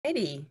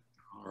Righty.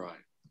 All right.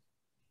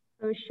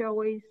 So shall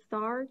we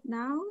start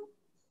now?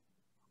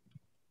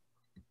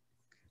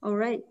 All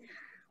right.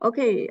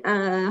 Okay.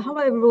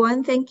 Hello,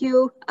 everyone. Thank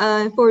you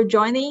for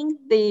joining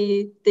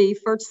the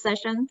first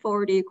session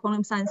for the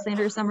Quantum Science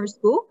Center Summer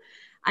School.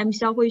 I'm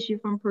Xiaohui Xu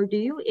from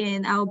Purdue,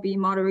 and I'll be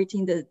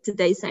moderating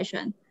today's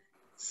session.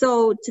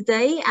 So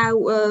today,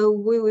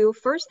 we will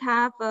first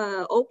have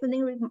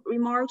opening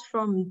remarks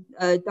from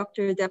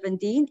Dr. Devin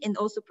Dean and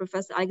also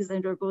Professor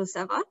Alexandra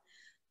Boltasseva.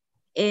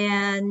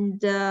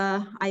 And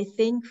I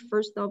think,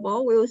 first of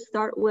all, we'll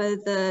start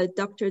with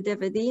Dr.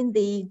 David Dean,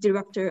 the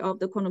director of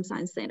the Quantum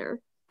Science Center.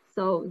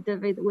 So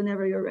David,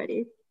 whenever you're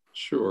ready.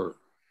 Sure.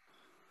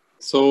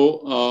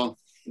 So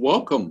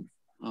welcome.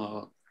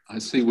 I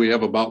see we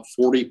have about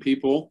 40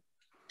 people,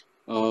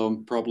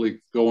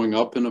 probably going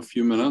up in a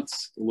few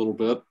minutes, a little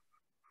bit.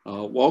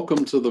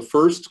 Welcome to the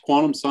first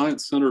Quantum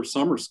Science Center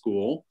Summer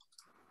School.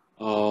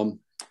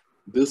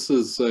 This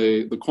is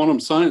the Quantum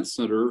Science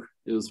Center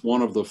is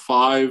one of the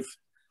 5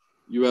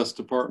 U.S.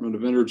 Department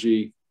of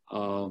Energy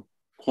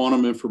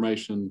quantum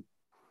information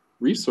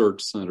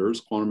research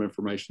centers, quantum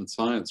information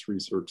science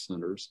research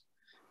centers.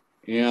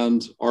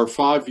 And our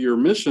 5-year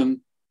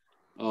mission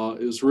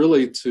is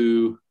really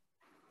to,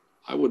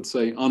 I would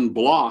say,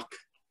 unblock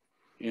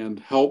and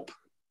help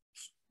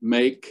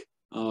make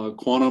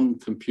quantum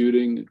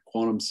computing,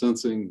 quantum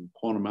sensing,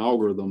 quantum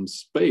algorithms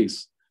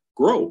space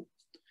grow.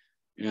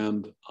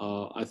 And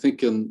I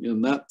think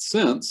in that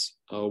sense,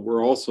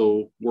 we're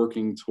also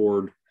working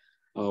toward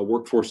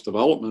workforce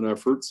development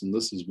efforts, and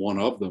this is one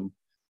of them,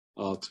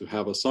 to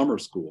have a summer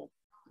school,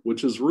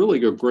 which is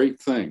really a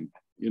great thing.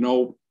 You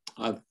know,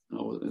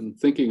 in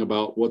thinking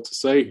about what to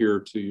say here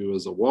to you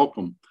as a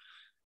welcome,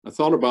 I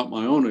thought about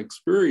my own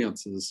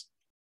experiences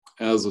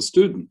as a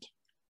student.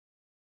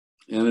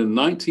 And in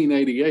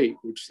 1988,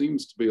 which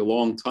seems to be a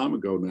long time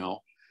ago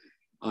now,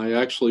 I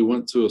actually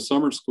went to a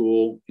summer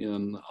school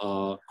in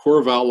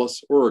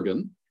Corvallis,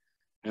 Oregon,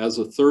 as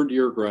a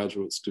 3rd-year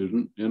graduate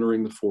student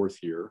entering the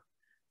 4th year.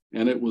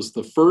 And it was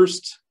the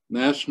first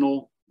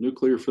national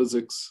nuclear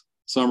physics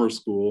summer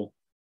school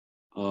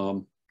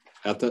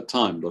at that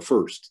time, the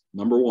first,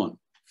 number 1.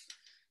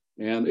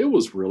 And it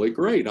was really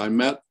great. I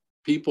met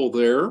people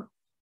there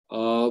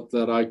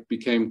that I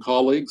became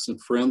colleagues and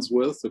friends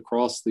with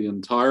across my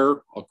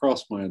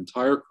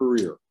entire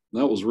career. And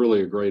that was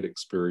really a great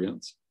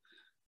experience.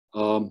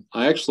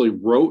 I actually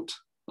wrote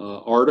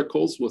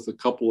articles with a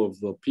couple of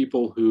the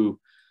people who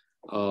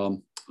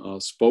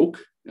spoke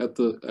at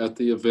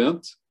the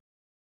event.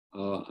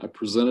 I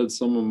presented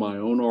some of my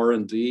own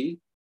R&D,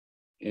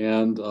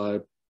 and I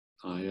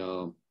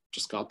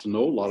just got to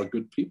know a lot of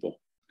good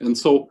people. And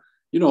so,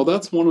 you know,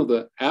 that's one of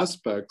the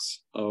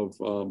aspects of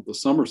the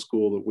summer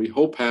school that we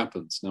hope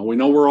happens. Now, we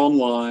know we're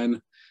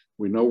online.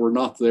 We know we're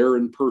not there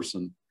in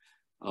person.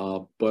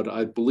 But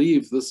I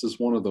believe this is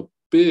one of the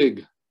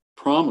big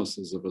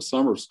promises of a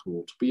summer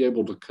school, to be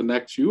able to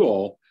connect you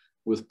all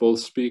with both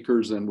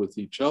speakers and with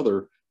each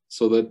other,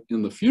 so that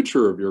in the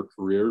future of your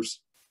careers,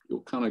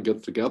 you'll kind of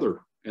get together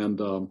and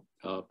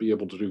be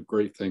able to do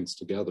great things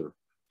together.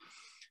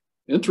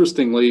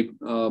 Interestingly,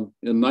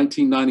 in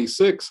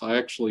 1996, I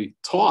actually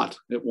taught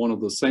at one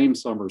of the same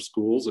summer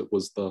schools. It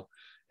was the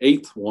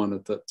 8th one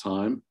at that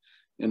time.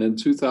 And in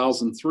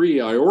 2003,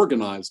 I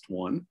organized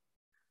one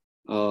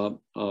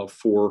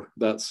for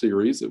that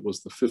series. It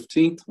was the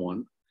 15th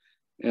one.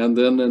 And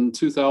then in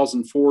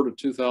 2004 to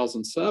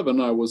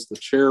 2007, I was the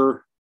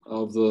chair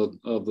of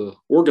the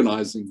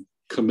organizing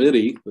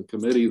committee, the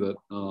committee that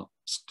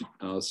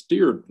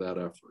steered that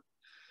effort.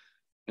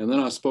 And then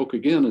I spoke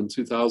again in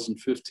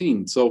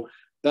 2015. So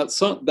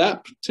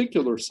that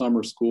particular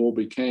summer school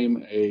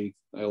became a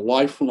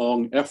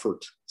lifelong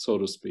effort, so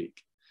to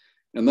speak.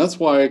 And that's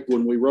why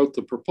when we wrote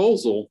the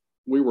proposal,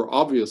 we were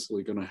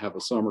obviously going to have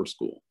a summer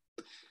school.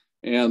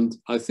 And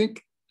I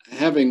think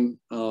having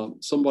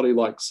somebody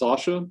like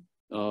Sasha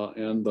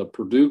and the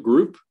Purdue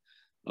group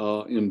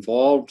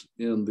involved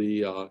in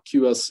the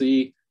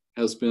QSC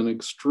has been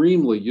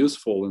extremely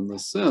useful in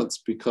this sense,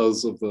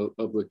 because of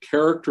the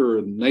character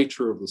and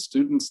nature of the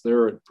students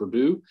there at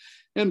Purdue,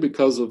 and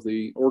because of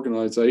the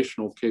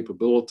organizational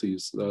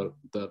capabilities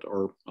that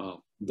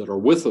are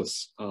with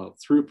us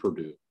through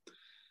Purdue.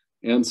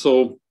 And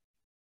so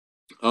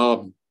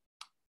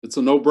it's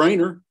a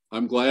no-brainer.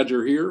 I'm glad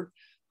you're here.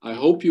 I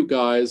hope you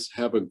guys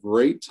have a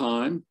great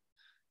time.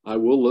 I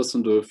will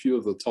listen to a few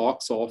of the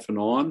talks off and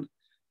on.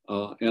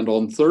 And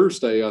on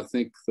Thursday, I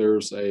think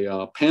there's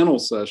a panel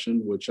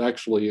session, which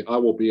actually I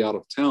will be out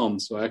of town.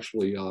 So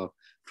actually,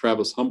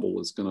 Travis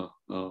Humble is going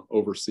to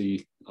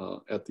oversee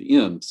at the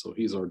end. So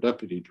he's our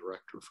deputy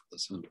director for the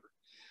center.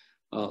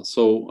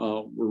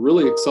 So we're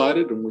really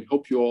excited, and we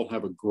hope you all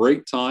have a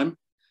great time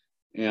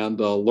and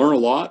learn a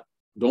lot.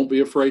 Don't be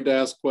afraid to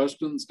ask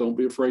questions. Don't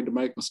be afraid to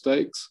make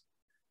mistakes,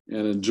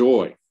 and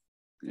enjoy.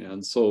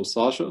 And so,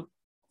 Sasha,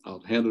 I'll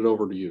hand it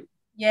over to you.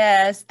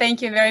 Yes,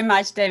 thank you very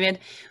much, David.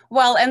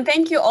 Well, and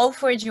thank you all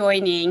for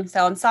joining.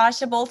 So I'm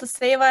Sasha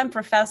Boltasseva, I'm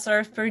professor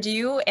of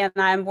Purdue, and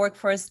I'm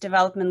workforce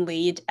development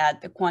lead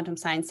at the Quantum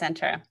Science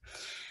Center.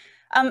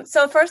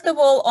 So first of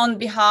all, on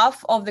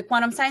behalf of the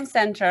Quantum Science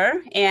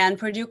Center and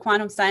Purdue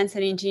Quantum Science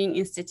and Engineering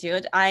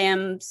Institute, I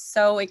am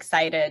so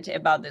excited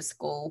about this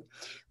school.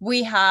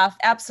 We have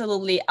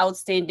absolutely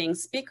outstanding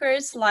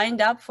speakers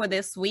lined up for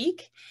this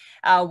week.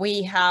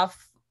 We have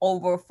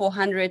over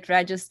 400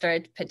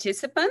 registered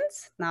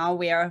participants. Now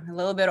we are a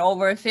little bit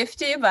over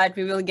 50, but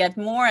we will get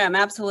more, I'm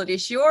absolutely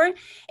sure.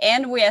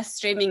 And we are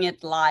streaming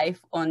it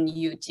live on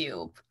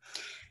YouTube.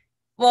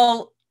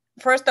 Well,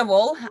 first of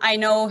all, I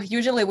know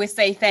usually we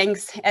say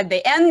thanks at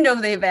the end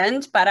of the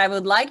event, but I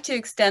would like to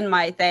extend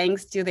my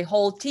thanks to the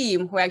whole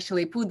team who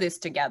actually put this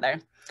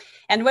together.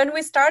 And when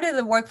we started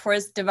the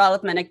workforce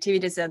development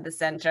activities at the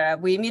center,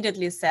 we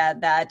immediately said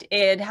that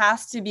it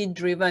has to be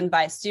driven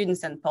by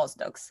students and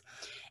postdocs.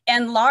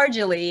 And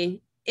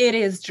largely, it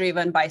is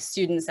driven by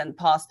students and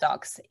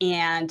postdocs.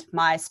 And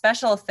my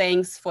special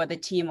thanks for the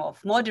team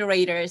of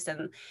moderators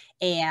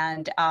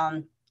and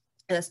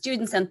the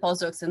students and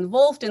postdocs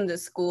involved in the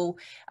school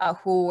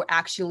who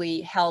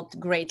actually helped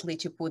greatly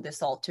to put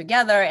this all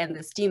together. And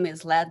this team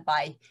is led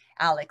by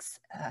Alex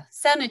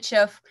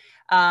Senichev,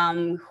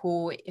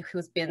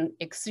 who's been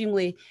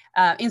extremely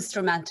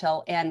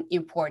instrumental and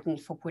important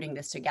for putting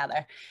this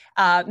together.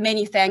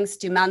 Many thanks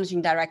to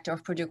Managing Director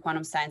of Purdue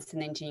Quantum Science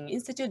and Engineering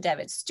Institute,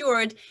 David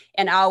Stewart,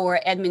 and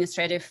our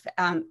administrative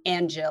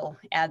angel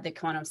at the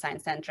Quantum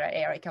Science Center,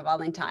 Erica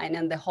Valentine,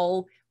 and the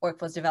whole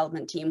workforce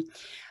development team.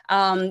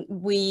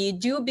 We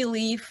do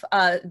believe,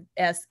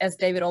 as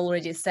David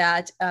already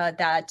said,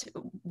 that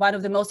one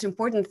of the most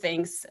important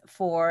things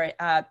for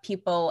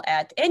people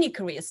at any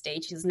career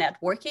stage is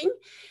networking.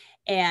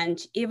 And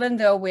even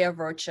though we are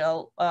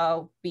virtual,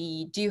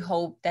 we do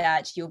hope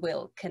that you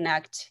will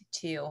connect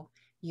to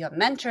your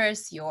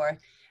mentors, your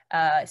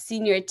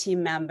senior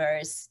team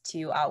members,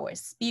 to our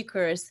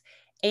speakers,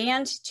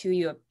 and to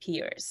your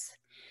peers.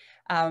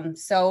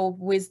 So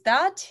with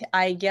that,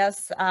 I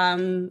guess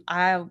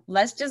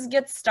let's just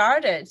get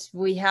started.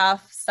 We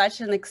have such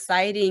an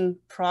exciting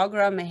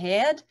program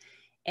ahead,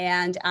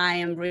 and I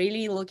am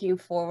really looking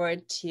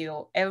forward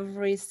to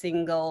every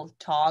single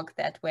talk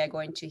that we're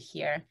going to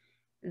hear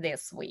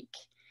this week.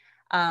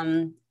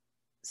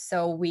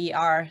 So we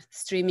are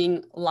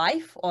streaming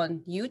live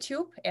on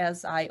YouTube,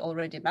 as I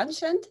already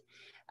mentioned.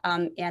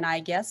 And I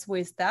guess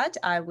with that,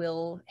 I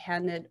will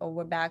hand it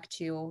over back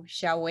to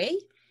Xiaowei,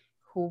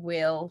 who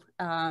will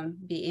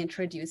be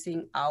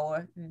introducing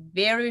our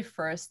very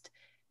first,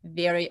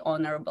 very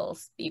honorable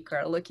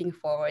speaker. Looking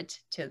forward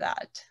to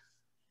that.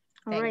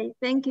 All right,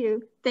 thank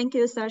you. Thank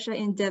you, Sasha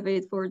and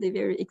David, for the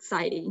very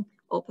exciting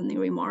opening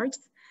remarks.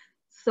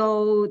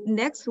 So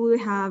next we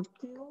have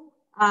two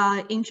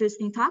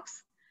interesting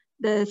talks.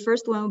 The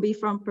first one will be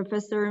from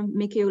Professor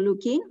Mikhail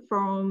Lukin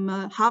from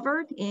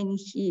Harvard, and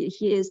he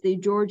is the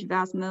George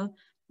Vasmer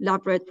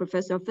Leverett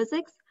Professor of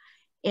Physics.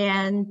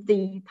 And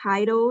the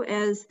title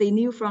is The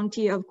New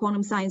Frontier of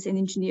Quantum Science and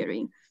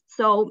Engineering.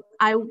 So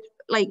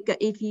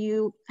if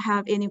you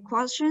have any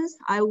questions,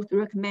 I would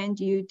recommend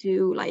you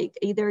to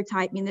either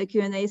type in the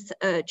Q&A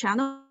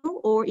channel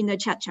or in the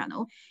chat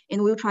channel,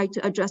 and we'll try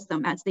to address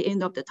them at the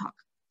end of the talk.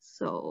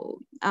 So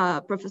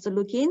Professor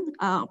Lukin,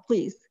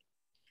 please.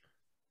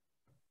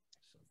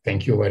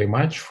 Thank you very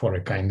much for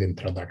a kind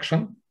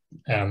introduction.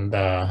 And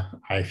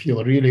I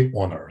feel really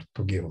honored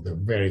to give the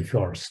very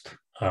first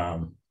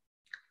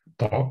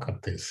talk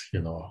at this,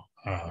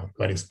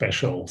 very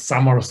special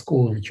summer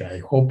school, which I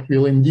hope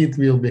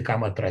will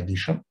become a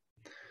tradition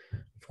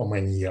for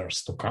many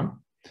years to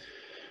come.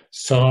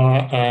 So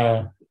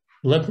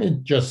let me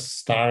just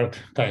start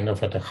kind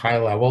of at a high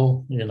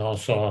level,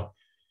 so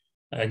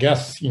I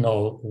guess,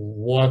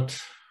 what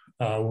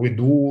we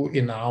do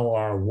in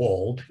our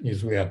world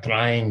is we are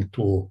trying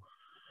to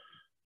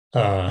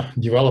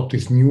develop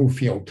this new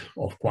field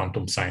of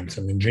quantum science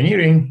and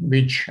engineering,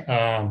 which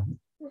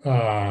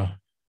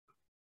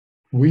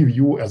we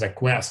view as a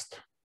quest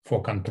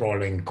for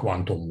controlling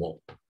quantum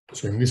world.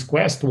 So in this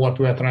quest, what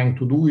we are trying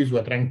to do is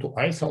we're trying to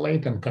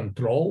isolate and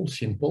control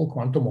simple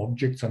quantum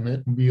objects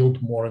and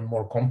build more and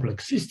more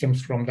complex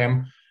systems from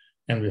them.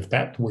 And with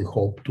that, we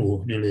hope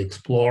to really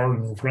explore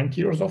new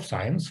frontiers of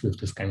science with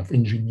this kind of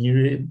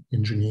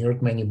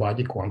engineered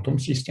many-body quantum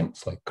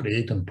systems, like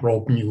create and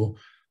probe new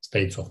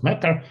states of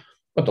matter,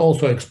 but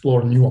also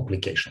explore new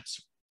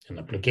applications. And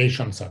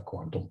applications are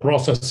quantum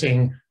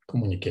processing,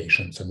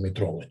 communications, and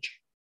metrology.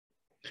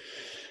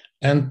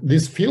 And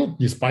this field,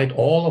 despite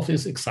all of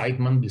this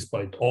excitement,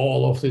 despite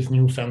all of these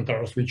new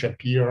centers which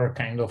appear,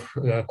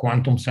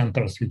 quantum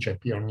centers which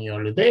appear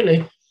nearly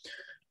daily,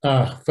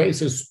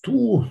 faces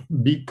two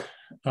big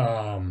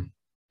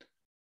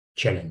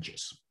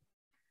challenges.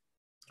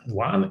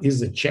 One is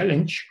the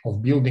challenge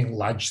of building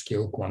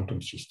large-scale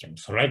quantum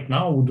systems. Right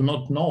now, we do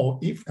not know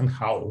if and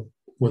how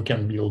we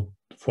can build,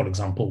 for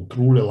example,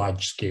 truly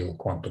large-scale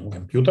quantum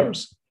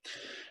computers.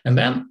 And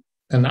then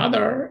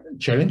another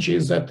challenge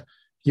is that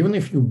even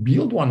if you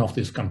build one of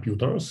these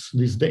computers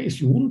these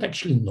days, you wouldn't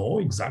actually know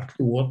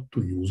exactly what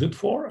to use it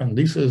for. And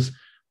this is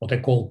what I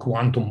call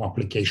quantum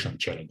application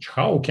challenge.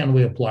 How can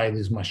we apply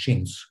these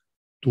machines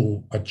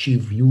to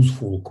achieve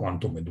useful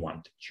quantum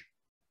advantage?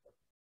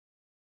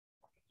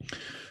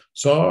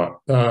 So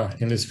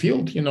in this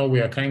field, we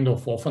are kind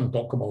of often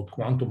talk about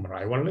quantum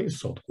rivalries.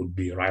 So it could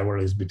be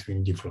rivalries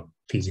between different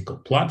physical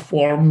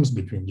platforms,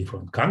 between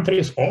different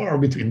countries, or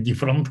between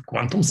different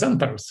quantum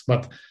centers.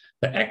 But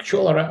the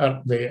actual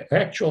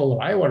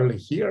rivalry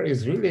here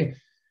is really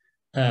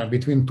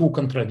between two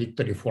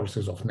contradictory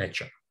forces of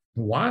nature.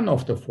 One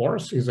of the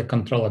force is a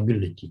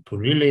controllability to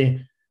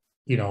really,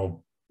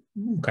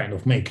 kind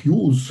of make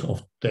use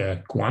of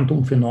the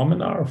quantum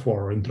phenomena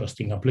for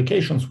interesting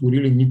applications. We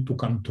really need to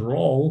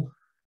control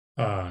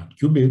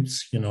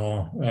qubits,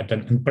 at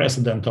an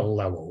unprecedented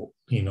level,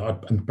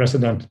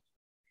 unprecedented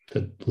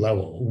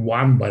level,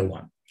 one by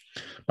one.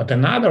 But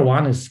another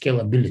one is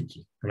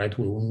scalability, right?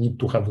 We will need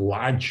to have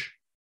large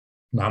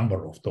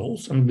number of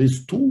those. And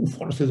these two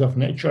forces of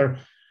nature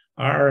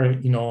are,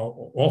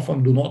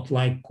 often do not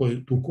like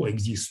to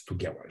coexist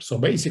together. So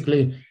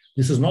basically,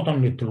 this is not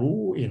only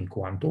true in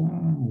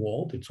quantum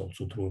world, it's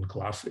also true in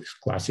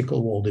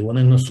classical world, even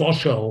in the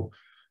social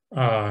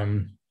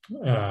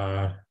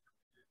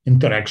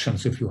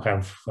interactions. If you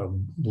have a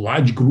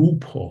large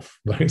group of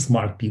very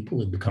smart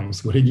people, it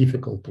becomes very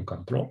difficult to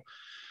control.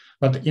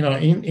 But in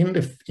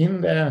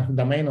the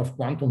domain of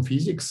quantum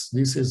physics,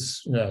 this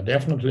is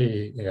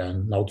definitely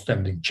an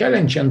outstanding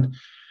challenge. And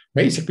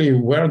basically,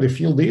 where the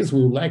field is,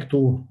 we would like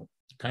to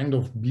kind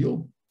of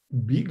build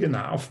big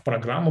enough,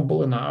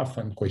 programmable enough,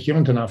 and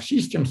coherent enough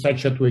systems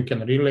such that we can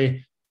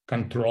really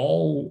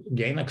control,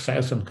 gain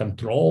access and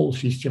control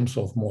systems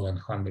of more than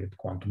 100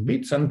 quantum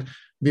bits. And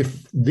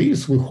with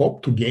this, we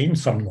hope to gain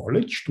some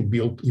knowledge to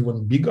build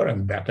even bigger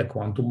and better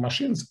quantum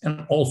machines,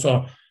 and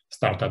also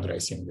start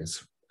addressing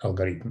this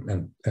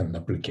algorithm and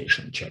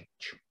application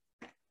challenge.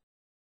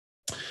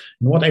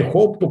 And what I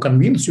hope to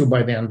convince you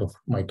by the end of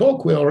my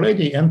talk, we're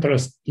already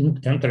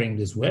entering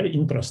this very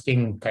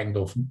interesting kind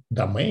of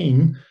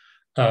domain,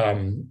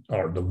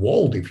 or the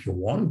world, if you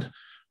want,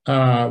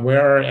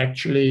 where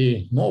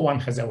actually no one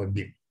has ever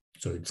been.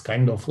 So it's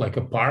kind of like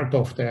a part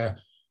of the,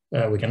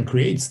 we can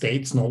create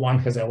states no one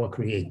has ever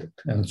created.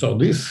 And so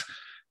this,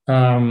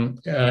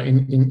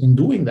 in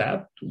doing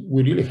that,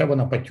 we really have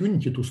an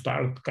opportunity to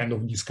start kind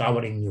of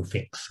discovering new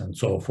things. And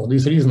so for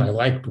this reason, I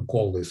like to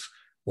call this,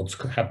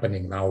 what's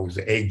happening now is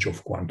the age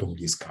of quantum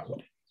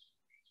discovery.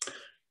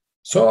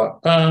 So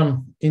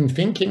in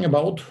thinking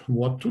about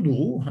what to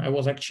do, I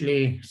was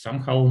actually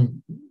somehow,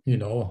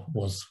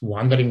 was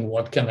wondering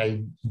what can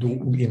I do,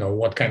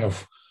 what kind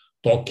of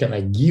talk can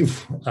I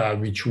give,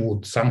 which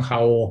would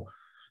somehow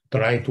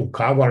try to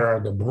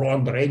cover the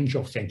broad range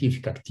of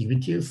scientific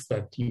activities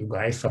that you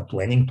guys are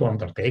planning to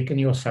undertake in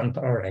your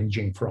center,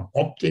 ranging from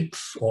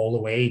optics all the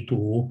way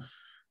to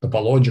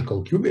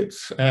topological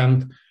qubits,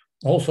 and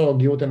also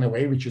give it in a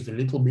way which is a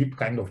little bit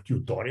kind of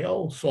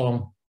tutorial.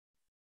 So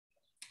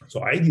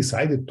I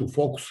decided to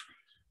focus,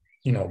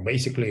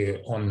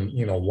 basically on,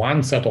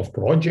 one set of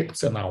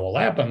projects in our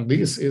lab, and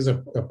this is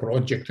a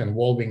project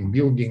involving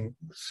building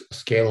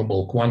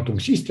scalable quantum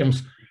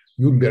systems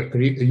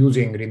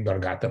using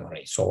Rydberg atom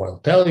arrays. So I'll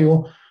tell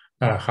you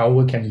how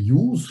we can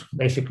use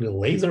basically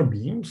laser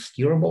beams,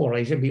 steerable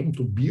laser beam,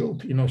 to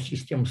build,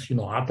 systems,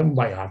 atom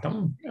by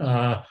atom,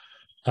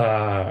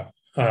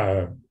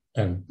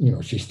 and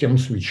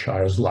systems which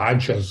are as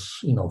large as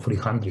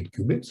 300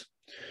 qubits,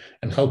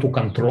 and how to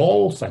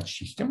control such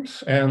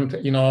systems. And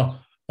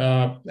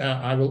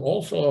I will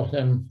also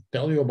then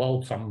tell you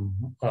about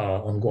some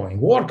ongoing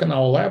work in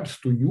our labs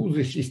to use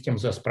the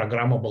systems as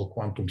programmable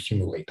quantum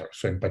simulators.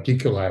 So in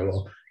particular, I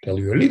will tell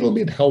you a little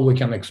bit how we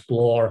can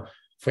explore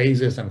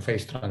phases and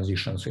phase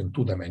transitions in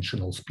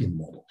two-dimensional spin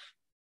models.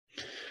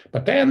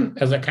 But then,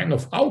 as a kind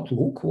of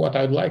outlook, what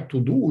I'd like to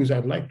do is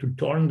I'd like to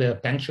turn the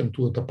attention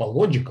to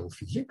topological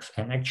physics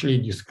and actually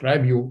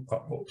describe you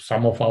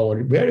some of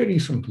our very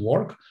recent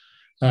work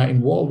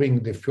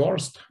involving the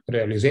first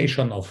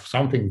realization of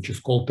something which is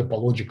called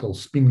topological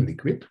spin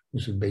liquid.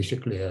 This is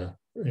basically a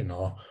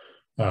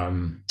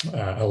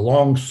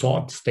long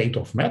sought state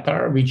of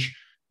matter, which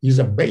is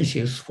a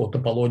basis for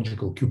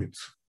topological qubits.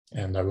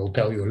 And I will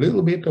tell you a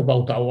little bit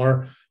about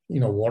our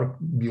work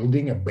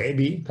building a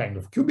baby kind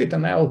of qubit,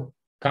 and I'll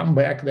come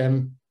back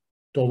then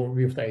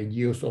with the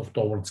ideas of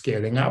toward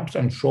scaling up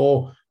and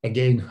show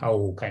again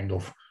how kind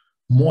of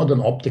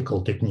modern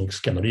optical techniques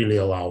can really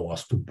allow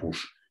us to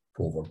push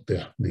forward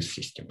this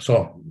system.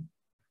 So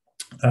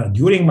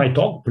during my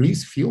talk,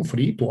 please feel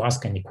free to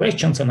ask any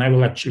questions, and I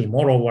will actually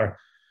moreover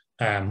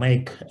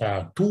make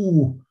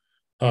two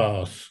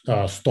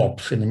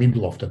stops in the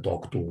middle of the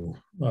talk to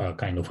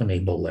kind of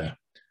enable the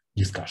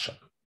discussion.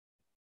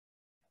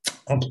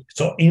 Okay,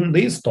 so in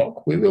this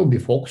talk, we will be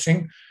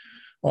focusing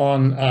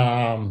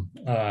on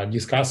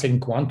discussing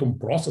quantum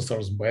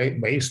processors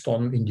based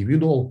on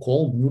individual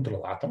cold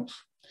neutral atoms.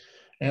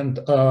 And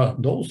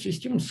those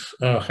systems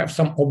have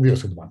some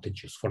obvious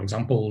advantages. For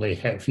example, they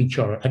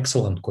feature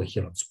excellent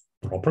coherence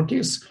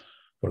properties.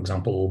 For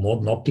example,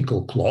 modern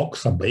optical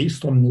clocks are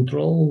based on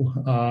neutral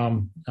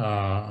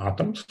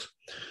atoms.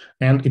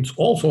 And it's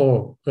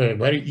also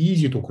very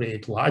easy to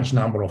create large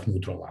number of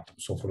neutral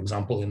atoms. So for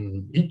example,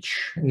 in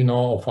each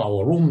of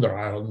our room, there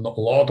are a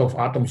lot of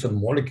atoms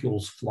and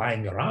molecules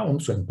flying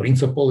around. So in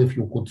principle, if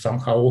you could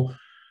somehow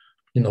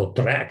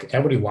track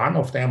every one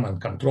of them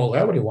and control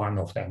every one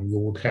of them, you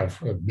would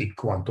have a big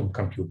quantum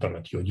computer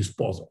at your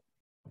disposal.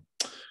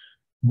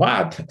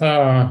 But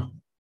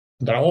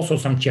there are also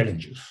some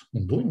challenges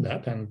in doing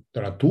that. And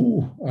there are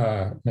two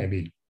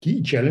maybe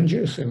key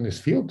challenges in this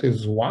field.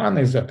 One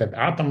is that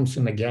atoms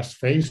in a gas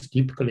phase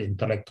typically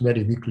interact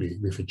very weakly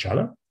with each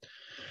other.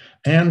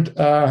 And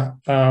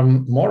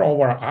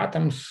moreover,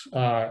 atoms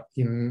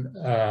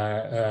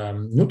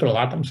neutral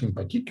atoms in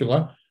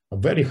particular are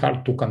very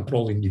hard to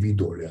control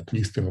individually, at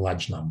least in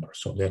large numbers.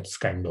 So that's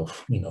kind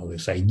of,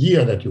 this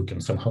idea that you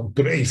can somehow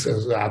trace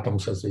as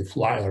atoms as they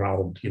fly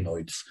around,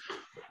 it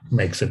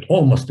makes it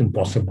almost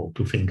impossible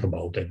to think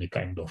about any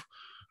kind of,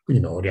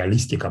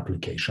 realistic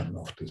application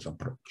of this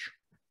approach.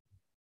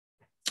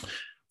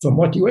 So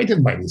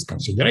motivated by this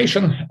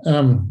consideration,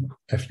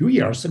 a few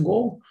years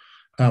ago,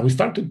 we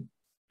started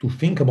to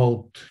think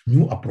about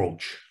new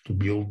approach to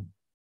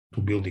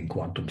building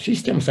quantum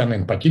systems. And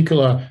in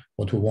particular,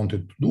 what we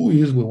wanted to do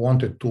is we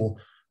wanted to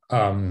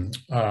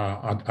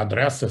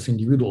address this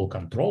individual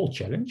control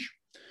challenge.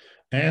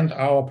 And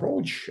our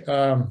approach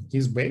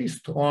is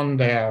based on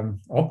the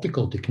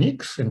optical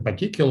techniques, in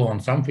particular on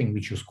something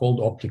which is called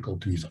optical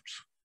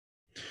tweezers.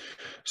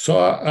 So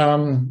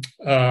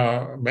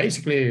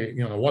basically,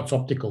 what's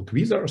optical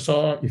tweezer?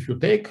 So if you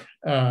take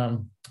a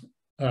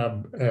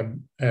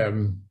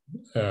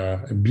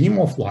beam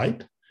of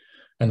light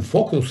and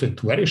focus it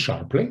very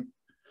sharply,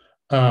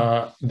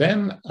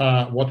 then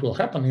what will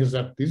happen is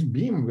that this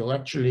beam will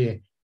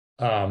actually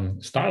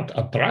start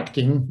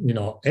attracting,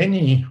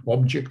 any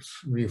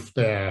objects with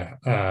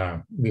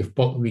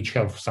which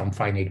have some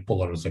finite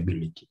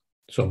polarizability.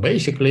 So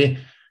basically,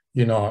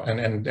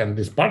 and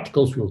these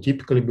particles will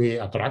typically be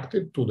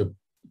attracted to the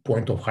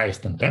point of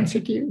highest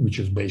intensity, which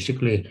is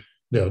basically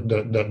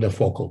the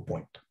focal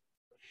point.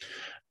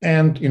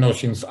 And,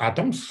 since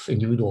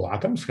individual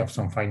atoms have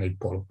some finite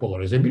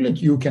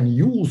polarizability, you can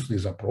use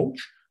this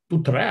approach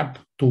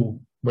to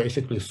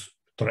basically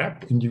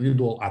trap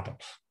individual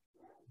atoms.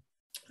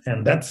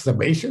 And that's the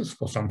basis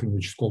for something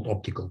which is called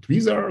optical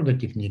tweezer, the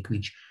technique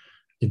which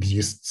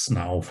exists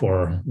now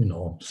for,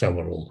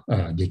 several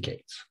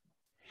decades.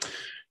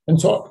 And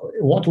so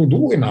what we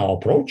do in our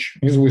approach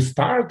is we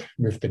start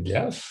with the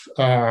gas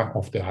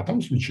of the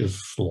atoms, which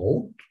is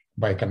slowed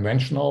by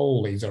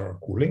conventional laser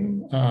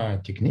cooling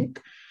technique.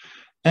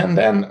 And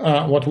then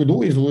what we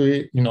do is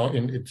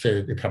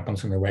it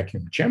happens in a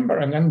vacuum chamber.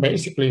 And then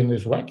basically in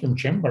this vacuum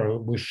chamber,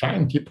 we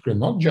shine typically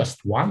not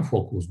just one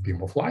focused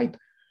beam of light,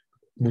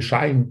 we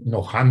shine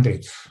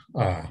hundreds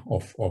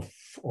of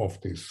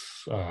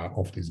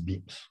these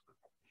beams.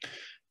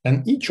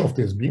 And each of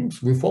these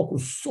beams, we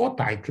focus so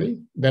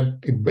tightly that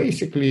it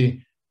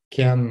basically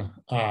can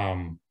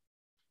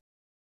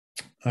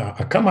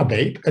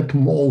accommodate at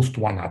most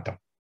one atom.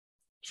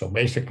 So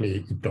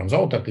basically, it turns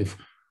out that if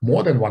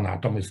more than one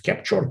atom is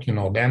captured,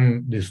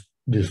 then these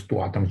two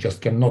atoms just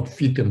cannot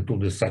fit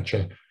into such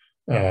a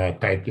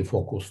tightly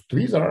focused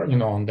tweezer,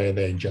 and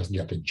they just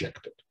get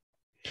ejected.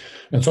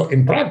 And so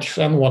in practice,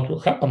 and what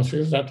happens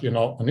is that,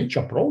 on each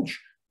approach,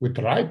 we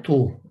try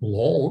to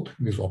load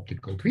these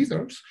optical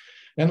tweezers,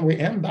 and we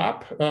end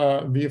up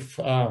with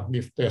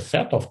a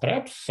set of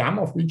traps, some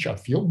of which are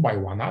filled by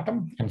one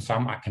atom and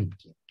some are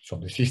empty. So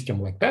the system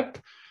like that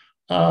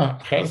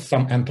has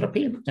some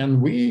entropy,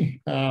 and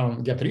we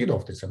get rid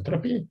of this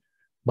entropy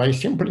by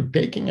simply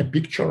taking a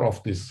picture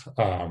of this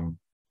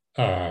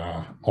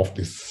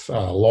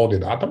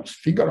loaded atoms,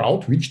 figure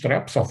out which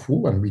traps are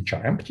full and which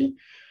are empty,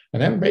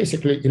 and then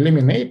basically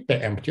eliminate the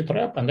empty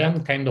trap and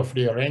then kind of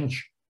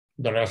rearrange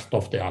the rest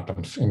of the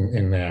atoms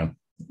in a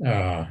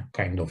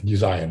kind of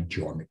desired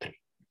geometry.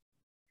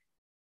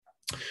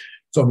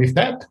 So with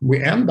that,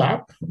 we end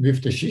up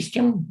with the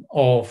system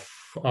of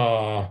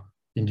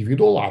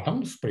individual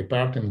atoms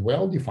prepared in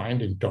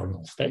well-defined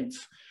internal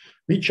states,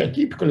 which are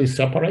typically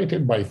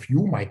separated by few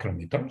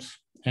micrometers.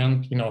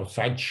 And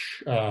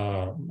such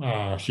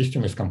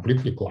system is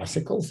completely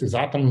classical. These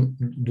atoms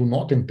do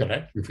not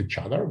interact with each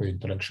other. The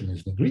interaction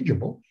is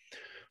negligible.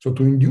 So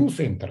to induce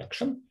the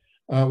interaction,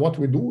 what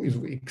we do is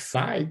we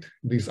excite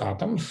these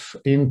atoms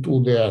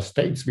into the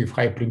states with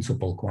high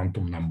principal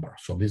quantum number.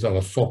 So these are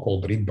the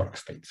so-called Rydberg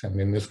states. And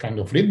in this kind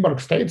of Rydberg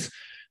states,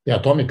 the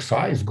atomic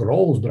size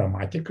grows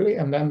dramatically,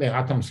 and then the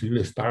atoms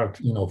really start,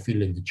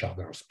 feeling each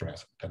other as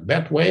present. And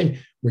that way,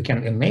 we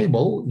can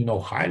enable,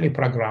 highly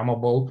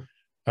programmable,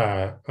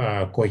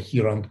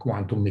 coherent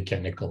quantum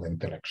mechanical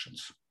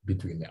interactions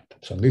between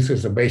atoms. And this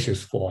is the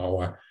basis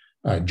for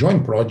our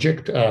joint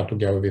project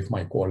together with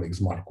my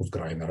colleagues Markus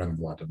Greiner and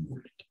Vladan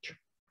Vuletic.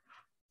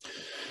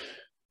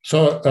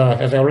 So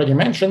as I already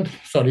mentioned,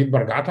 so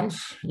Rydberg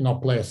atoms,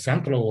 play a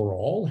central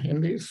role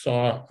in this.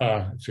 So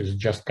this is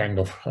just kind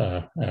of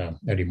a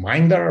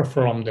reminder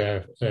from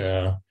the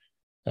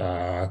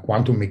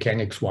Quantum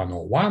Mechanics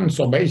 101.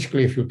 So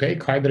basically, if you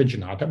take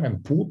hydrogen atom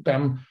and put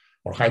them,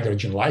 or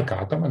hydrogen-like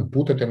atom, and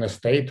put it in a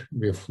state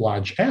with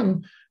large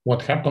n,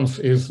 what happens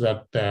is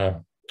that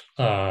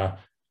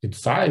its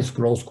size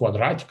grows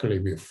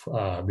quadratically with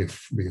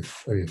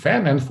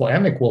n, and for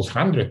n equals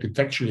 100, it's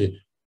actually,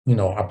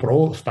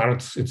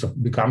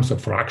 becomes a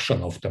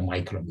fraction of the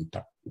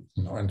micrometer,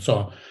 and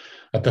so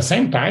at the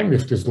same time,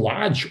 with this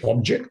large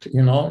object,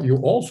 you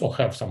also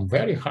have some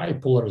very high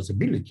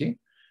polarizability.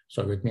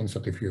 So it means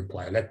that if you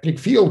apply electric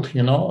field, the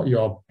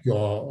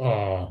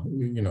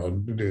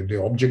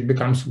object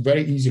becomes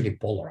very easily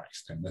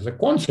polarized. And as a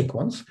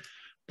consequence,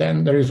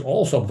 then there is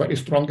also very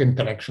strong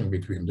interaction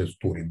between these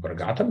two Rydberg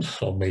atoms.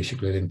 So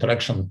basically the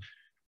interaction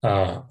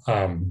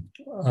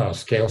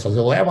scales as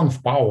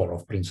 11th power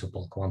of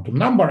principal quantum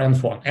number. And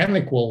for n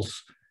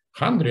equals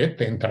 100,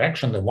 the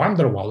interaction, the van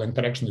der Waals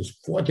interaction, is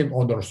 14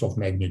 orders of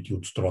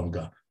magnitude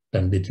stronger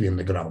than between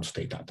the ground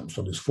state atoms.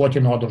 So this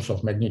 14 orders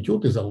of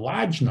magnitude is a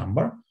large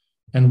number,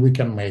 and we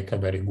can make a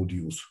very good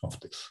use of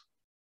this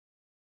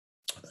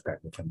kind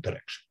of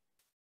interaction.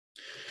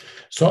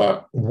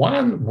 So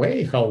one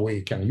way how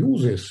we can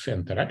use this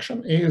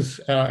interaction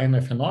is in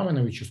a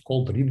phenomenon which is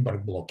called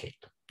Rydberg blockade.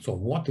 So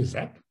what is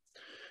that?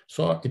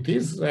 So it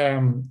is,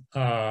 it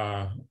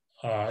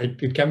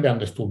can be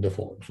understood the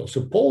following. So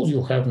suppose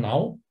you have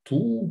now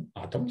two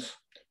atoms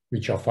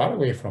which are far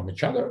away from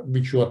each other,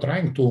 which you are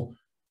trying to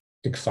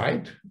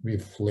excite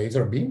with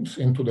laser beams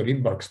into the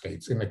Rydberg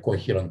states in a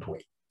coherent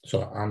way.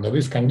 So under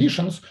these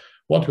conditions,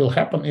 what will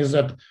happen is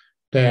that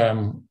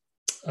the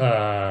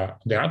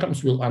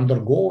atoms will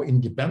undergo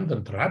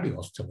independent Rabi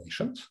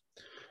oscillations,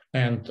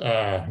 and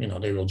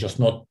they will just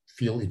not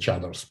feel each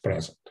other's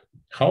presence.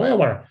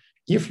 However,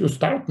 if you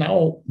start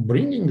now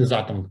bringing these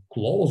atoms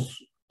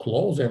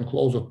closer and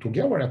closer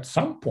together, at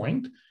some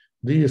point,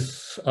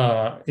 these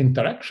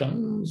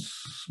interactions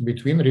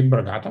between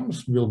Rydberg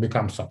atoms will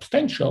become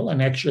substantial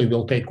and actually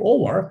will take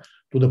over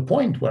to the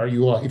point where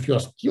if you are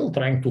still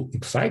trying to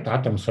excite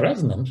atoms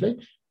resonantly,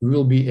 you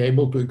will be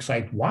able to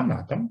excite one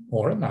atom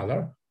or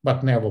another,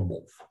 but never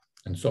both.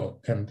 And so,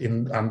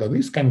 under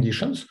these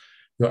conditions,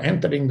 you're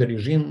entering the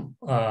regime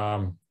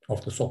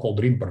of the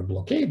so-called Rydberg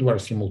blockade, where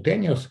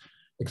simultaneous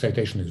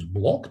excitation is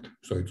blocked.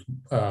 So it's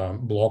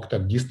blocked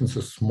at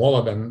distances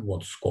smaller than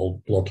what's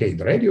called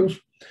blockade radius.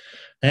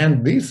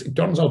 And this, it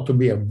turns out to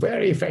be a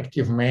very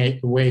effective way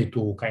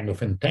to kind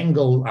of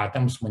entangle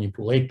atoms,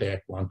 manipulate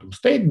their quantum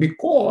state,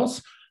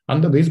 because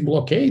under this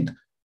blockade,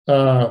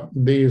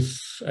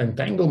 this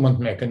entanglement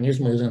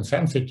mechanism is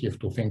insensitive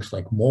to things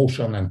like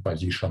motion and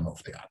position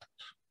of the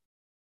atoms.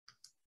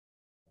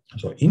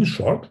 So in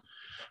short,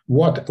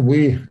 what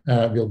we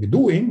will be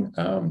doing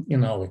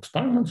in our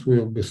experiments, we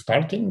will be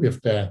starting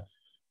with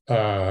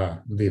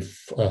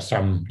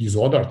some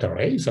disordered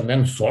arrays and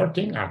then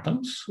sorting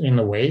atoms in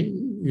a way,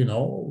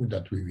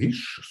 that we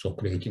wish. So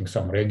creating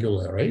some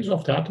regular arrays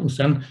of the atoms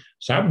and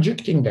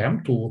subjecting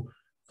them to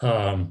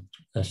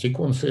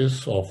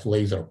sequences of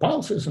laser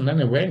pulses, and then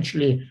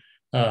eventually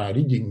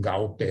reading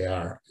out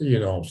their,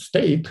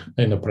 state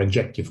in a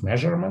projective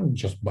measurement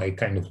just by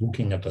kind of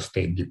looking at a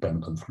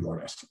state-dependent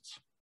fluorescence.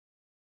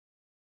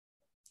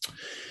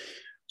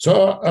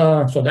 So,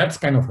 so that's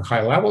kind of a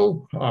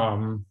high-level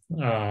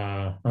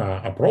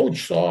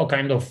approach. So,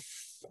 kind of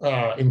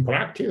in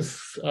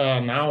practice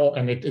now,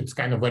 and it's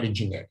kind of very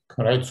generic,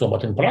 right? So,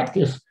 but in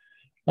practice,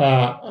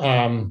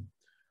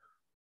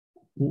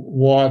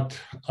 what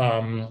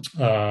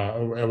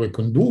we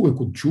can do, we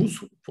could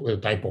choose a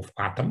type of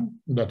atom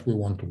that we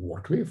want to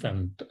work with,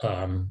 and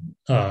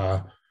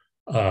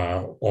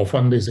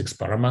often these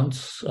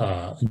experiments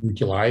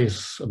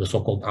utilize the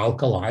so-called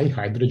alkali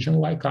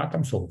hydrogen-like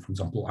atom. So, for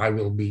example, I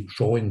will be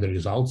showing the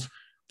results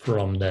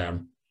from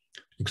the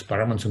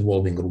experiments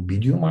involving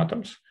rubidium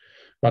atoms.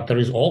 But there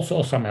is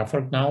also some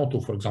effort now to,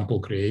 for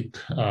example, create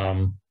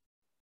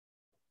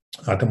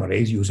atom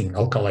arrays using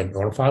alkaline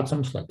earth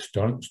atoms like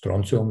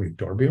strontium with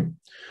terbium.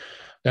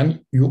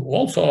 Then you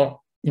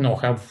also,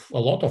 have a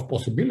lot of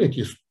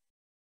possibilities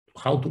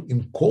how to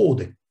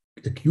encode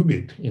a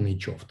qubit in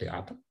each of the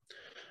atoms.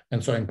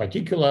 And so in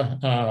particular,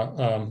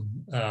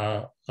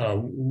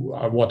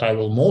 what I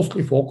will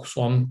mostly focus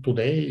on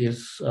today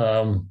is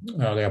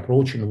the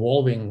approach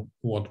involving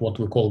what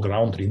we call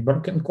ground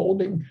Rydberg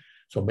encoding.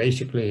 So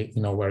basically,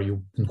 where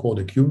you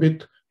encode a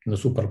qubit in the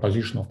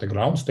superposition of the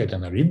ground state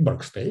and a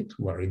Rydberg state,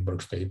 where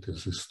Rydberg state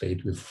is a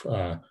state with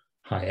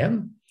high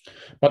n.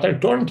 But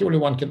alternatively,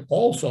 one can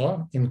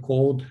also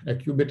encode a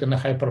qubit in the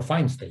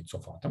hyperfine states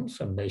of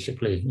atoms. And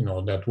basically,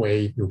 that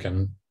way you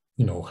can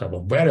have a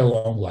very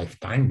long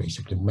lifetime,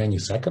 basically many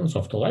seconds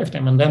of the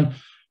lifetime. And then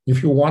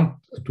if you want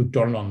to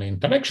turn on the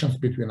interactions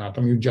between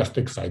atoms, you just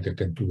excite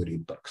it into the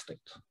Rydberg state.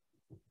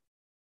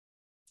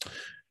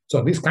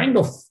 So these kind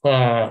of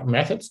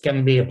methods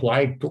can be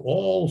applied to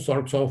all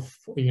sorts of,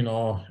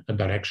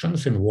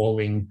 directions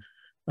involving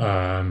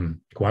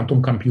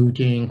quantum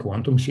computing,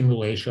 quantum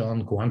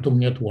simulation, quantum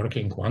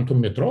networking,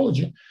 quantum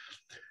metrology.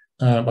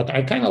 But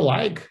I kind of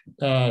like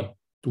to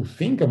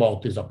think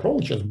about this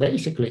approach as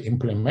basically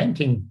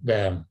implementing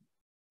the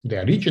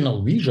the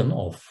original vision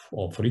of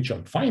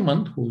Richard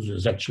Feynman, who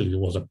actually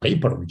was a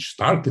paper which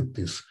started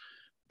this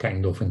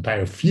kind of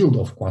entire field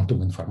of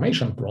quantum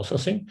information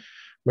processing,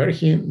 where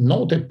he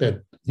noted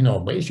that,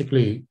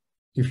 basically,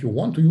 if you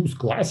want to use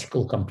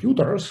classical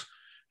computers,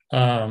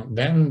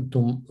 then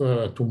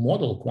to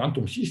model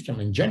quantum system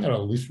in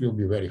general, this will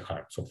be very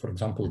hard. So, for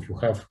example, if you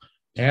have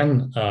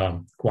n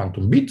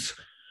quantum bits,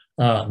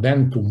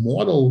 then to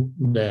model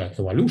the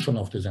evolution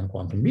of these n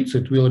quantum bits,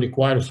 it will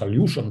require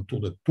solution to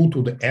the 2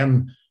 to the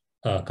n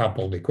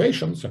coupled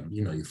equations. And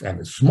if n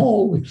is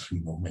small, it's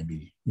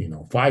maybe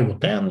 5 or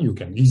 10, you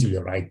can easily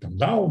write them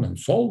down and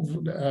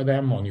solve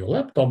them on your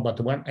laptop. But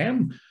when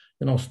n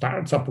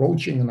starts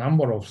approaching a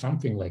number of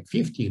something like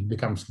 50, it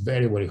becomes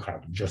very, very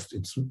hard. Just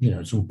it's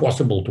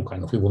impossible to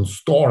kind of even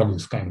store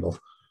this kind of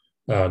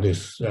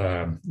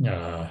the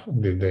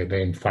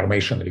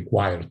information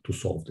required to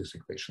solve this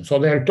equation. So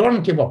the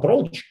alternative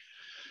approach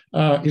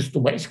is to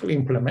basically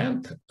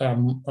implement a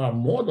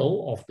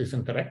model of this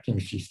interacting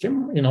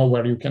system,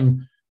 where you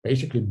can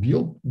basically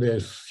build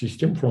this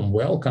system from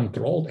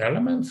well-controlled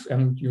elements,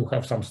 and you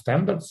have some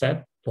standard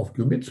set of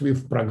qubits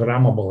with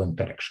programmable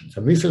interactions.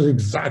 And this is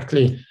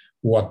exactly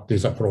what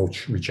this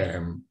approach, which I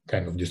am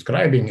kind of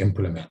describing,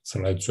 implements,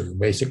 right? So you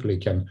basically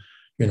can,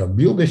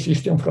 build a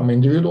system from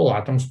individual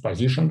atoms,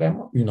 position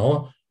them,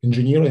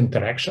 engineer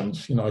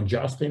interactions,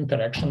 adjust the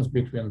interactions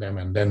between them,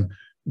 and then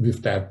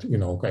with that,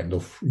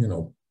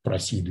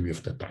 proceed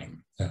with the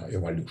time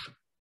evolution.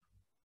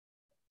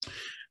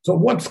 So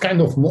what's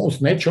kind of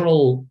most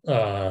natural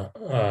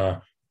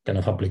kind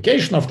of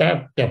application of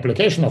that? The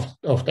application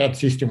of that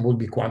system would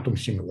be quantum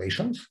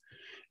simulations.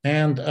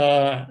 And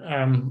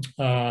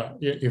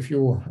if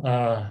you,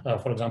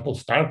 for example,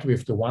 start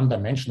with the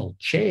one-dimensional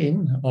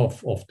chain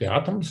of the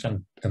atoms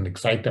and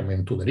excite them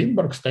into the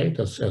Rydberg state,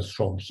 as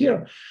shown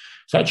here,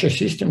 such a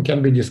system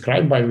can be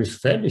described by this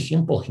fairly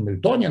simple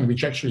Hamiltonian,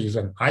 which actually is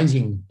an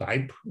Ising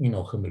type,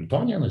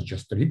 Hamiltonian. It's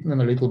just written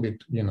in a little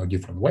bit,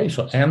 different way.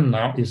 So n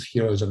now is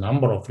here as a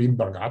number of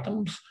Rydberg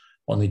atoms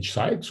on each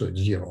side, so it's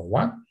 0,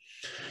 1.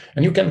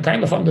 And you can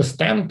kind of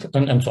understand,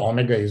 and so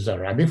omega is a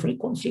Rabi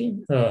frequency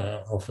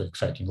of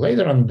exciting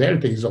laser, and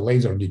delta is a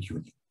laser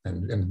detuning,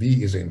 and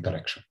V is the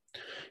interaction.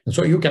 And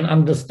so you can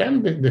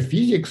understand the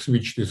physics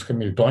which this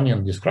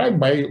Hamiltonian described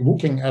by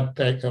looking at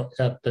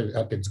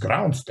its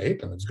ground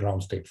state and its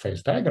ground state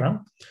phase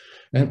diagram.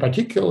 And in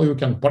particular, you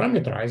can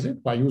parameterize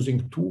it by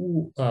using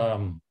two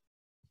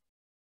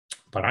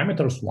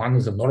parameters. One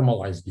is a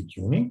normalized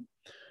detuning.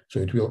 So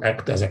it will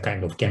act as a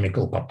kind of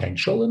chemical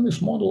potential in this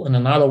model. And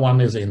another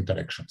one is the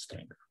interaction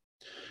strength.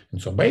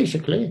 And so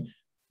basically,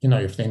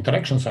 if the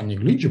interactions are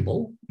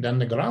negligible, then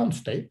the ground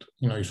state,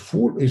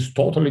 is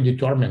totally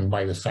determined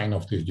by the sign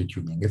of this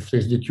detuning. If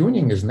this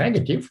detuning is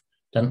negative,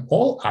 then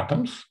all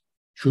atoms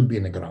should be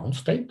in a ground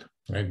state,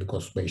 right?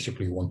 Because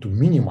basically you want to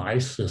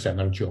minimize this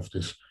energy of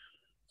this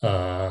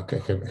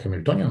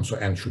Hamiltonian, so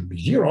n should be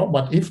 0.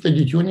 But if the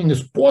detuning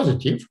is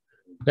positive,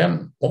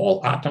 then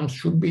all atoms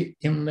should be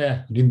in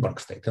the Rydberg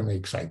state, in the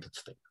excited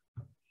state.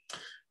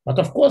 But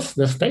of course,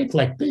 the state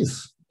like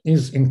this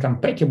is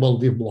incompatible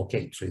with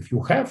blockade. So if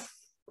you have,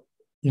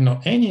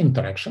 any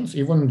interactions,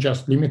 even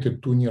just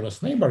limited to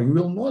nearest neighbor, you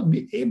will not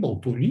be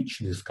able to reach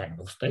this kind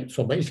of state.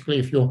 So basically,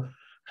 if you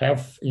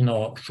have,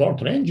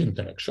 short range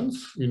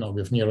interactions,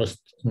 with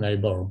nearest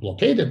neighbor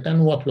blockaded,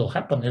 then what will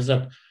happen is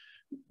that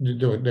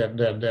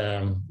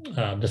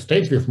the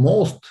state with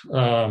most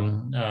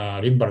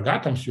Rydberg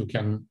atoms you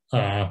can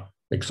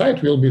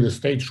excite will be the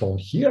state shown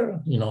here.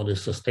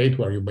 This is a state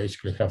where you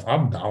basically have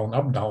up, down,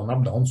 up, down,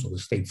 up, down. So the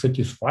state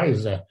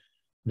satisfies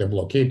the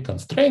blockade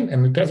constraint,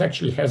 and it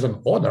actually has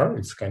an order.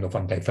 It's kind of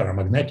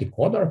antiferromagnetic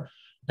order.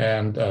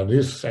 And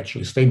this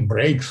actually state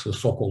breaks the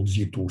so-called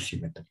Z2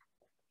 symmetry.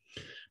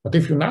 But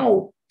if you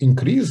now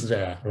increase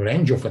the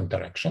range of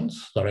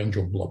interactions, the range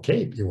of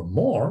blockade even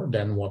more,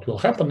 then what will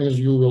happen is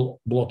you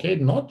will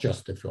blockade not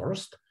just the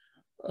first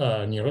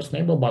nearest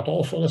neighbor, but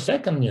also the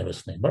second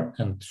nearest neighbor.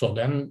 And so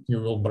then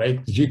you will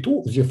break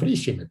Z2, Z3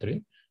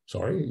 symmetry.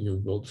 Sorry,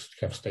 you will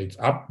have states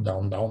up,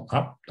 down, down,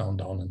 up, down,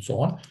 down, and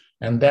so on.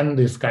 And then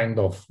this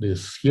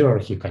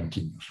hierarchy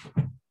continues.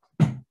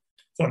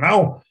 So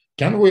now,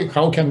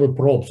 how can we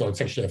probe? So it's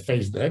actually a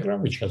phase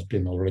diagram, which has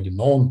been already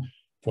known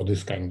for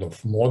this kind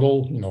of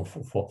model,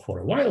 for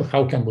a while.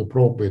 How can we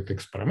probe it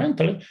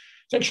experimentally?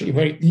 It's actually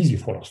very easy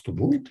for us to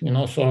do it,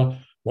 So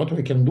what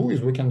we can do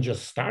is we can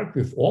just start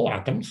with all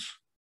atoms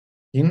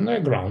in the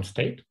ground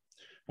state,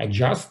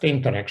 adjust the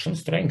interaction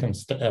strength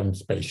and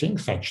spacing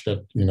such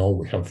that,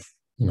 we have,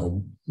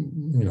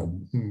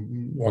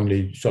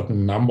 only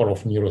certain number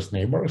of nearest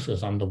neighbors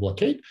is under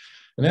blockade,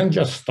 and then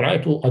just try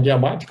to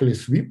adiabatically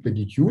sweep the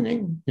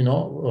detuning,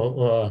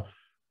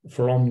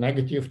 from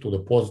negative to the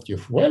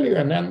positive value,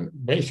 and then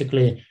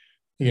basically,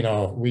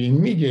 we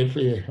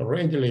immediately,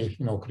 readily,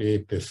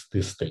 create this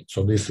state.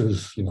 So this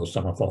is,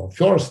 some of our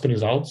first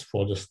results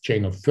for this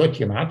chain of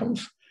 13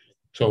 atoms.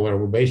 So where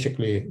we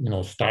basically,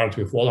 start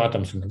with all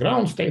atoms in the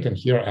ground state, and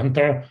here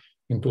enter,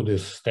 into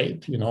this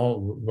state,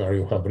 where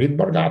you have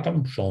Rydberg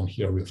atom shown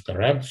here with the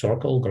red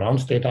circle, ground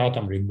state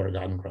atom, Rydberg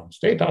atom, ground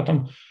state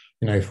atom.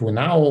 If we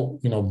now,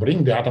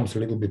 bring the atoms a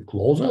little bit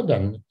closer,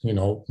 then,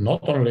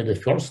 not only the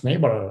first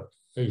neighbor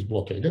is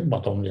blockaded,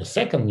 but only a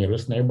second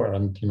nearest neighbor.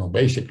 And,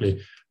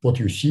 basically what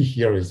you see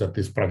here is that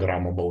these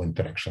programmable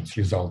interactions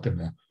result in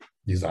a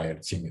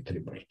desired symmetry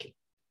breaking.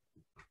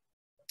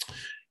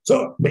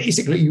 So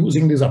basically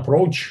using this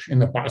approach in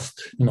the past,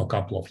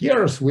 couple of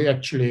years, we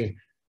actually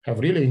have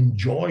really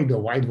enjoyed a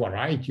wide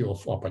variety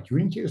of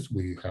opportunities.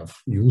 We have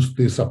used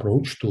this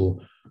approach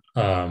to,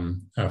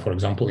 for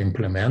example,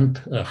 implement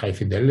high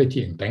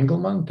fidelity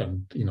entanglement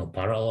and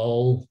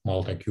parallel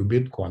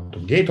multi-qubit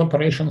quantum gate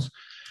operations.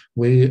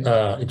 We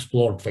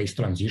explored phase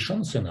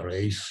transitions in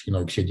arrays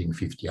exceeding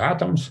 50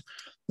 atoms.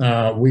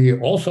 We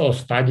also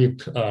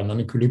studied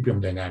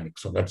non-equilibrium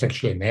dynamics. So that's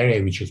actually an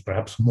area which is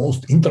perhaps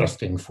most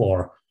interesting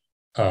for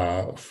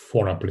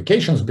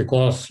applications,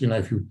 because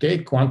if you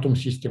take quantum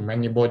system,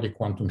 many-body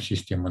quantum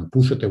system, and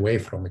push it away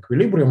from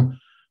equilibrium,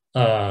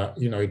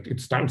 it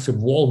starts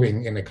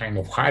evolving in a kind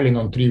of highly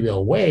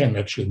non-trivial way, and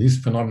actually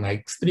these phenomena are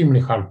extremely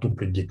hard to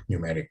predict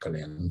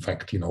numerically. And in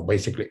fact,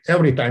 basically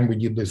every time we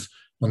did this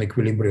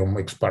non-equilibrium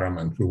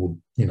experiment, we would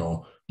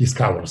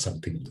discover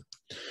something new.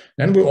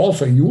 Then we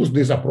also use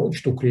this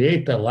approach to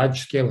create a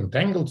large-scale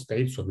entangled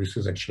state. So this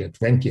is actually a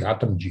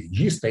 20-atom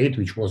GEG state,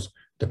 which was at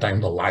the time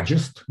the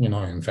largest.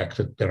 In fact,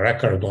 the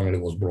record only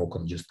was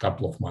broken just a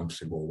couple of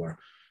months ago, where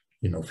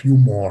a few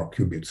more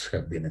qubits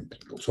have been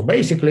entangled. So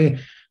basically,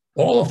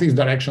 all of these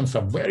directions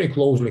are very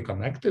closely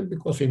connected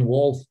because they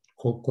involve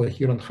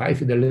coherent high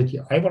fidelity,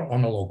 either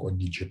analog or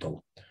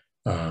digital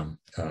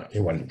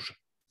evolution.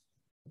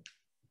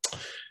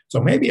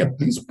 So maybe at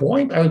this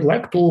point, I would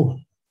like to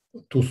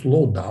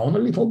slow down a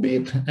little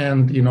bit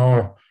and,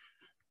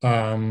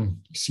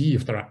 see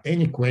if there are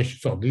any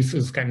questions. So this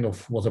is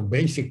was a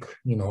basic,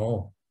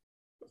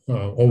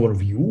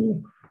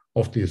 overview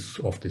of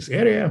this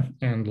area.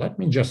 And let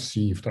me just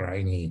see if there are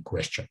any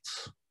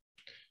questions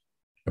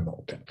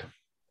about that.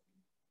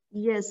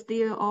 Yes,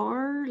 there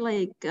are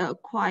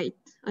quite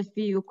a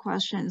few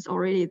questions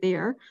already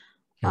there.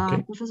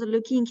 Okay. Professor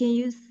Lukin, can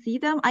you see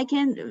them?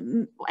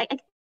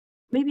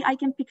 Maybe I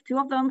can pick two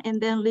of them and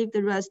then leave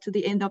the rest to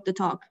the end of the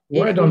talk.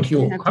 Why don't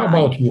you, how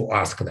about you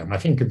ask them? I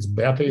think it's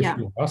better if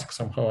you ask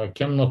somehow. I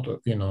cannot,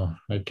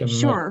 I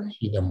cannot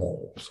see them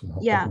all somehow.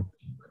 Yeah.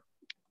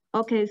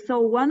 Okay, so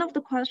one of the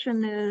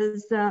question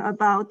is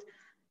about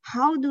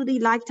how do the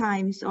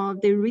lifetimes of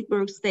the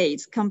Rydberg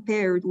states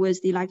compared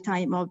with the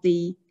lifetime of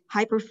the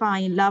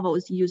hyperfine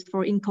levels used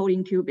for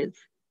encoding qubits?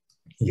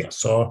 Yeah,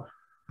 so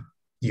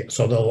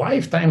the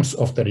lifetimes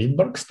of the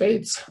Rydberg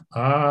states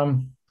are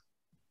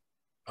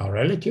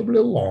relatively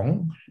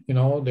long.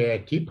 They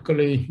are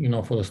typically,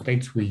 for the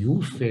states we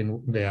use,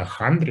 they are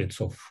hundreds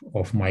of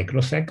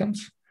microseconds.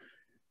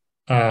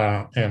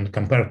 And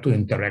compared to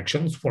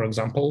interactions, for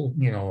example,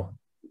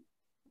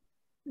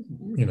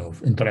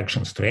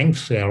 interaction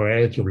strengths, they are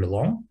relatively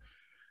long.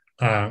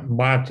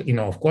 But,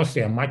 of course,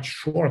 they are much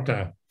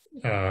shorter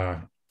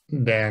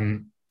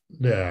than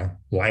the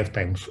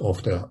lifetimes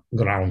of the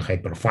ground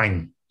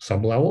hyperfine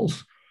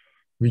sublevels,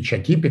 which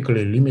are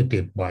typically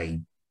limited by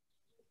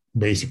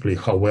basically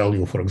how well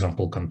you, for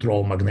example,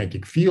 control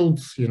magnetic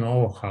fields,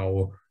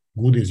 how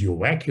good is your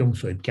vacuum.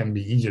 So it can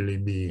be easily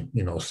be,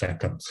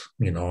 seconds,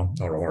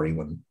 or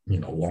even,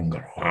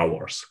 longer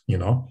hours,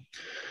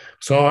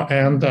 So,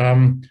 and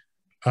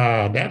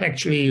that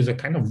actually is a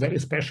kind of very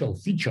special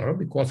feature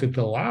because it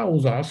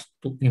allows us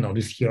to,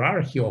 this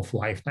hierarchy of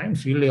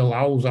lifetimes really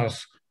allows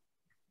us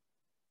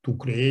to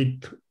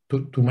create,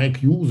 to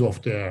make use of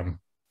the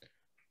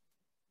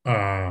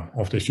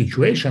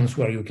situations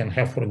where you can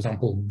have, for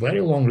example,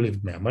 very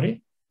long-lived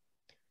memory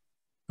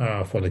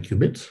for the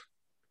qubits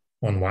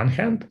on one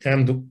hand,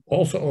 and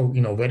also,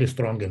 very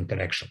strong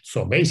interaction.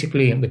 So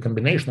basically, the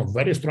combination of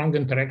very strong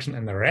interaction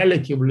and a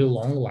relatively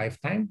long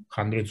lifetime,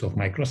 hundreds of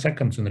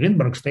microseconds in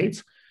Rydberg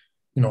states,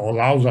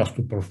 allows us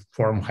to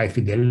perform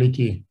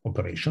high-fidelity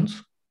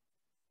operations.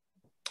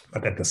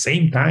 But at the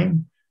same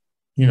time,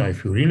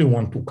 if you really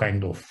want to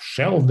kind of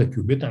shelve the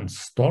qubit and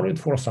store it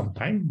for some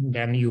time,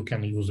 then you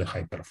can use the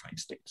hyperfine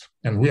states.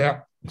 And we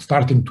are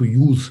starting to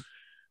use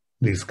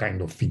these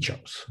kind of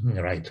features,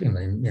 right,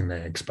 in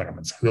the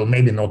experiments. We'll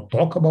maybe not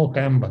talk about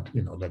them, but,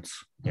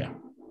 that's, yeah.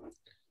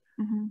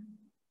 Mm-hmm.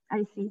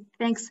 I see,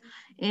 thanks.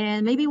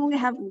 And maybe we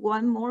have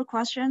one more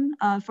question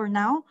for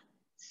now.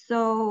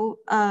 So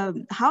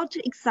how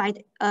to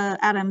excite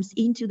atoms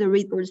into the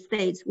Rydberg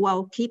states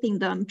while keeping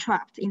them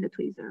trapped in the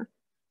tweezer?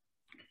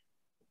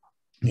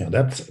 Yeah,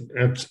 that's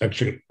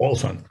actually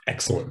also an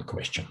excellent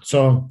question.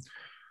 So,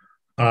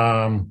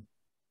 and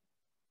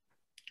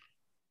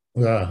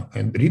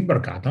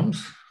Rydberg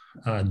atoms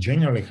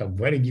generally have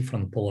very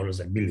different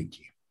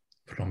polarizability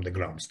from the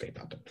ground state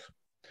atoms.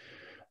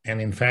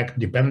 And in fact,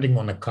 depending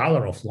on the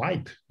color of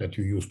light that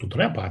you use to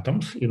trap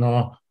atoms,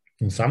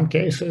 in some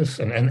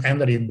cases,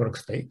 and the Rydberg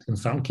state, in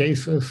some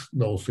cases,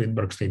 those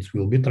Rydberg states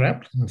will be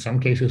trapped. In some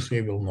cases,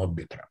 they will not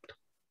be trapped.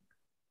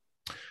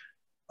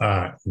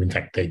 in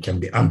fact, they can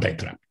be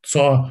anti-trapped.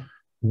 So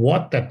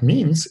what that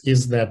means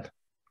is that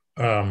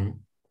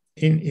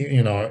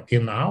in our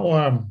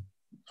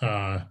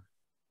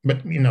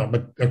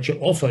but actually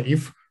also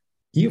if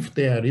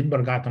the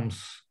Rydberg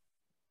atoms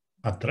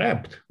are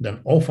trapped, then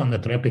often the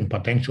trapping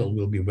potential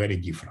will be very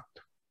different.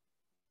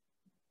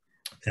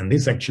 And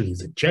this actually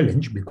is a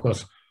challenge,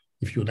 because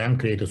if you then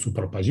create a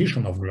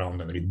superposition of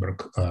ground and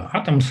Rydberg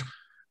atoms,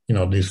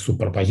 this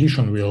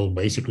superposition will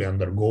basically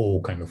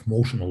undergo kind of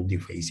motional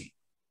dephasing.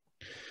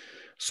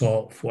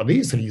 So for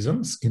these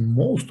reasons, in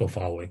most of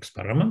our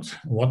experiments,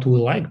 what we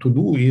like to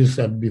do is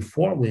that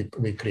before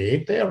we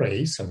create the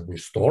arrays and we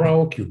store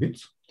our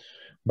qubits,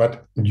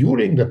 but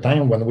during the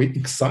time when we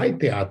excite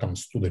the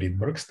atoms to the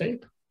Rydberg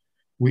state,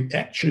 we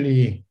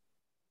actually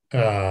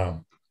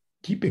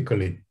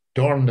typically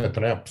turn the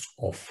traps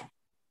off.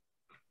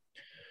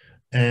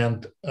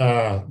 And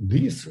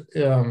this,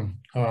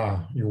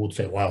 you would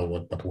say, well,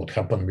 what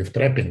happened with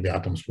trapping? The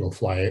atoms will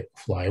fly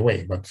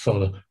away. But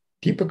so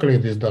typically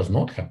this does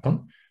not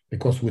happen,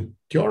 because we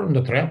turn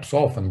the traps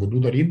off and we do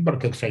the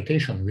Rydberg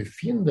excitation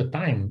within the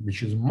time,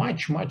 which is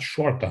much, much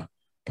shorter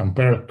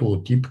compared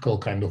to typical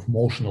kind of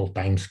motional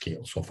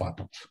timescales of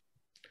atoms.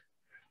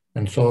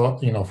 And so,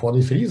 for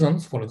these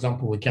reasons, for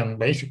example, we can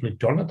basically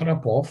turn the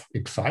trap off,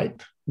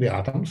 excite the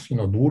atoms, do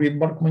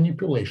Rydberg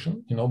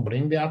manipulation,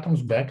 bring the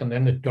atoms back, and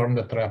then turn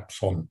the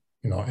traps on,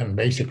 and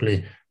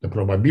basically the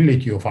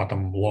probability of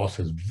atom loss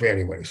is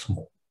very, very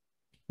small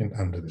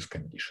under these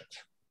conditions.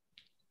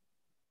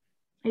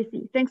 I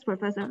see. Thanks,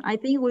 Professor. I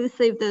think we'll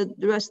save the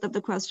rest of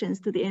the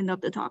questions to the end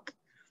of the talk.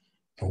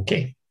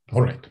 Okay.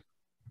 All right.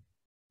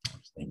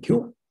 Thank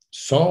you.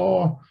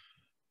 So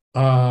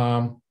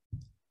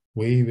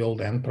we will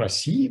then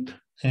proceed,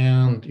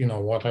 and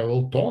what I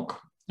will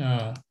talk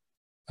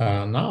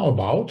now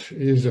about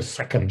is the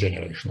second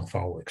generation of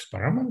our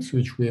experiments,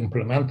 which we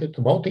implemented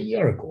about a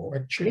year ago.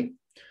 Actually,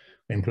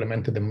 we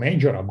implemented a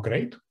major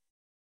upgrade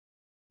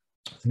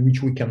in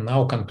which we can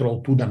now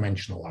control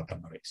two-dimensional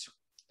atom arrays.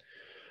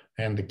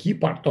 And the key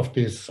part of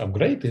this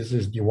upgrade is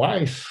this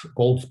device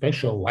called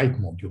spatial light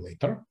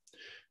modulator,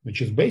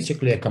 which is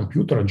basically a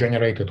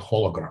computer-generated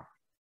hologram.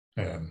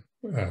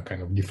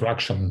 Kind of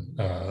diffraction,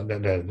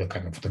 the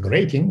kind of the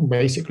grating,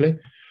 basically,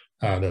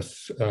 where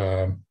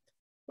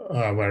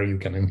you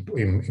can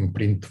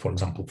imprint, for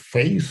example,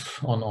 phase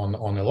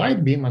on a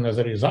light beam, and as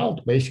a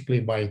result,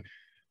 basically by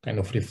kind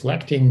of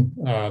reflecting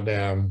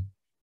the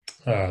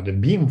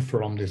beam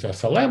from this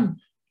SLM,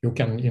 you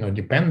can,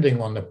 depending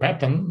on the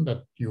pattern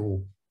that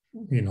you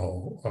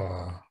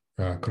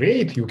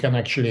create, you can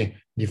actually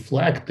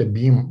deflect the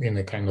beam in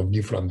a kind of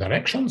different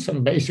directions,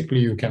 and basically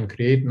you can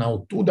create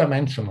now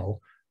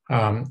two-dimensional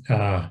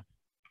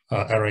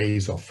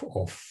arrays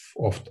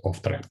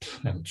of traps.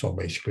 And so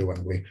basically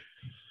when we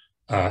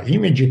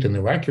image it in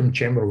a vacuum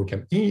chamber, we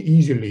can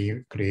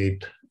easily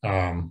create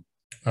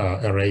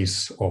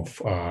arrays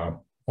of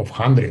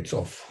hundreds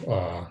of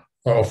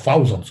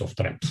thousands of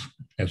traps,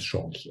 as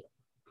shown here.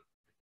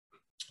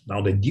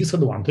 Now the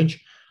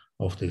disadvantage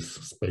of this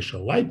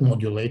spatial light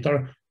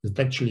modulator is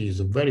actually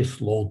is very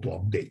slow to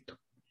update.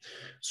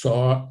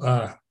 So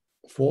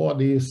for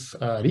this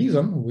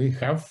reason, we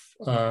have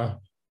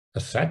a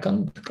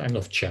second kind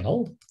of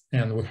channel,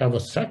 and we have a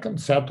second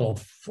set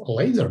of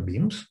laser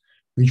beams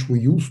which we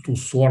use to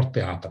sort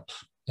the atoms.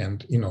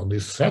 And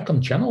this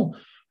second channel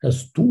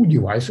has two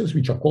devices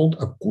which are called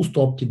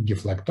acousto-optic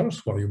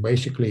deflectors, where you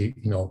basically,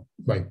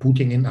 by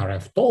putting in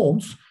RF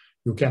tones,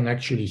 you can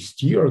actually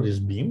steer these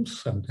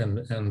beams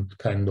and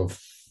kind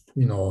of,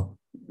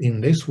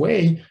 in this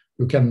way,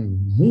 you can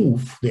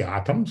move the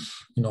atoms,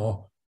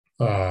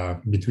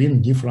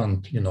 between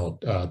different,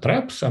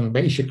 traps, and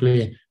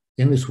basically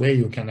in this way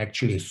you can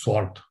actually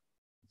sort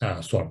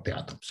the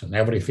atoms, and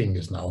everything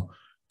is now,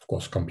 of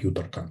course,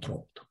 computer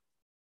controlled.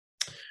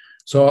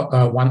 So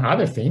one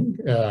other thing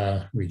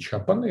which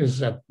happened is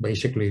that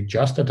basically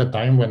just at the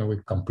time when we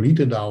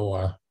completed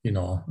our,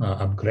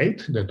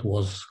 upgrade, that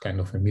was kind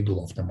of the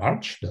middle of the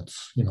March.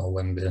 That's,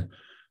 when the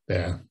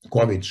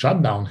COVID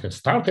shutdown has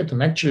started,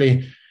 and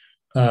actually,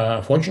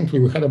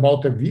 fortunately, we had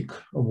about a week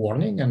of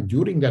warning, and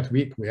during that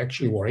week, we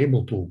actually were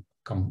able to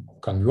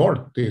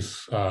convert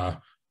this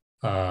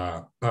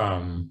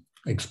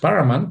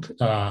experiment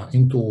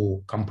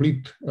into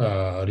complete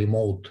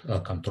remote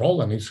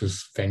control, and this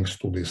is thanks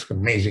to this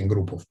amazing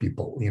group of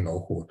people,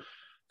 who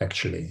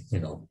actually,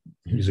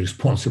 is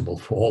responsible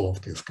for all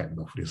of this kind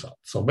of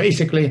results. So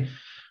basically,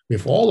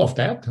 with all of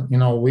that,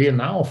 we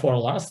now, for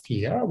last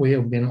year, we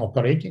have been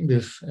operating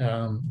this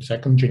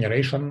second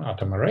generation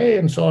atom array,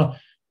 and so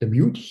the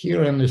beauty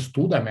here in these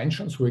two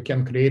dimensions, we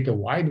can create a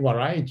wide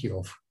variety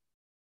of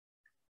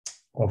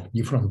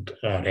different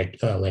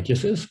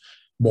lattices,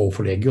 both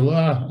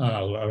regular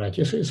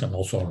lattices and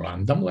also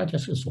random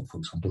lattices. So for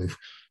example, if in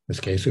this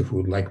case, if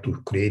we would like to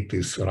create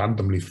this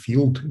randomly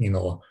filled,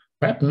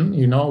 pattern,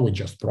 we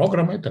just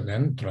program it and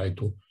then try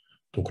to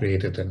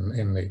create it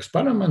in the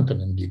experiment,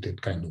 and indeed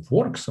it kind of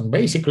works. And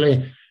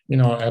basically,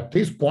 at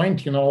this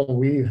point,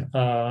 we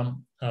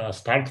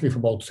start with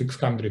about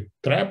 600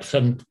 traps,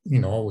 and,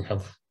 we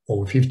have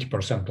over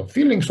 50% of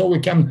filling. So we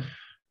can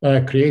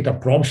create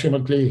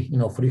approximately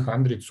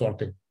 300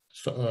 sorted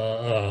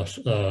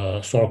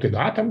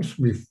atoms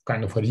with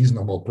kind of a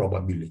reasonable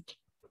probability.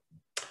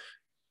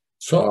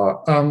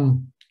 So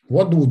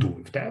what do we do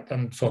with that?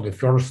 And so the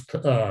first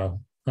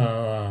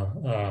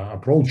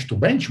approach to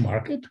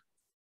benchmark it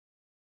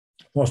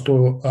was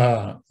to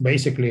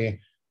basically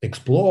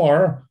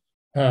explore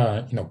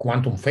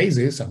quantum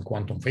phases and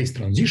quantum phase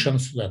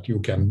transitions that you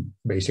can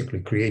basically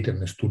create in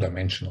this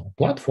two-dimensional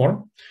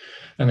platform.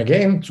 And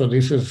again, so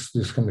this is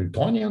this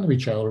Hamiltonian,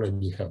 which I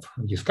already have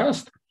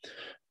discussed.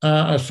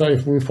 So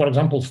if we, for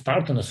example,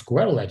 start in a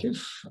square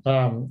lattice,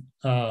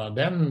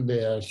 then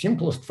the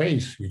simplest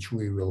phase which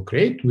we will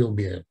create will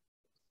be a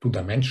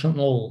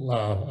two-dimensional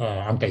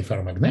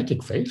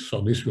anti-ferromagnetic phase.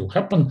 So this will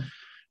happen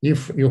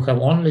if you have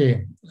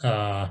only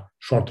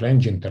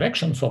short-range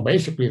interaction. So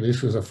basically,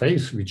 this is a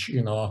phase which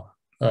you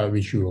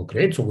will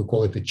create. So we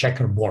call it a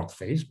checkerboard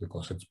phase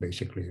because it's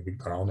basically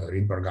around a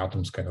Rydberg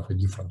atoms, kind of a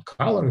different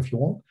color, if you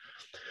want.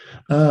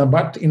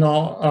 But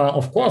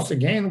of course,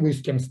 again, we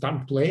can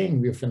start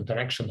playing with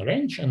interaction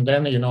range, and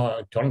then it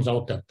turns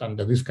out that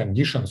under these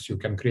conditions you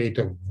can create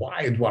a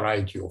wide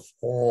variety of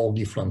all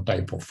different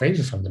type of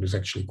phases, and there is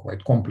actually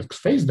quite complex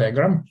phase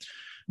diagram,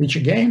 which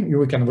again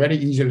you can very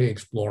easily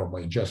explore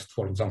by just,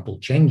 for example,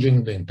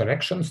 changing the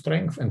interaction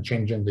strength and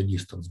changing the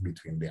distance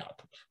between the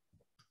atoms.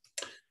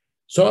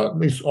 So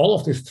all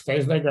of these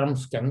phase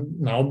diagrams can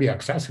now be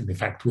accessed. In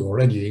fact, we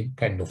already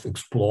kind of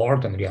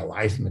explored and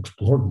realized and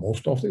explored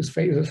most of these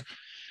phases.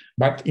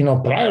 But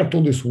prior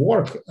to this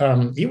work,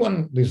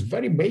 even this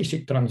very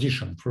basic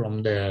transition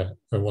from the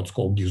what's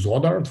called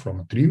disordered, from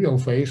a trivial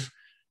phase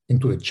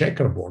into the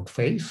checkerboard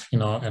phase,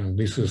 and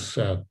this is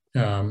a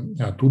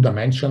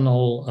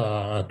two-dimensional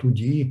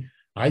 2D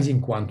Ising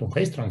quantum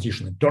phase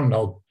transition, it turned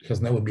out has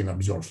never been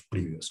observed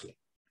previously.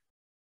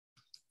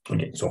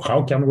 Okay, so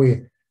how can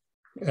we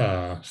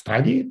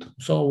study it?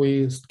 So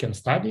we can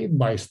study it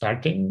by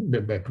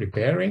by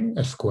preparing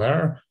a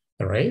square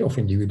array of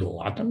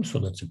individual atoms. So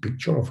that's a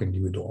picture of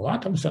individual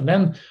atoms. And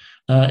then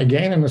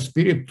again, in a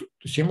spirit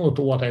similar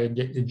to what I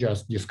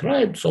just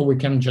described, so we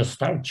can just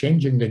start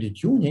changing the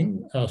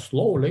detuning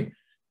slowly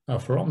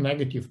from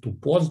negative to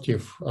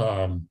positive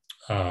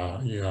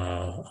value.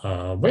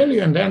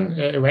 And then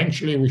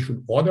eventually we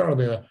should enter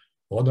the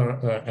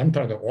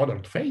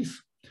ordered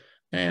phase.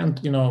 And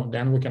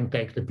then we can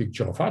take the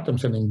picture of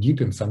atoms, and indeed,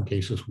 in some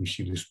cases, we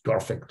see this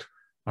perfect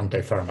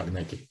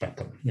anti-ferromagnetic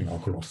pattern,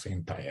 across the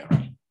entire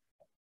array.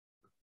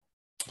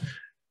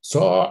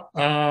 So,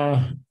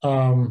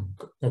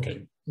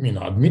 okay,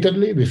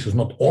 admittedly, this is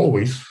not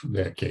always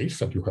the case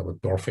that you have a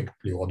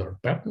perfectly ordered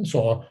pattern.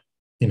 So,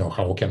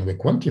 how can we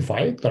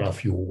quantify it? There are a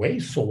few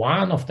ways. So,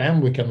 one of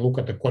them, we can look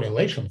at the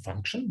correlation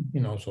function.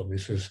 So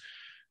this is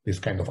this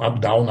kind of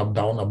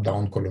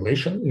up-down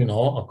correlation,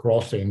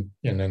 across and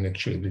then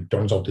actually it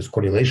turns out these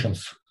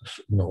correlations,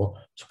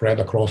 spread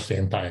across the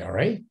entire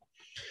array.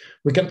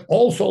 We can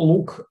also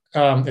look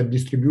at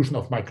distribution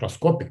of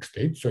microscopic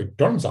states. So it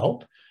turns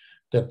out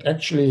that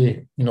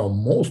actually,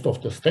 most of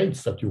the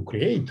states that you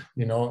create,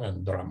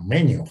 and there are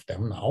many of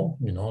them now,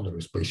 there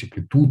is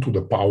basically 2 to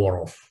the power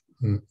of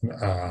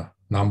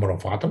number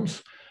of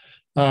atoms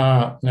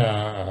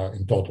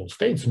in total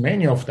states.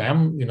 Many of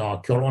them,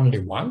 occur only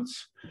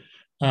once.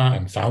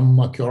 And some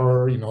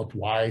occur,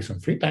 twice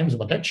and 3 times,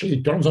 but actually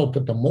it turns out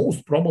that the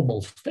most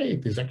probable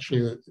state is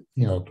actually,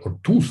 or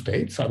 2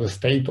 states are the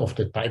state of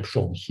the type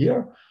shown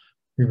here,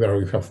 where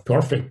we have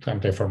perfect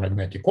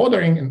anti-ferromagnetic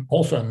ordering, and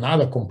also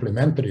another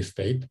complementary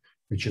state,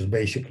 which is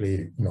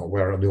basically,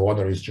 where the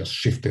order is just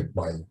shifted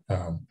by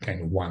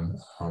kind of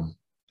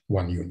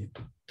one unit.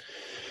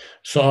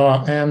 So,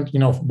 and,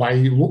 by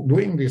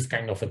doing these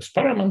kind of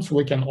experiments,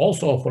 we can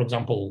also, for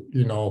example,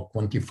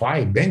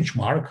 quantify,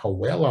 benchmark how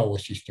well our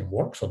system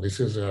works. So this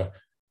is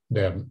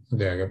the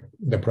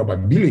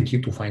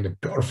probability to find a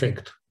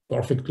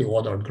perfectly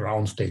ordered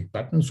ground state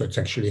pattern. So it's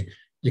actually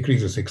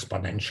decreases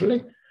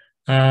exponentially.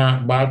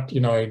 But,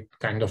 it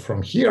kind of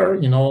from here,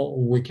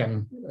 we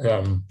can,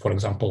 for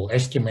example,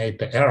 estimate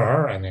the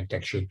error. And it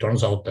actually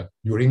turns out that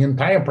during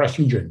entire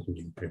procedure,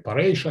 including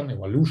preparation,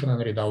 evolution,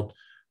 and readout,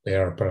 the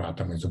error per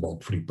atom is about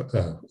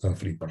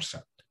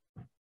 3%.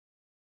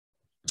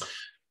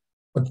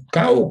 But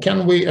how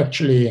can we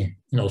actually,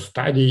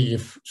 study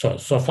if,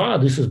 so far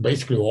this is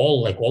basically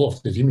all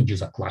of these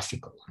images are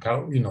classical.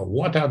 How,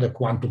 what are the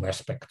quantum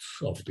aspects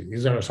of this?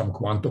 Is there some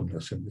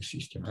quantumness in the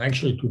system? And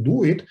actually to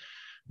do it,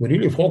 we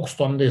really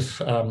focused on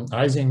this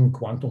Ising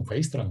quantum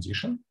phase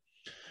transition.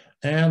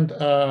 And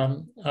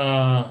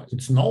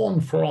it's known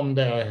from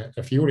the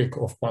theory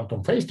of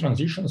quantum phase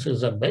transitions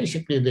is that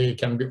basically they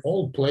can be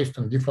all placed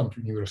in different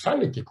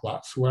universality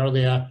class where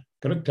they are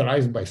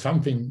characterized by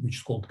something which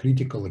is called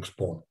critical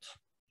exponents.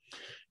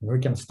 And we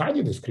can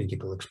study these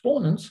critical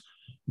exponents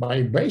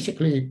by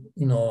basically,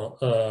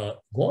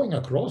 going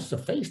across the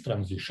phase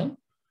transition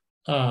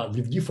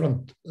with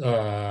different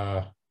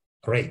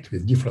rate,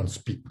 with different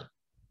speed.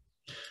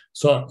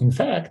 So in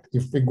fact,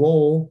 if we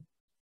go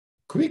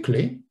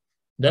quickly,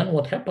 then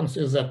what happens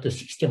is that the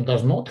system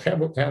does not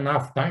have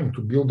enough time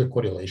to build a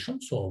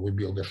correlation. So we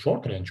build a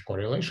short-range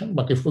correlation.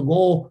 But if we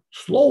go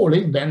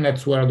slowly, then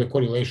that's where the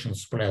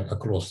correlations spread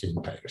across the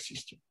entire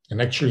system.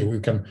 And actually, we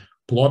can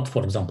plot,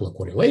 for example, a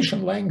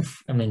correlation length.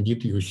 And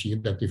indeed, you see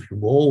that if you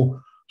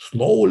go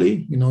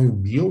slowly, you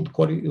build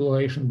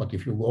correlation. But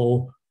if you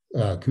go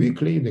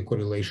quickly, the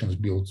correlations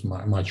build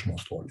much more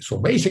slowly. So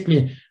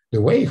basically,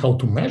 the way how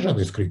to measure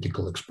this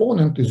critical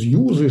exponent is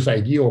use this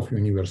idea of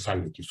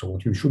universality. So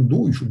what you should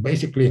do, you should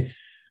basically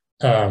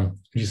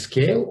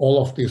rescale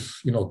all of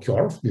this,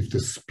 curve with the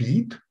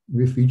speed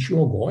with which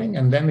you are going.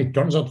 And then it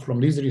turns out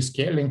from this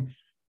rescaling,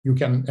 you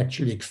can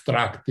actually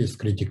extract these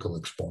critical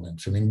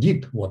exponents. And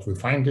indeed, what we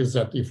find is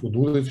that if we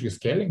do this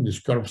rescaling, these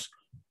curves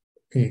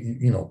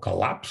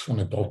collapse on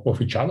the top of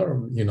each other,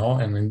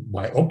 and then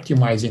by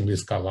optimizing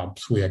this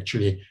collapse, we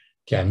actually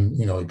can,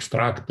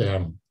 extract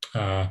the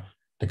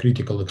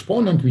critical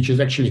exponent, which is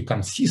actually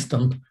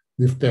consistent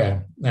with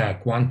the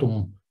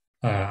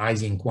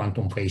Ising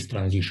quantum phase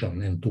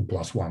transition in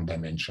 2+1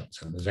 dimensions,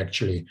 and is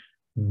actually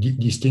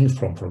distinct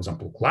from, for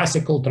example,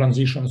 classical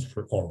transitions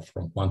or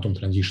from quantum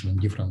transition in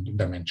different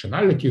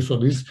dimensionality. So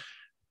this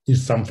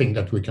is something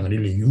that we can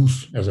really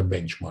use as a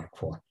benchmark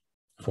for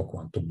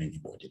quantum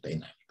many-body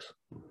dynamics.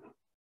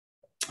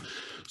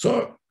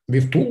 So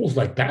with tools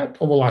like that,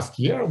 over last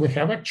year, we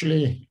have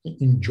actually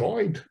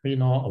enjoyed,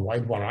 a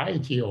wide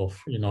variety of,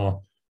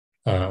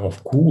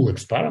 of cool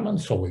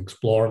experiments. So we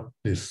explored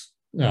this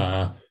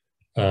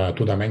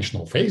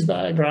two-dimensional phase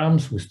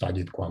diagrams. We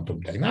studied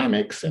quantum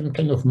dynamics, and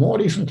kind of more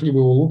recently,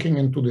 we were looking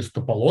into these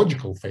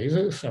topological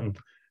phases and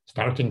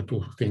starting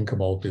to think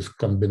about this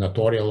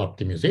combinatorial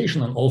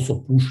optimization and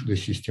also push the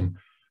system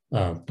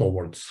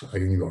towards a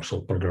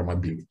universal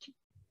programmability.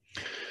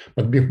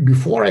 But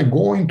before I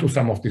go into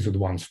some of these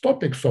advanced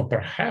topics, so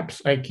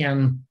perhaps I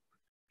can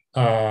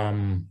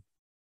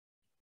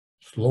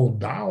slow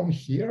down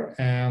here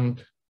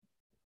and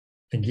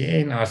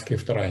again ask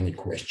if there are any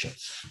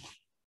questions.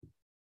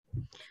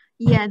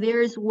 Yeah,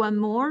 there's one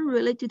more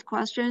related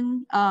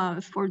question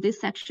for this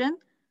section.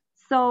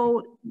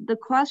 So the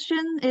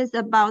question is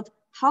about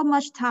how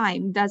much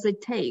time does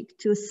it take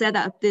to set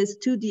up this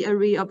 2D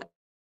array of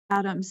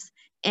atoms,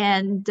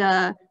 and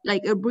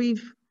like a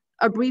brief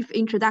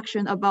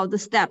introduction about the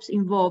steps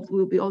involved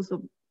will be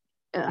also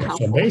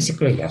helpful. So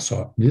basically, yeah,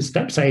 so these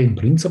steps I in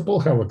principle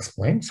have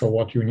explained. So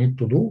what you need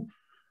to do,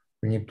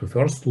 you need to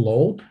first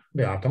load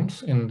the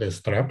atoms in the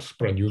straps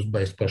produced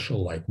by a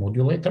special light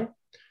modulator.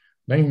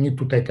 Then you need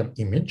to take an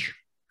image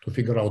to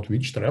figure out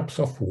which straps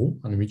are full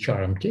and which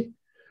are empty.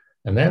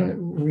 And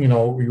then,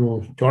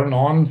 you turn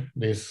on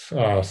this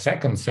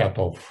second set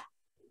of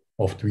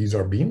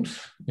tweezer beams,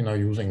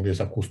 using these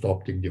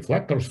acousto-optic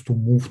deflectors to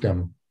move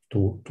them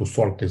to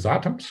sort these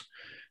atoms.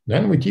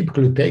 Then we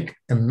typically take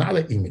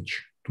another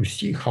image to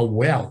see how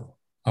well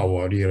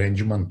our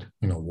rearrangement,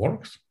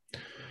 works.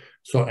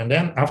 So, and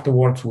then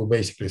afterwards, we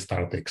basically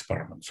start the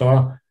experiment.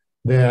 So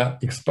the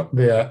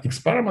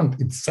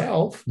experiment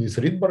itself, this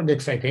Rydberg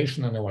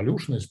excitation and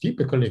evolution is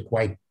typically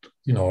quite,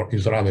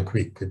 is rather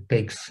quick. It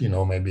takes,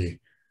 maybe,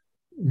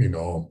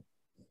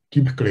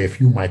 typically a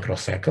few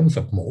microseconds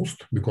at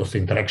most, because the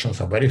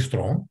interactions are very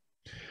strong.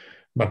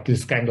 But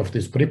this kind of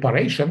this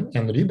preparation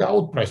and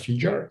readout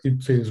procedure,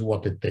 it is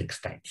what it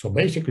takes time. So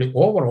basically,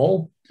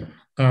 overall,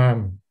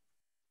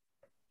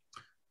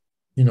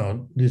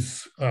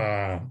 this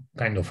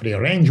kind of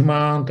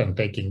rearrangement and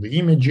taking the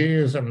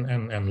images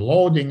and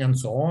loading and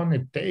so on,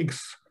 it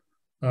takes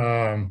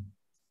in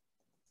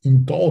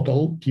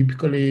total,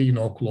 typically,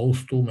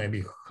 close to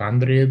maybe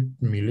 100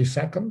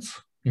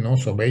 milliseconds.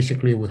 So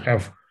basically, we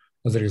have,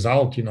 as a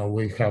result,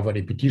 we have a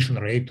repetition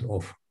rate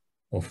of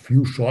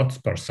few shots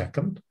per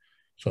second.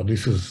 So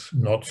this is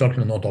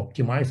certainly not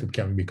optimized. It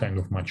can be kind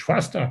of much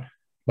faster,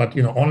 but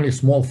only a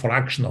small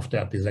fraction of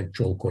that is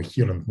actual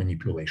coherent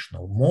manipulation.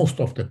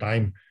 Most of the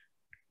time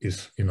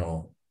is in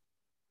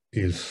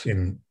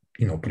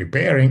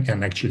preparing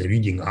and actually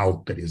reading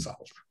out the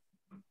result.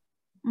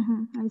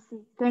 I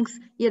see. Thanks.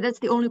 Yeah, that's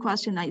the only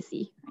question I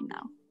see right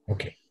now.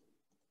 Okay.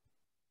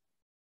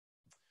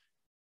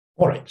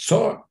 All right.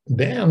 So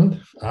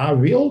then I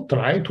will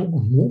try to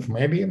move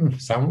maybe in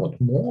somewhat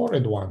more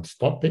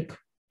advanced topic.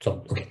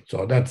 So, okay,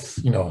 so that's,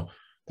 there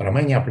are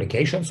many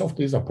applications of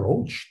this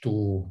approach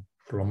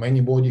from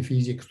many-body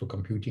physics to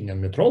computing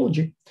and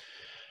metrology.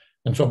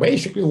 And so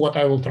basically what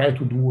I will try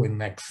to do in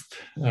next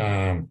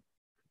 10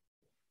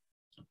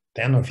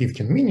 or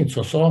 15 minutes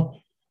or so,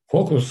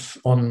 focus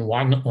on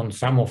one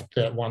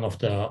of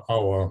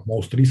our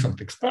most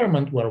recent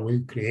experiment where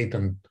we create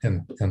and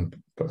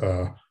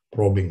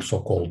probing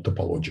so-called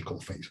topological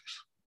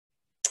phases.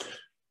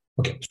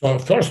 Okay, so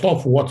first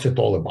off, what's it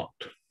all about?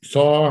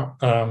 So,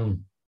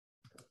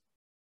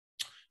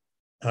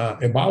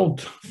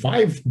 about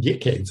 5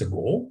 decades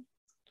ago,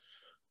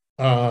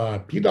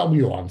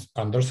 P.W.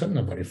 Anderson,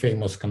 a very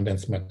famous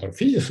condensed matter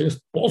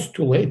physicist,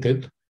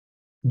 postulated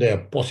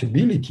the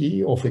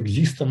possibility of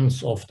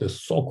existence of the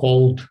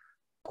so-called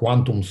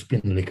quantum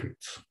spin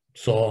liquids.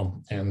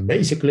 So, and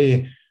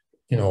basically,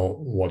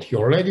 what he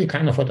already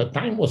kind of at the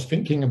time was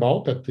thinking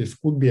about, that this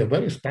could be a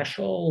very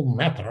special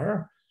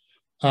matter,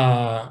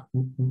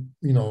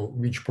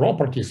 which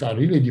properties are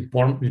really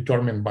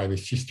determined by the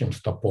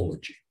system's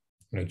topology.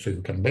 Right? So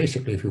you can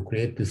basically, if you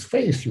create this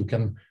phase, you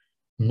can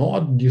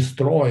not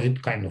destroy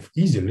it kind of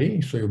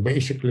easily. So you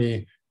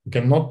basically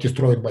cannot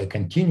destroy it by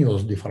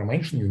continuous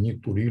deformation. You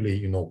need to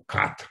really,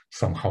 cut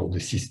somehow the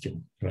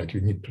system, right?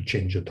 You need to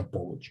change the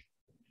topology.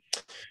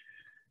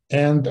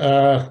 And,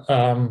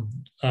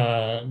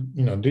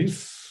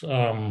 this,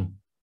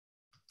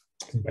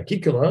 in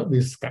particular,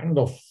 this kind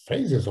of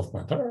phases of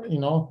matter,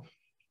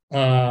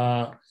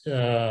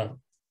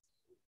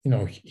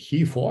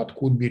 he thought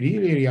could be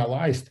really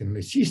realized in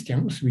the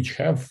systems which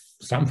have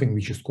something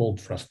which is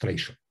called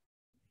frustration.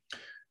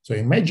 So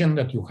imagine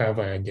that you have,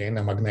 again,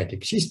 a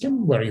magnetic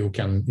system where you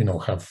can,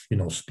 have,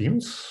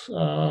 spins,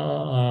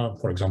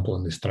 for example,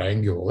 in this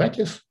triangular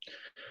lattice.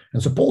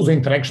 And suppose the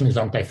interaction is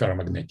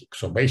antiferromagnetic.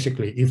 So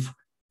basically, if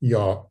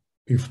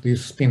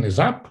this spin is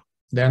up,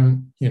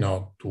 then,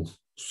 to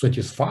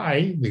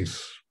satisfy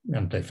this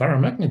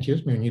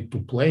antiferromagnetism, you need to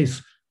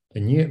place the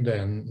near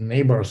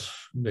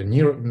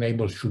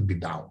neighbors should be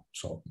down.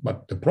 So,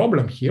 but the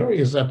problem here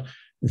is that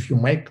if you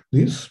make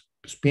this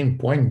spin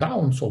point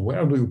down, so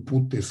where do you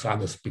put this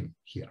other spin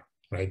here,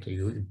 right?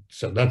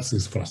 So that's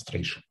this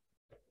frustration.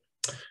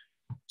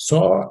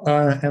 So,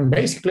 and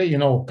basically,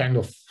 kind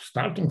of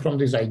starting from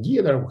this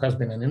idea, there has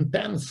been an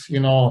intense,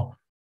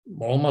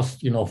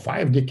 almost,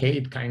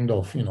 5-decade kind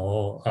of,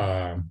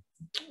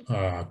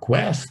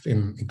 quest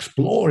in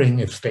exploring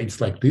if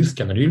states like this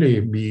can really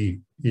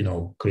be,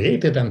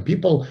 created. And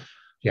people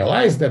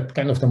realize that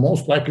kind of the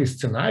most likely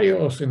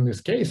scenarios in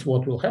this case,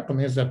 what will happen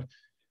is that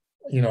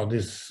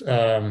these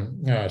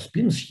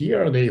spins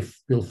here, they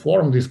will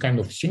form this kind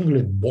of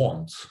singlet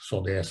bonds.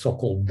 So they are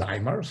so-called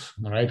dimers,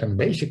 right? And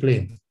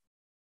basically,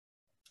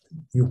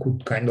 you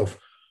could kind of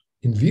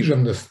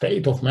envision the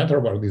state of matter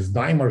where these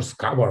dimers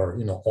cover,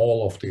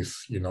 all of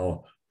these,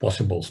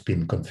 possible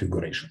spin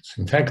configurations.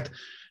 In fact,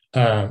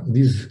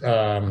 this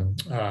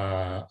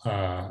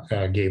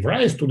gave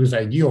rise to this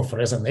idea of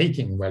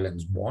resonating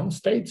valence bond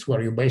states,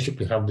 where you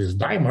basically have these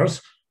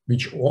dimers,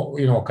 which,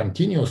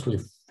 continuously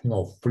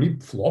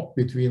flip-flop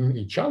between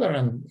each other,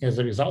 and as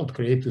a result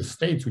create these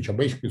states which are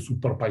basically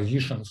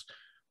superpositions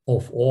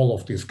of all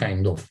of these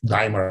kind of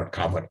dimer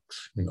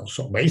coverings.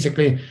 So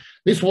basically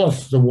this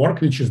was the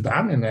work which is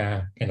done in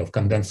a kind of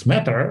condensed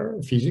matter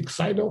physics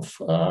side of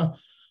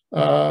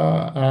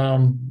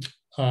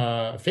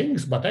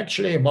things. But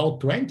actually about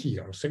 20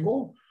 years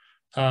ago,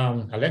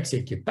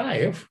 Alexei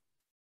Kitaev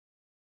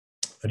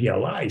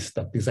realized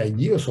that these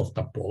ideas of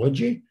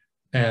topology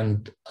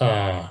and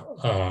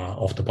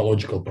of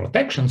topological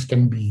protections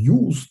can be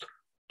used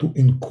to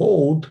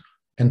encode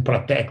and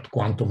protect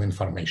quantum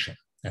information.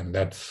 And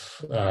that's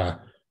the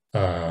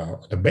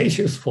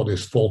basis for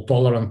this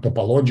fault-tolerant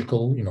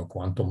topological,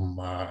 quantum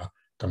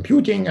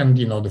computing. And,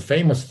 the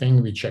famous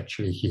thing which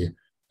actually he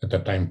at the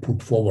time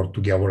put forward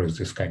together is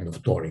this kind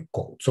of toric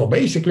code. So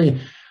basically,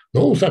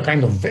 those are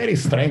kind of very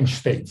strange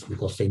states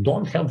because they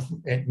don't have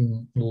a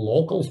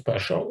local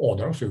special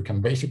order. So you can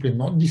basically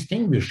not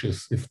distinguish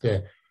if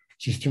the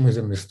system is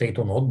in the state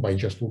or not by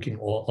just looking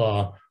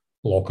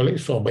locally.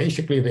 So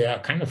basically, they are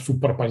kind of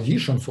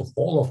superpositions of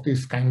all of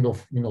these kind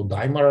of,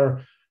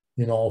 dimer,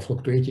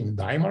 fluctuating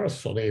dimers.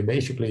 So they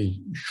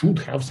basically should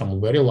have some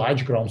very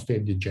large ground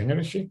state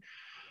degeneracy.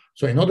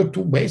 So in order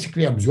to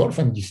basically observe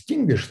and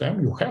distinguish them,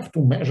 you have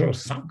to measure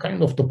some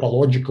kind of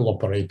topological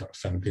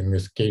operators. And in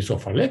this case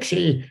of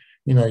Alexei,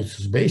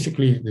 it's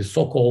basically the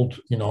so-called,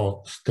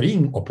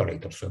 string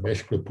operators. So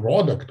basically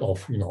product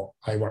of,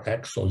 either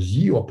X or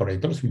Z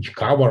operators, which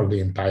cover the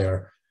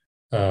entire,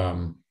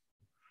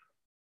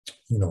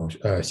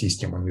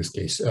 system, in this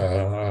case,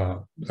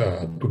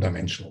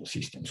 two-dimensional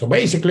system. So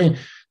basically,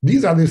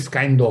 these are these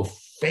kind of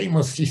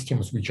famous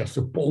systems which are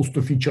supposed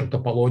to feature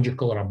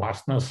topological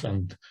robustness,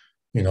 and,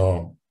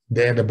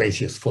 they're the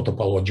basis for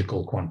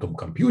topological quantum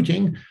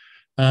computing.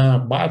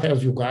 But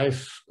as you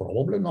guys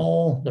probably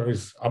know, there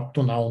is up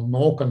to now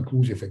no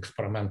conclusive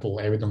experimental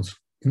evidence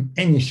in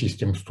any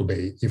systems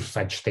today if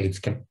such states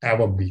can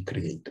ever be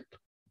created.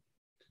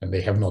 And they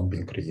have not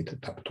been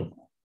created up to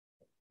now.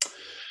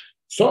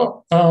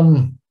 So,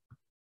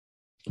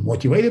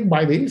 motivated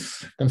by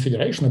this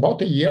consideration,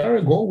 about a year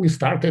ago, we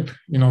started,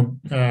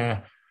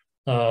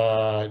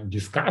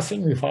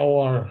 discussing with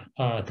our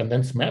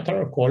condensed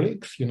matter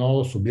colleagues,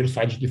 Subir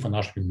Sajdiv and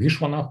Ashwin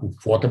Vishwana, who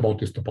thought about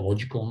this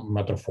topological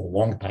matter for a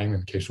long time,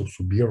 in case of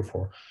Subir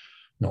for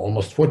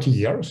almost 40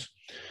 years,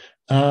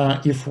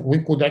 if we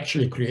could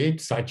actually create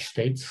such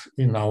states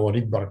in our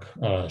Rydberg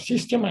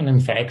system. And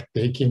in fact,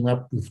 they came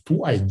up with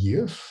two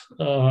ideas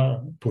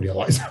to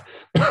realize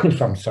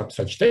some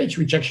such states,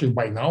 which actually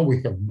by now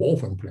we have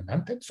both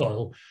implemented. So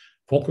I'll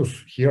focus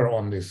here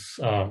on this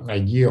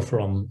idea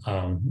from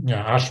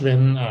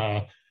Ashwin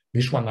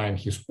Vishwana and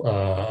his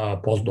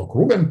postdoc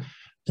Ruben,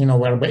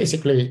 where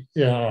basically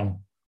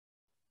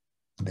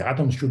the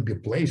atoms should be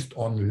placed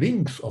on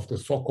links of the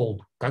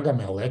so-called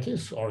Kagame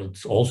lattice, or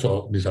it's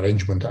also, this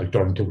arrangement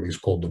alternatively is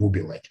called the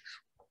Ruby lattice.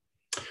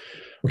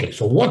 Okay,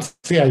 so what's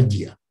the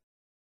idea?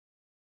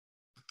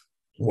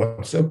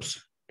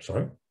 Oops,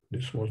 sorry,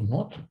 this was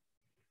not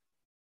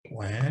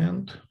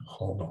planned.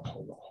 Hold on.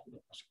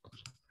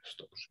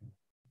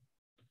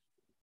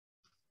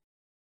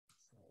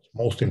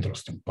 Most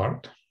interesting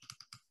part.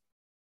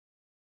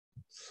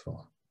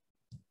 So,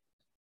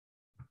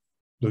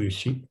 do you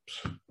see?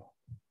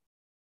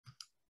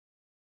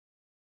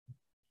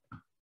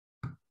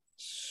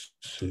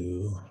 So,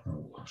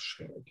 I'll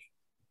share again.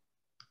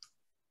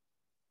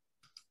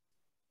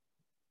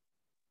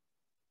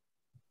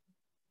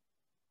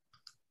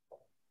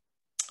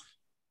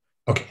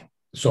 Okay,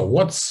 so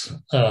what's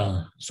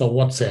the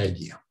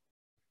idea?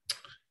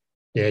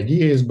 The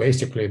idea is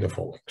basically the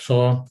following.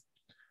 So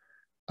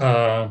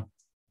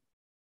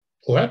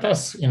let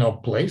us,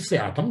 place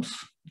the atoms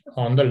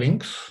on the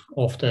links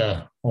of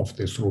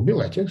this Ruby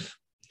lattice,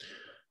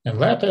 and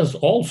let us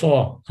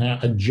also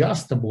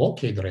adjust the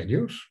blockade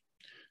radius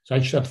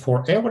such that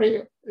for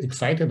every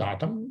excited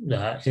atom,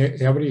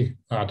 every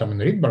atom in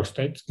Rydberg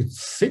state,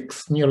 its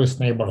 6 nearest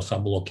neighbors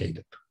are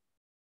blockaded.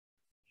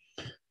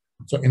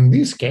 So in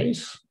this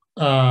case,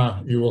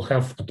 you will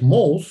have at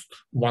most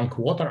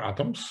 1/4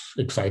 atoms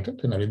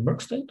excited in a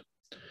Rydberg state.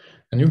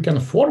 And you can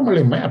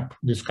formally map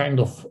this kind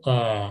of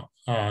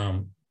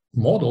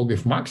model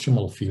with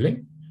maximal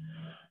filling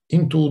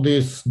into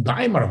this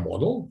dimer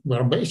model,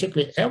 where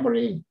basically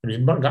every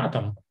Rydberg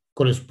atom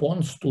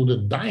corresponds to the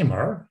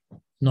dimer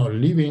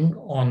living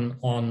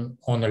on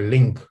a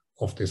link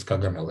of this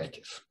Kagame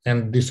lattice.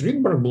 And this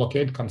Rydberg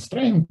blockade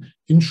constraint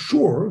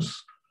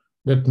ensures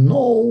that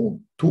no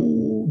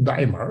 2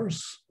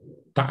 dimers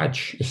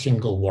touch a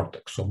single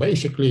vortex. So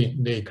basically,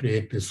 they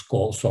create this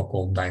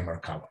so-called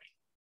dimer covering.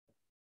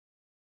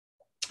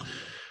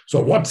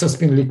 So what's a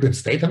spin liquid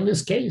state in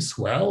this case?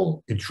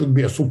 Well, it should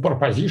be a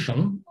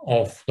superposition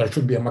of, there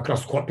should be a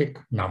macroscopic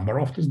number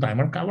of these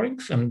dimer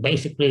coverings, and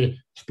basically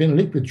spin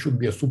liquid should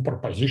be a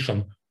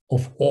superposition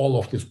of all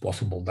of these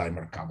possible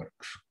dimer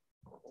coverings.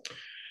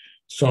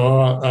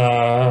 So,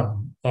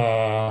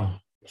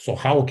 so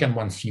how can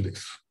one see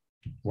this?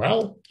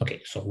 Well,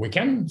 okay, so we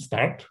can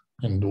start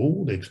and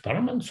do the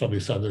experiment. So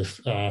these are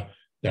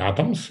the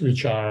atoms,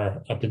 which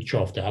are a picture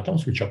of the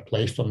atoms which are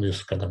placed on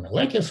this Kagame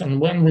lattice.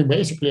 And when we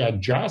basically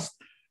adjust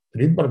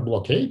Rydberg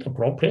blockade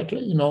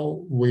appropriately,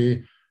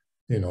 we,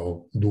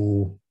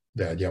 do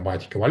the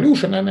adiabatic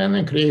evolution and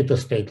then create a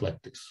state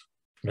like this,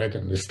 right?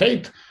 And the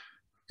state,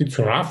 it's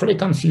roughly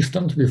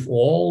consistent with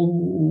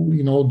all,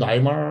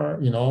 dimer,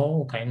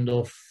 kind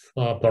of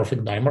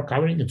perfect dimer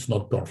covering. It's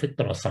not perfect.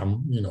 There are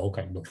some,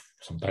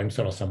 sometimes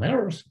there are some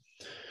errors.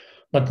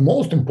 But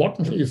most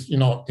importantly is,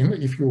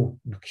 if you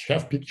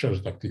have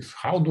pictures like this,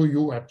 how do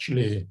you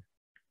actually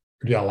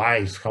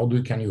realize,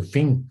 can you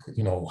think,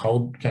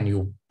 how can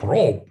you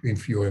probe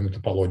if you're in a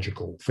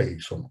topological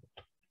phase or not?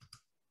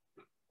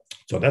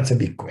 So that's a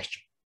big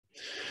question.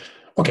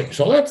 Okay,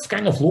 so let's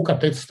kind of look at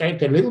this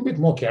state a little bit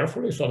more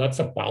carefully. So that's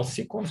a pulse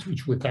sequence,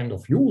 which we kind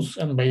of use.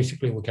 And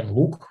basically we can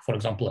look, for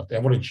example, at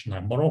average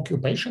number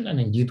occupation. And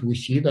indeed, we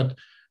see that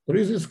there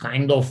is this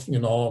kind of,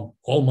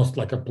 almost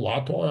like a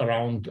plateau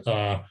around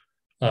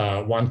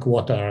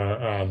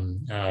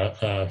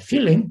 1/4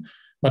 filling.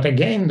 But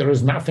again, there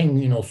is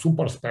nothing,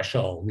 super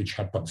special which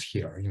happens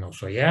here.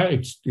 So yeah,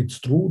 it's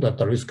true that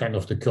there is kind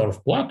of the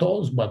curve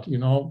plateaus, but,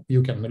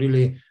 you can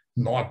really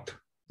not,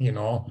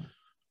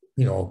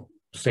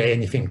 say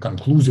anything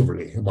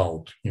conclusively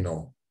about,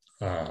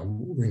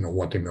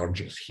 what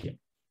emerges here.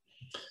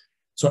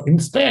 So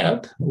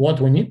instead, what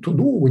we need to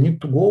do, we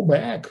need to go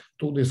back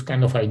to this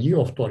kind of idea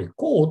of toric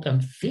code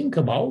and think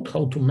about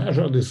how to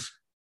measure these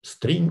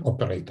string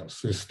operators,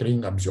 these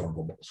string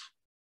observables.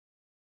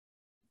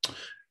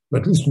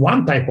 But at least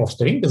one type of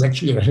string is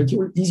actually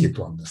relatively easy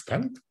to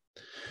understand.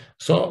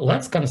 So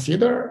let's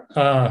consider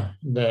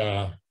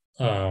the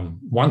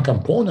one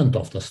component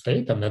of the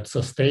state, and that's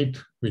a state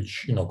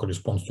which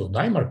corresponds to a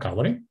dimer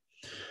covering.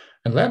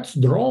 And let's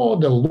draw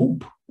the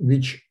loop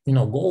which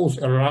goes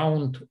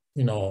around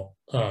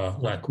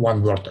like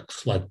one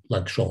vertex,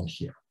 like shown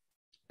here.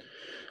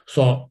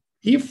 So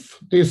if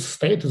this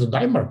state is a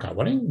dimer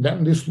covering,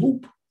 then this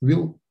loop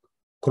will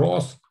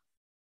cross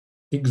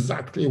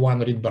exactly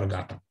one Rydberg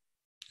atom.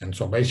 And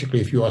so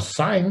basically, if you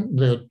assign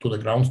to the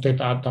ground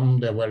state atom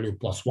the value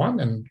 +1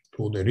 and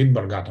to the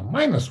Rydberg atom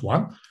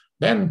 -1,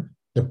 then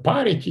the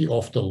parity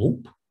of the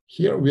loop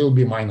here will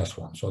be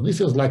 -1. So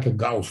this is like a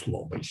Gauss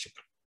law,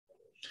 basically.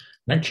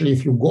 And actually,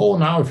 if you go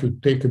now, if you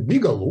take a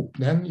bigger loop,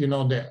 then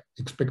the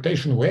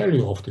expectation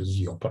value of the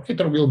Z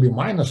operator will be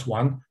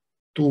 -1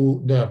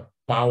 to the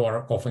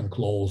power of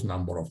enclosed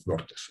number of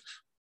vertices.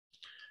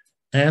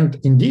 And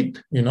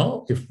indeed,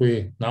 if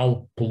we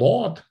now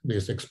plot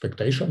this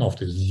expectation of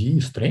the Z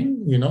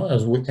string,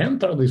 as we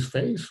enter this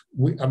phase,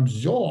 we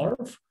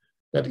observe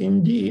that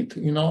indeed,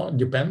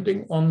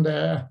 depending on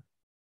the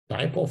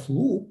type of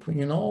loop,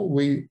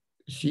 we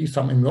see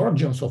some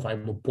emergence of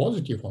either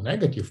positive or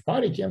negative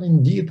parity. And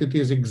indeed, it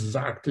is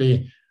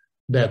exactly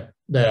that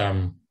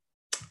the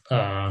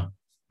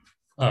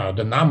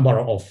number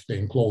of the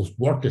enclosed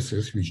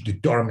vortices, which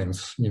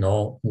determines,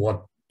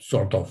 what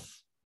sort of,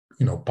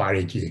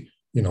 parity,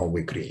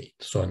 we create.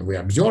 So, and we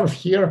observe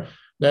here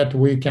that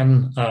we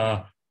can,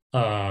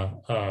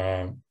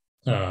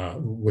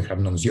 we have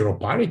non-zero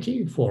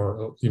parity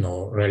for,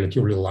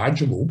 relatively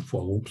large loop,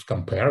 for loops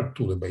compared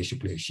to the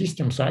basically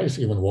system size,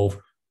 even though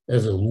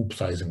as the loop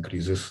size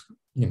increases,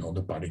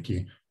 the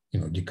parity,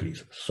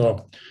 decreases.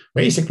 So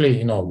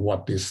basically,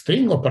 what these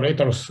string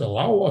operators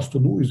allow us to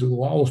do is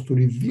allow us to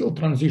reveal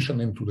transition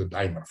into the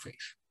dimer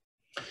phase.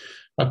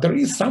 But there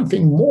is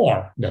something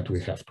more that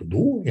we have to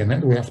do, and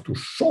then we have to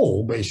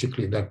show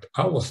basically that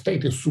our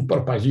state is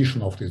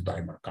superposition of this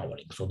dimer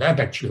covering. So that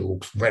actually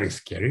looks very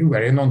scary,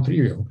 very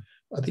non-trivial,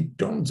 but it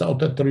turns out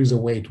that there is a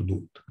way to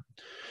do it.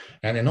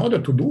 And in order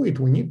to do it,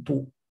 we need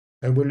to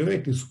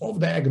evaluate this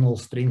off-diagonal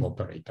string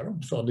operator.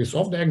 So this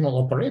off-diagonal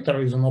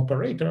operator is an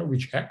operator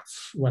which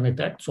acts, when it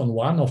acts on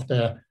one of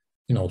the,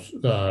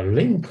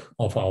 link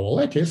of our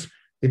lattice,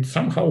 it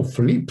somehow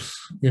flips,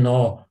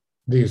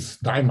 these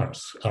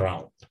dimers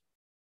around.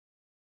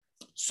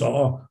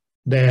 So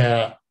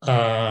the,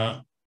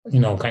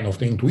 kind of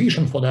the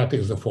intuition for that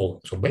is the following.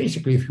 So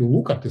basically, if you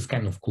look at this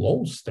kind of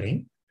closed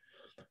string,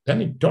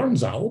 then it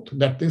turns out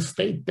that this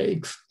state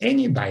takes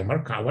any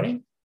dimer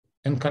covering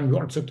and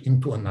converts it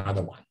into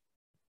another one.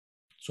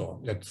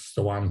 So that's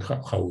the one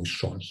how it's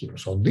shown here.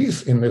 So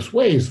this, in this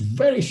way, is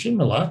very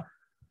similar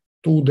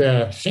to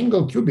the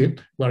single qubit,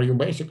 where you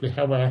basically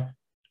have a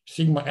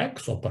sigma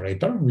x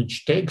operator,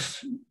 which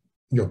takes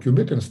your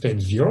qubit in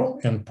state 0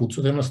 and puts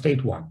it in a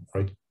state 1,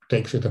 or it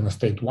takes it in a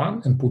state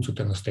 1 and puts it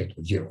in a state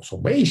 0. So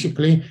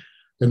basically,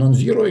 the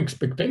non-zero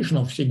expectation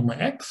of sigma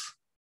x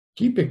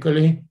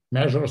typically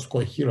measures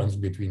coherence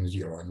between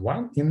 0 and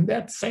 1. In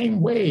that same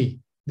way,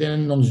 the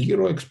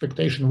non-zero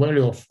expectation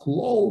value of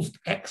closed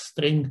X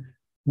string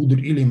would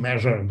really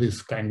measure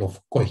this kind of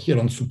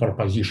coherent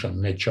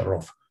superposition nature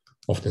of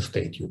the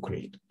state you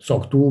create. So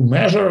to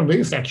measure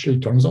this actually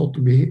turns out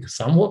to be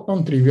somewhat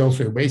non-trivial.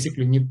 So you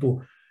basically need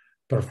to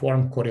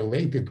perform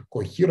correlated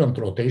coherent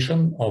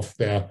rotation of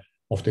the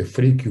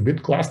free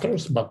qubit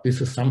clusters, but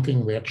this is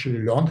something we actually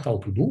learned how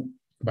to do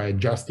by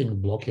adjusting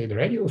blockade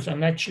radius.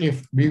 And actually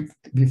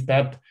with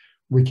that,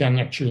 we can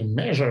actually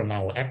measure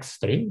now X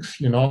strings,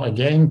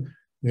 again,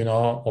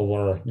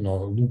 over,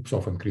 loops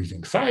of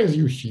increasing size.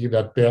 You see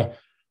that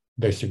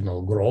the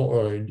signal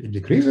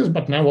decreases,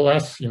 but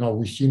nevertheless,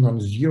 we see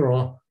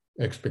non-zero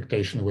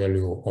expectation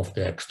value of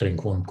the X string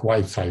on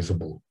quite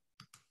sizable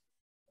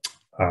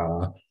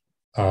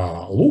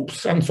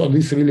loops. And so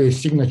this really is a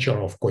signature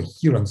of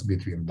coherence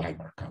between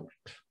dimer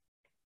coverings.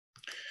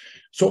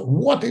 So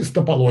what is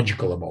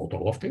topological about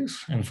all of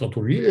this? And so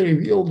to really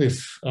reveal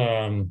these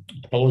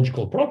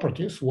topological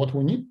properties, what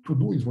we need to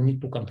do is we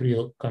need to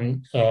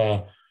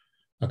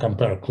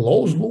compare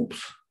closed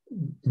loops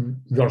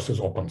versus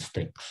open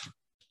strings.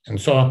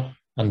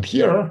 And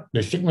here,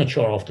 the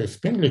signature of the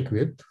spin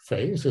liquid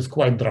phase is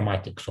quite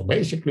dramatic. So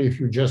basically, if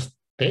you just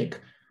take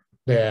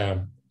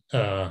the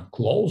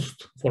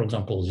closed, for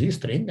example, Z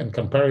string and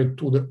compare it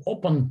to the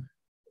open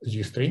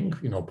Z string,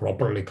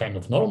 properly kind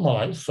of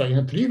normalized. So in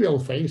a trivial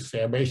phase,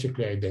 they are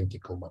basically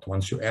identical. But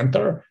once you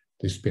enter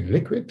the spin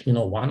liquid,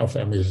 one of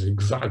them is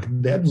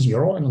exact dead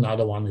 0 and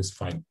another one is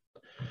fine.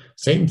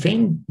 Same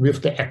thing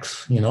with the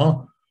X,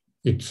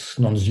 it's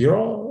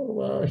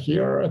non-zero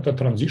here at the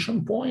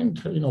transition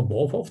point,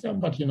 both of them,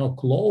 but,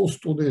 close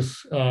to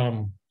this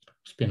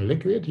spin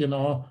liquid,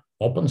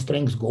 open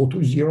strings go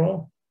to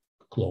 0,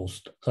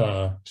 closed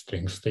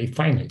strings stay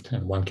finite.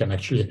 And one can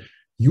actually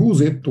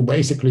use it to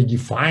basically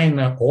define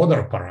an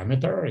order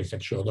parameter. It's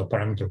actually the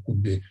parameter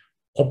could be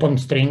open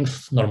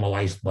strings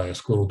normalized by a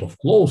square root of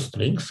closed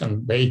strings,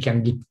 and they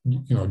can,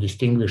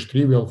 distinguish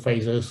trivial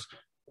phases,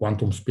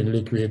 quantum spin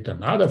liquid,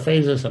 and other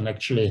phases. And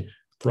actually,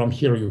 from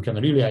here, you can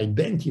really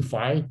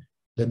identify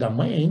the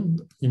domain,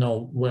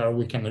 where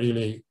we can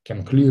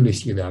clearly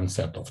see the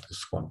onset of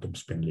this quantum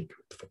spin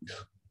liquid phase.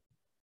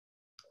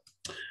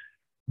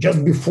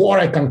 Just before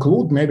I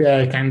conclude, maybe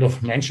I kind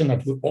of mention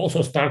that we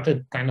also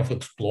started kind of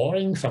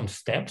exploring some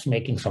steps,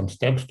 making some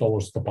steps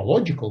towards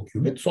topological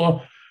qubit.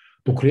 So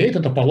to create a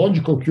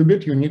topological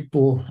qubit, you need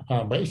to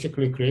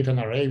basically create an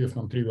array with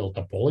non-trivial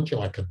topology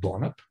like a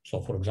donut.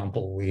 So for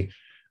example, we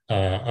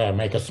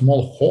make a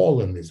small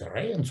hole in this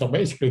array. And so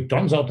basically it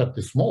turns out that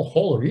the small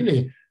hole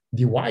really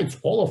divides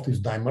all of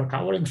these dimer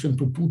coverings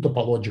into two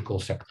topological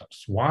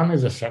sectors. One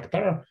is a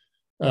sector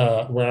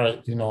where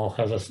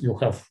you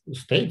have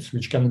states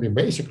which can be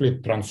basically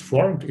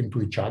transformed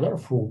into each other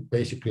through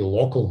basically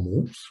local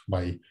moves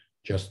by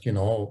just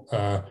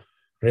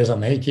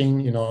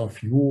resonating a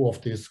few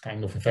of these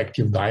kind of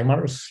effective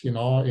dimers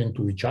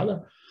into each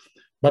other.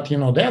 But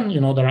then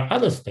there are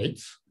other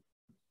states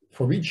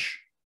for which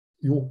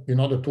in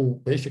order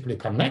to basically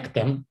connect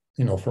them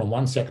from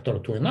one sector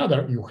to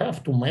another, you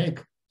have to make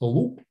a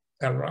loop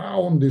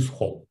around this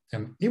hole.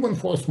 And even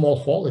for a small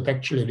hole, it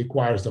actually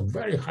requires a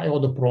very high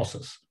order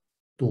process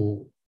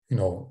to,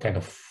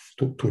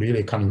 to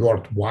really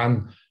convert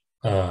one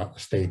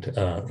state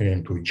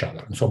into each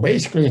other. And so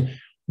basically,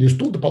 these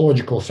two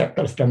topological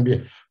sectors can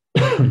be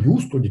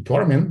used to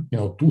determine,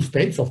 two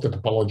states of the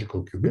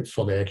topological qubits.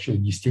 So they're actually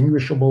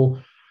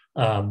distinguishable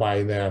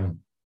by the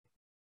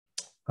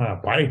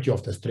parity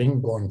of the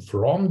string going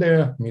from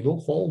the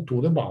middle hole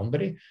to the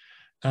boundary.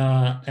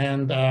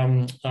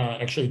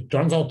 Actually, it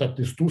turns out that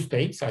these two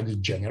states are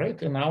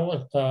degenerate in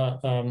our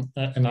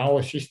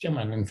system,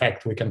 and in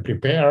fact, we can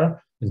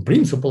prepare, in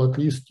principle at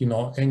least,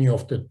 any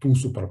of the two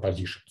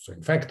superpositions. So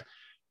in fact,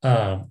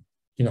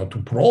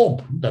 to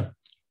probe that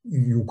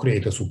you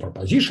create a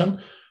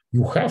superposition,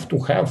 you have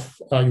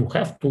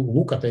to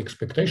look at the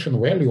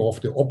expectation value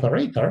of the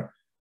operator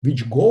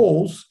which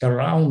goes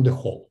around the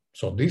hole.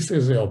 So this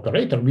is the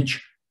operator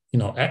which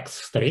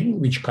X string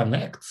which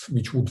connects,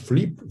 which would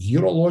flip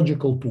 0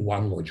 logical to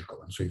 1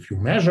 logical. And so if you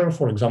measure,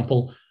 for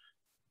example,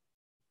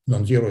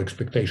 non-zero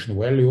expectation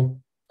value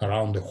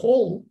around the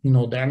hole,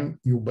 then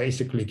you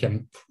basically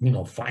can,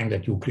 find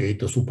that you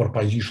create a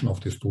superposition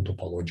of these two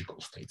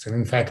topological states. And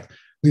in fact,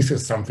 this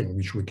is something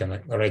which we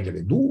can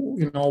readily do.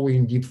 We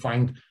indeed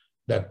find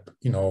that,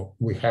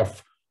 we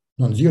have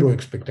non-zero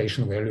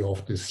expectation value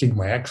of the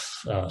sigma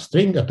X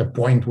string at the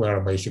point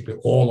where basically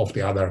all of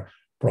the other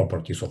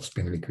properties of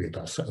spin liquid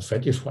are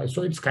satisfied.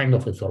 So it's kind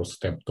of a first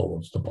step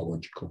towards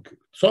topological qubit.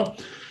 So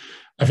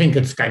I think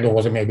it's kind of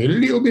was maybe a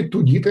little bit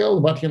too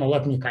detailed, but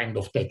let me kind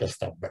of take a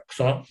step back.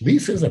 So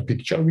this is a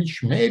picture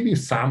which maybe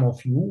some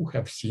of you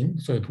have seen.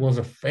 So it was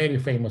a very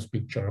famous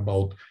picture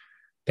about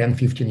 10,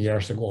 15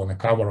 years ago on the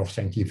cover of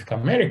Scientific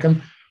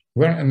American,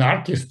 where an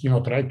artist,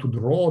 tried to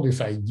draw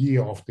this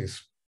idea of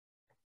this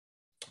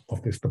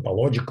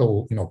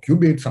topological,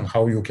 qubits and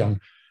how you can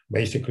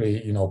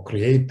basically,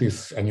 create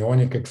these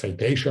anionic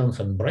excitations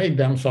and break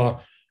them. So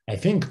I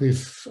think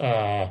this,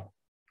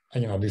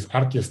 this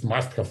artist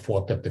must have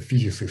thought that the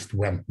physicist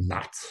went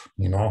nuts,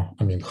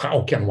 I mean,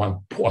 how can one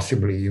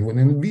possibly even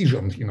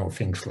envision,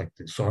 things like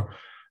this? So,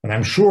 and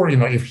I'm sure,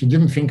 if he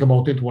didn't think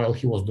about it while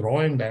he was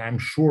drawing, then I'm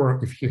sure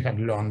if he had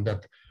learned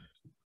that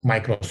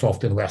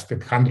Microsoft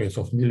invested hundreds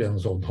of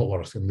millions of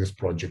dollars in this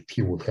project,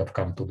 he would have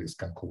come to this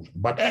conclusion.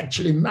 But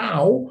actually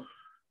now,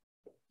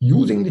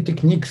 using the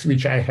techniques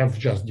which I have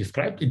just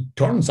described, it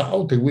turns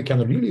out that we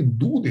can really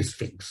do these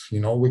things.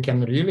 We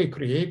can really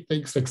create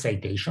these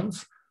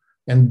excitations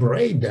and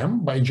break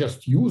them by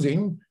just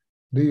using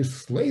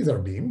these laser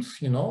beams,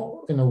 in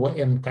a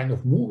way, and kind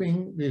of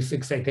moving these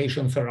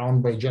excitations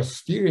around by just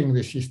steering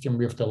the system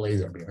with the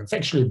laser beam. It's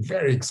actually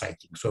very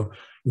exciting. So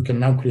you can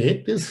now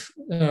create these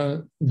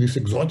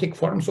exotic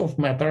forms of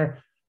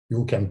matter.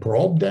 You can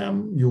probe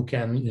them, you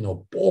can,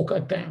 poke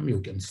at them,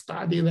 you can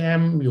study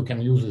them, you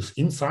can use these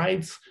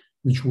insights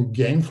which we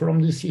gain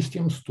from these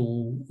systems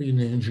to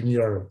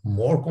engineer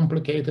more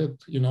complicated,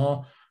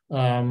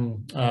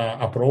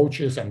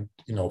 approaches, and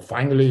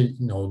finally,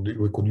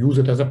 we could use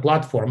it as a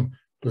platform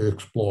to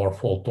explore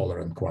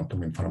fault-tolerant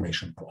quantum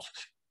information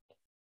processing.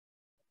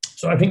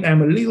 So I think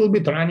I'm a little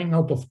bit running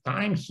out of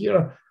time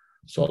here.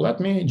 So let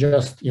me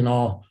just,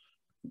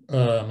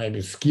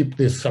 maybe skip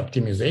this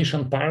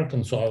optimization part,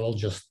 and so I will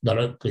just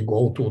directly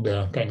go to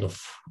the kind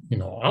of,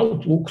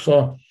 outlook.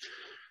 So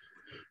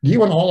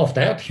given all of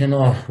that,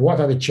 what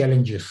are the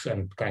challenges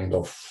and kind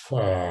of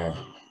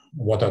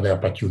what are the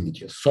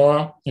opportunities?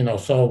 So,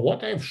 so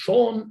what I've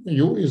shown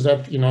you is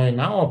that, in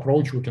our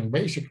approach, we can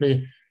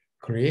basically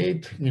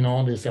create,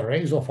 these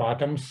arrays of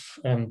atoms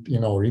and,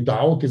 read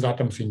out these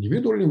atoms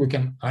individually. We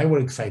can either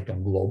excite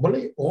them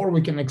globally or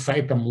we can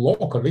excite them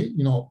locally,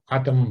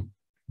 atom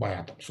by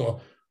atom.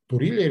 So to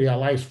really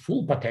realize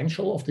full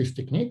potential of this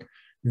technique,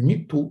 you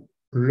need to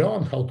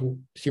learn how to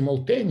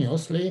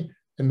simultaneously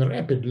and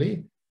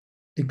rapidly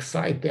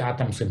excite the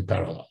atoms in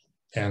parallel.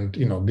 And,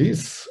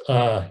 this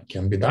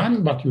can be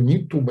done, but you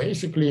need to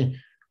basically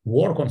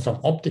work on some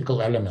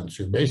optical elements.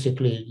 You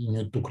basically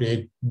need to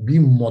create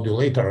beam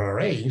modulator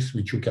arrays,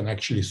 which you can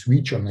actually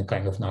switch on a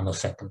kind of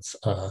nanoseconds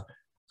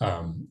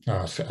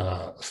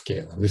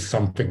scale. This is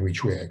something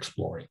which we are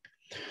exploring.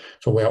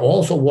 So we're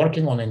also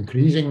working on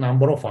increasing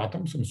number of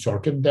atoms and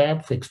circuit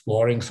depth,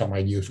 exploring some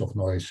ideas of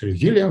noise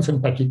resilience,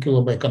 in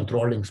particular by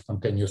controlling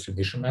spontaneous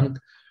emission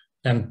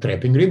and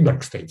trapping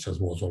Rydberg states, as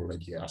was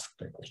already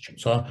asked a question.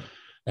 So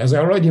as I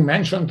already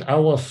mentioned,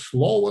 our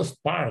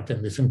slowest part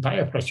in this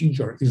entire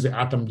procedure is the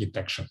atom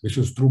detection. This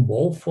is true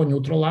both for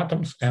neutral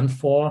atoms and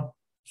for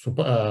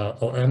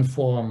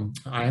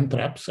ion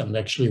traps. And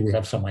actually, we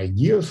have some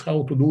ideas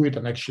how to do it.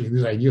 And actually,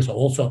 these ideas are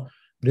also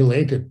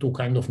related to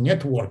kind of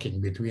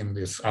networking between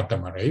these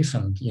atom arrays.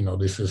 And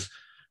this is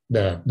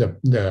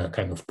the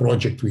kind of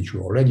project which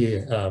we're already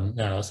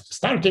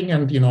starting.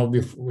 And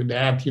with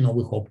that,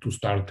 we hope to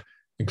start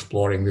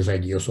exploring these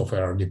ideas of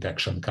error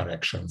detection,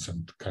 corrections,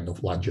 and kind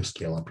of larger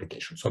scale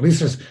applications. So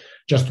this is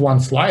just one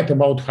slide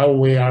about how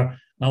we are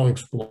now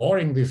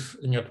exploring these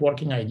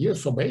networking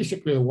ideas. So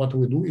basically what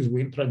we do is we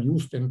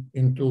introduced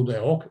into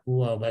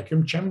the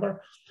vacuum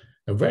chamber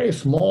a very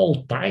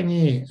small,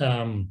 tiny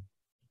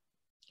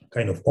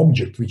kind of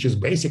object, which is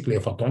basically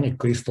a photonic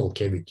crystal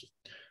cavity,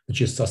 which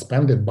is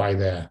suspended by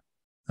the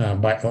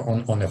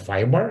on a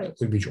fiber,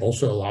 which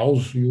also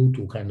allows you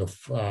to kind of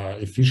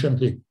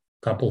efficiently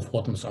couple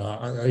photons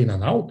in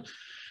and out.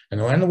 And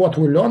then what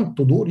we learned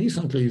to do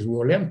recently is we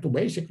learned to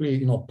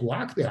basically,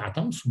 plug the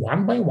atoms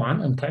one by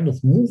one and kind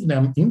of move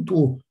them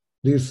into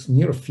this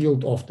near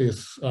field of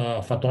this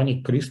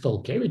photonic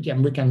crystal cavity,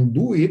 and we can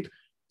do it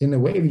in a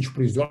way which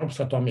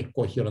preserves atomic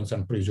coherence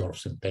and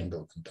preserves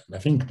entanglement. And I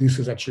think this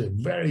is actually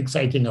a very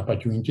exciting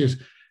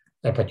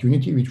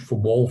opportunity, which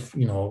for both,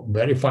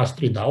 very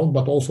fast readout,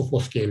 but also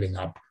for scaling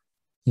up,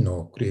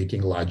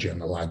 creating larger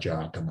and larger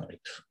atom arrays.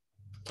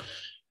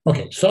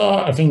 Okay, so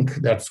I think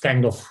that's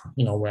kind of,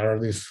 where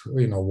this,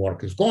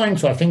 work is going.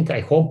 So I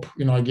hope,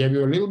 I gave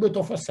you a little bit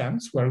of a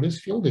sense where this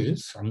field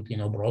is and,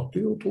 brought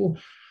you to,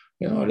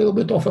 a little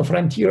bit of a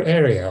frontier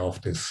area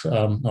of this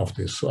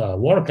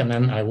work. And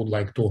then I would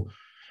like to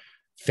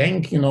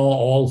thank,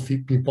 all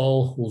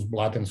people whose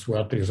blood and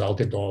sweat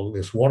resulted all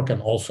this work.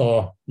 And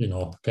also,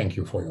 thank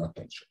you for your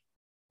attention.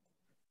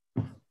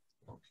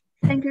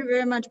 Thank you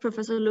very much,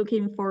 Professor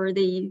Lukin, for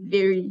the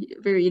very,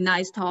 very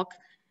nice talk.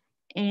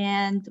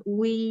 And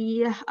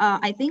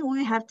I think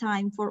we have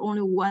time for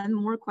only one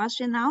more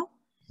question now.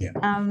 Yeah.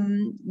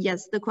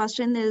 Yes, the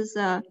question is,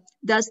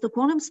 does the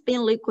quantum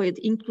spin liquid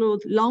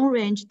include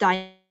long-range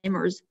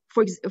dimers,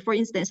 for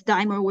instance,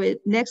 dimer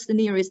with next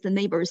nearest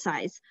neighbor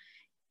size?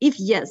 If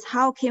yes,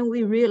 how can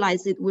we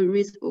realize it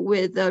with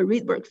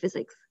Rydberg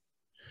physics?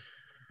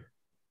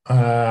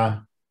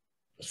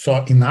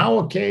 So in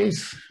our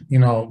case,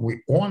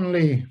 we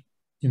only,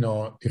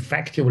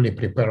 effectively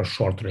prepare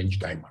short-range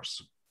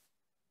dimers.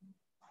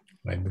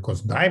 Right,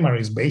 because dimer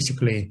is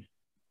basically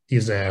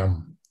is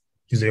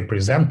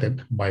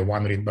represented by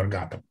one Rydberg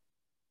atom.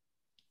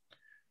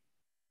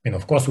 And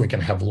of course, we can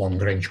have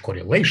long-range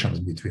correlations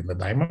between the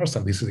dimers,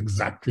 and this is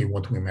exactly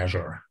what we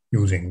measure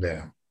using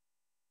the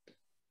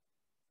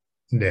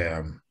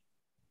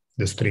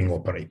string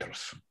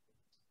operators,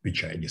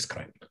 which I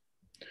described.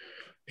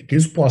 It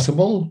is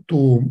possible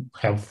to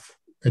have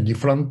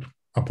different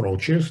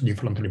approaches,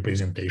 different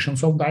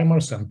representations of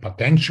dimers, and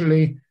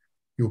potentially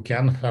you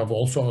can have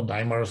also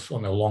dimers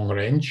on a long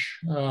range,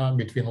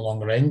 between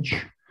long range,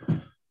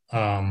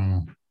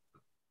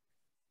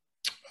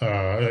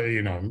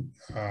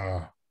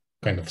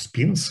 kind of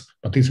spins,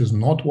 but this is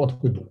not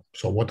what we do.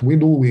 So what we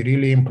do, we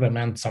really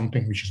implement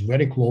something which is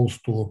very close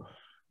to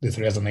this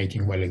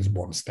resonating Helix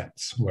bond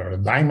stance, where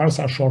dimers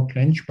are short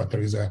range, but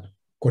there is a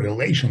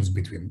correlations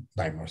between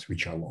dimers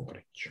which are long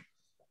range.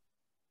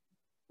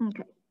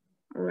 Okay,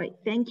 all right,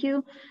 thank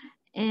you.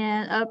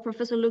 And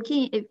Professor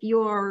Lukin, if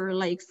you're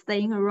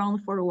staying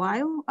around for a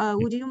while,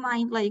 would you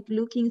mind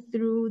looking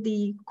through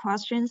the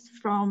questions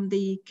from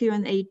the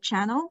Q&A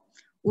channel?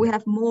 We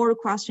have more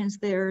questions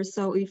there,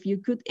 so if you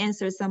could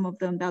answer some of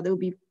them, that would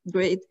be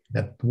great.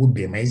 That would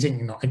be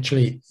amazing.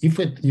 Actually,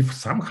 if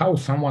somehow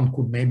someone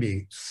could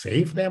maybe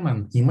save them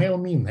and email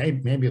me,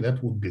 maybe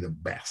that would be the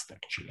best,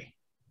 actually.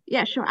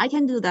 Yeah, sure, I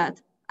can do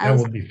that. That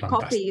would be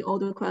fantastic. Copy all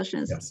the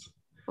questions. Yes.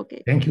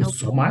 Okay. Thank you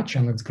so much,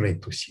 and it's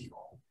great to see you.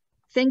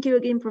 Thank you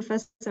again,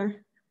 Professor.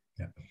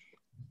 Yeah.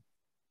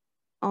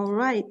 All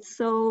right,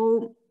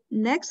 so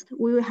next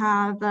we will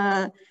have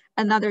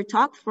another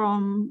talk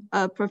from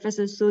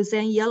Professor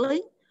Susanne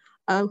Yelin,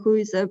 who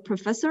is a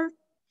professor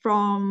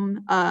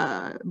from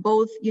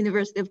both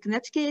University of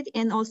Connecticut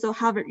and also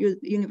Harvard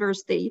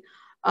University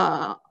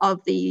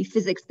of the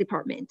physics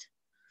department.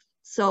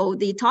 So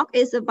the talk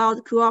is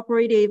about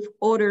cooperative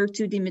order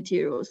 2D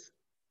materials.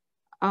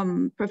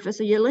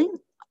 Professor Yelin,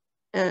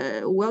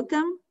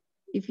 welcome,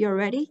 if you're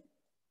ready.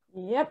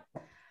 Yep.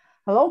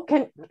 Hello,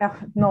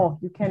 no,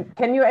 you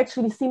can you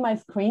actually see my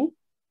screen?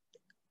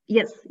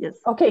 Yes,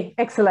 yes. Okay,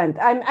 excellent.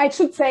 I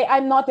should say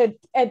I'm not at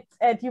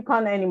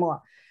UConn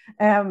anymore,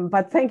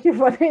 but thank you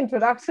for the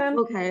introduction.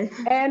 Okay.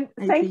 And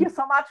thank you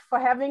so much for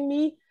having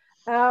me.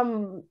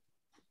 I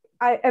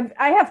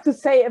have to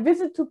say a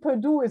visit to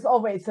Purdue is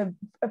always a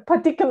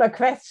particular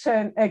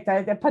question,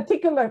 a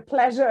particular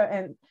pleasure,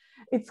 and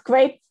it's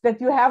great that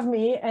you have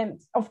me.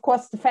 And of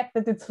course, the fact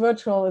that it's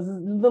virtual is a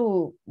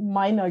little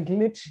minor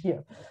glitch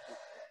here.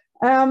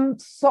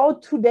 So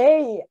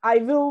today I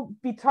will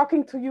be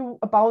talking to you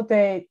about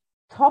a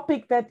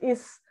topic that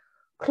is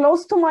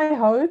close to my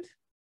heart,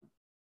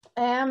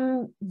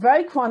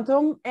 very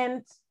quantum,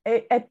 and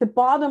at the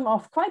bottom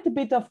of quite a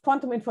bit of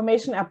quantum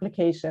information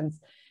applications.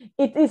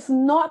 It is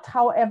not,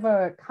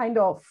 however, kind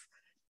of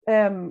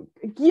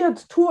geared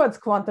towards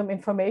quantum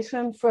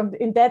information.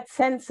 In that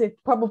sense, it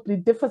probably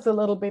differs a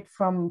little bit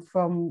from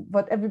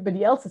what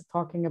everybody else is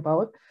talking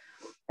about.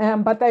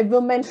 But I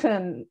will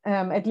mention,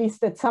 at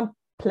least at some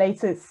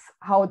places,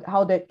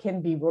 how that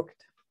can be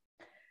worked.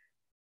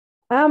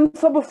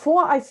 So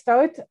before I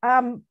start,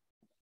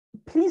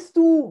 please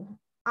do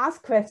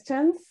ask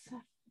questions.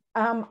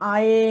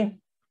 My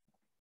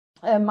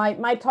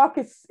talk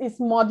is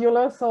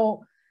modular,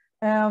 so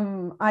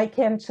I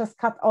can just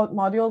cut out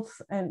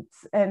modules and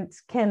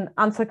can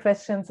answer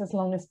questions as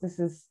long as this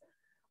is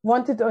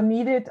wanted or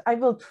needed. I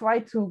will try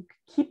to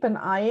keep an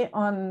eye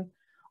on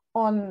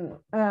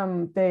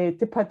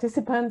the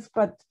participants,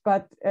 but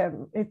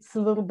it's a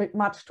little bit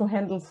much to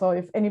handle. So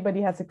if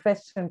anybody has a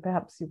question,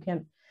 perhaps you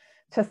can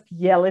just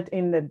yell it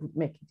in, that would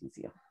make it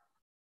easier.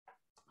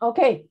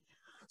 Okay,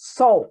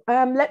 so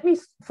let me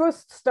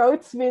first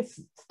start with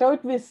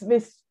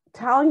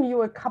telling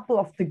you a couple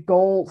of the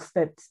goals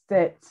that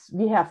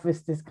we have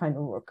with this kind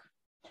of work.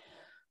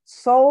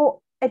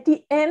 So at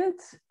the end,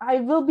 I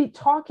will be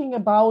talking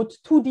about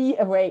 2D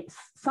arrays,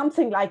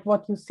 something like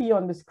what you see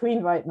on the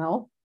screen right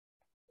now.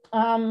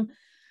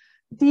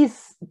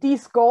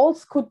 These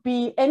goals could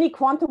be any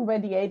quantum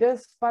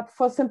radiators, but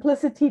for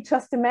simplicity,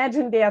 just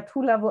imagine they are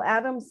two-level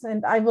atoms,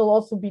 and I will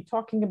also be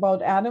talking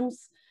about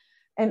atoms,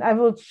 and I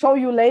will show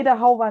you later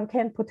how one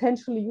can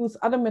potentially use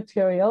other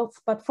materials,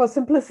 but for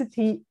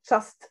simplicity,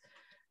 just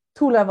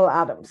two-level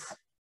atoms.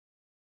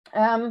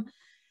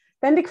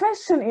 Then the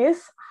question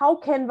is, how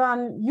can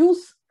one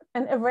use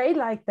an array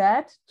like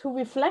that to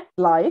reflect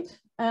light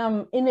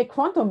in a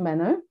quantum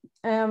manner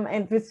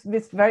and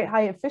with very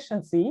high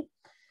efficiency?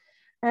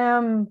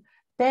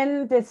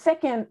 Then the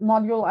second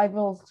module I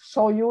will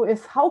show you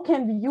is how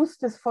can we use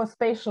this for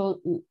spatial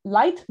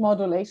light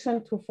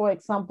modulation to, for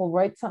example,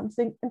 write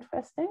something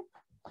interesting.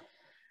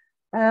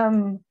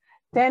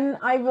 Then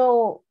I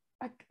will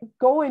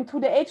go into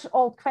the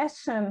age-old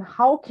question,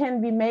 how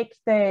can we make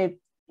the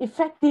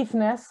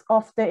effectiveness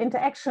of the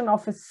interaction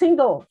of a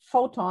single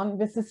photon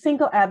with a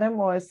single atom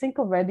or a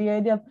single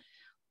radiator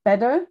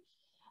better?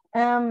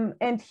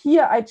 And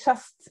here I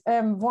just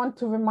want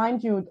to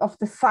remind you of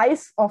the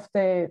size of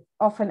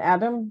an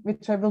atom,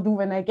 which I will do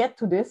when I get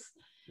to this.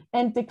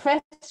 And the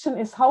question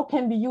is, how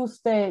can we use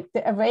the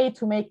array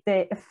to make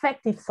the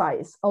effective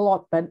size a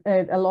lot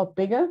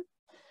bigger,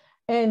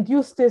 and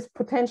use this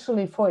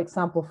potentially, for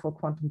example, for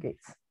quantum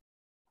gates.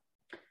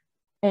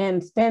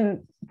 And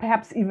then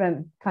perhaps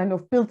even kind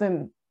of build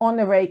an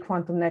on-array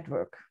quantum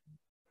network.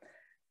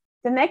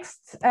 The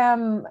next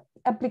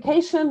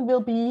application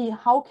will be,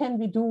 how can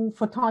we do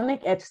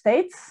photonic edge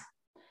states?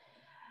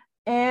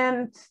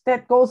 And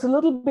that goes a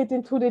little bit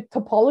into the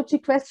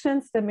topology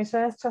questions that Misha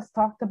has just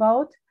talked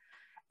about.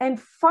 And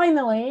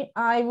finally,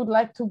 I would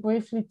like to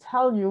briefly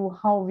tell you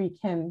how we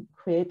can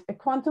create a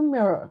quantum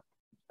mirror,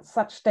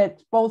 such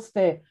that both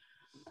the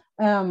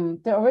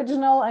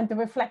original and the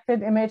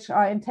reflected image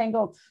are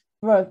entangled.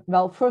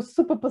 Well, first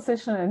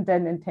superposition and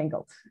then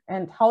entangled,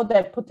 and how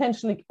that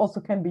potentially also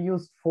can be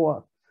used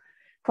for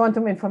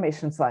quantum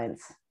information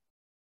science.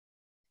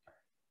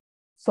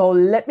 So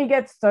let me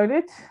get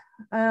started.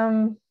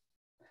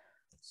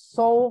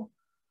 So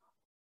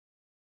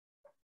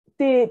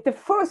the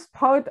first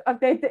part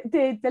of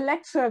the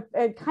lecture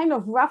kind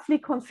of roughly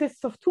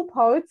consists of two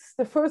parts.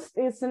 The first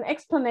is an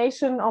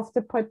explanation of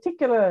the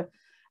particular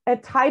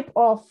type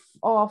of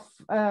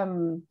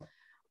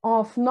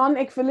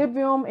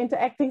non-equilibrium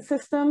interacting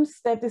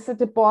systems that is at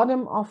the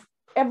bottom of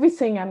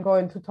everything I'm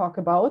going to talk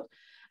about.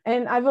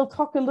 And I will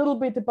talk a little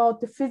bit about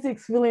the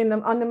physics really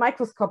on the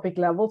microscopic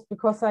levels,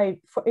 because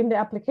in the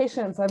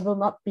applications, I will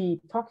not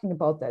be talking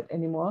about that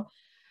anymore.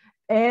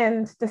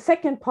 And the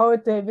second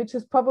part, which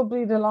is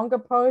probably the longer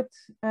part,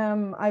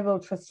 I will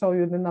just show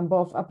you the number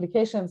of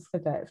applications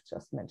that I've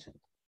just mentioned.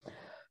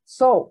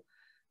 So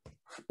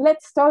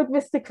let's start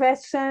with the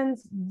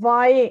questions,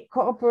 why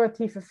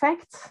cooperative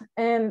effects,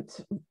 and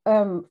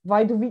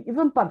why do we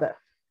even bother?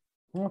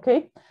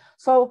 Okay,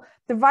 so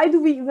the why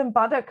do we even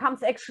bother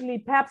comes actually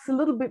perhaps a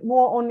little bit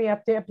more only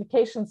at the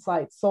application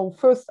side. So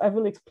first I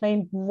will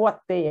explain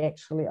what they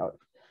actually are.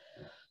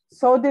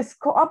 So this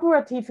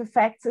cooperative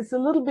effects is a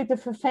little bit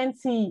of a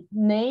fancy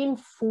name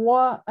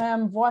for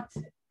what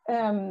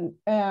Robert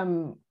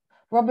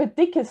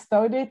Dicke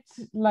started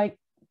like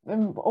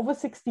over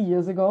 60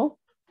 years ago,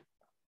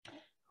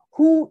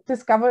 who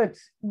discovered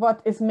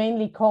what is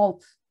mainly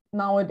called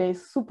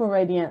nowadays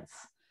superradiance.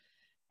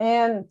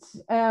 And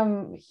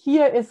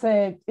here is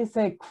a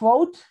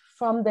quote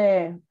from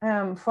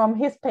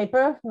his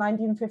paper,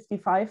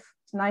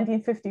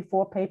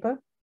 1954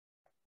 paper.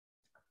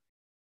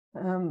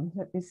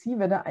 Let me see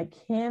whether I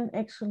can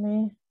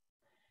actually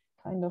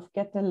kind of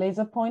get the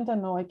laser pointer.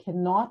 No, I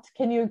cannot.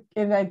 Can you?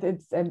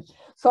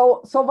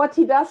 So what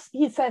he does,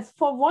 he says,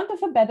 for want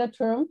of a better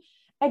term,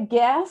 a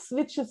gas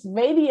which is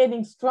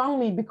radiating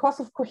strongly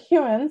because of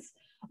coherence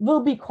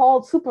will be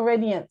called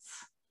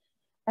superradiance.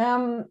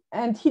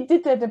 And he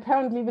did that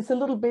apparently with a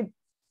little bit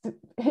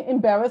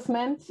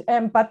embarrassment,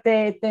 but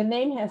the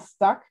name has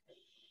stuck.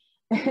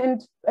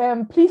 And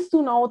please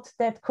do note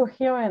that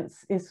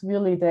coherence is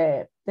really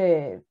the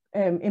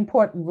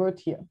important word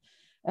here.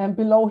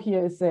 Below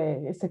here is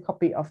a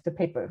copy of the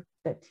paper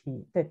that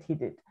he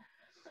did.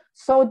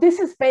 So this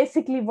is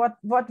basically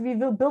what we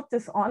will build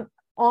this on.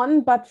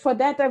 But for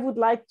that, I would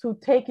like to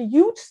take a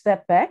huge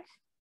step back.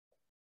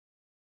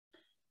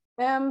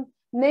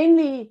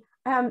 Namely,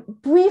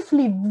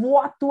 briefly,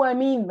 what do I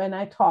mean when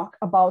I talk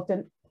about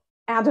an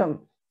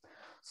atom?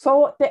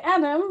 So the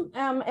atom,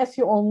 as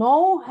you all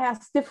know,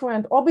 has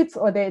different orbits,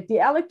 or the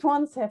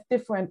electrons have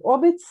different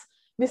orbits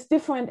with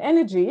different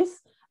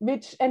energies,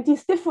 and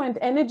these different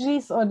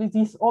energies, or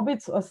these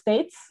orbits or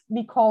states,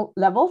 we call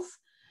levels.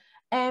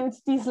 And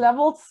these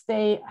levels,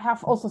 they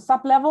have also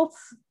sub-levels,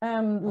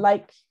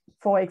 like,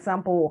 for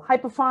example,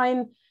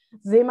 hyperfine,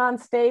 Zeeman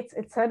states,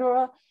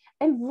 etc.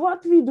 And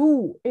what we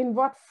do in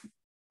what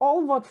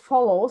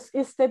follows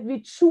is that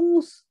we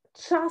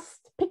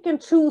pick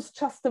and choose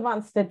just the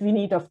ones that we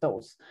need of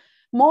those.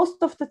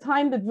 Most of the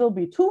time that will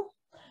be 2.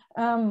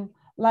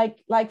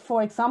 Like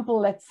for example,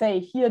 let's say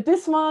here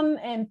this one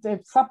and the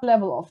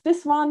sub-level of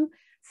this one.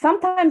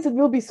 Sometimes it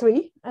will be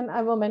 3, and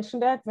I will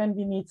mention that when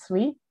we need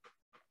 3.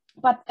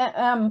 But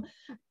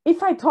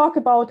if I talk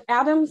about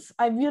atoms,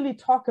 I really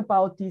talk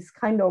about these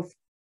kind of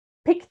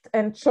picked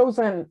and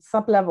chosen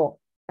sub-level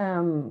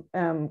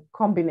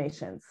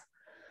combinations.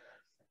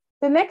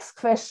 The next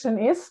question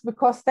is,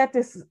 because that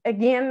is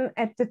again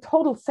at the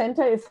total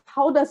center, is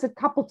how does it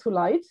couple to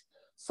light?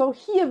 So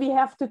here we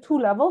have the 2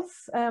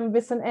 levels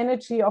with an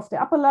energy of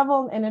the upper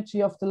level,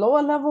 energy of the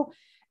lower level,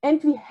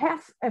 and we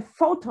have a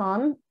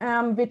photon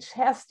which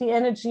has the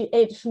energy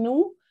h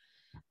nu.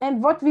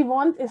 And what we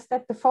want is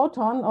that the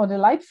photon or the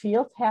light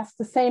field has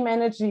the same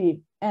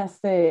energy as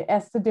the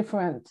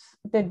difference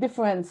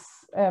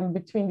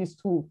between these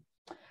 2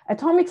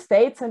 atomic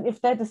states. And if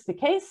that is the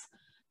case,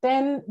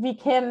 then we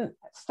can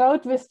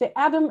start with the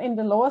atom in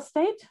the lower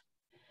state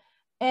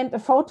and a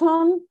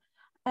photon,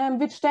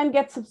 which then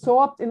gets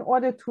absorbed in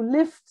order to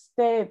lift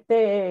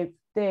the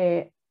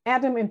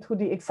atom into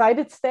the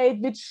excited state,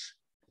 which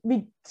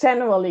we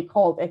generally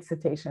call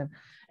excitation.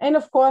 And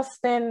of course,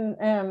 then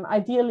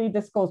ideally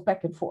this goes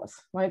back and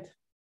forth, right?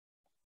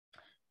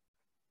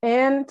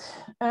 And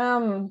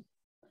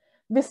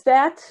with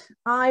that,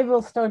 I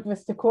will start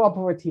with the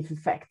cooperative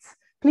effects.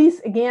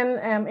 Please,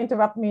 again,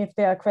 interrupt me if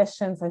there are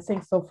questions. I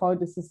think so far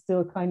this is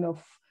still kind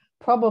of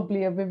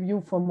probably a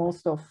review for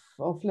most of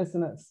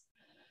listeners.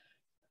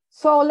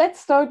 So let's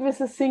start with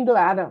a single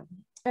atom.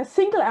 A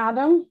single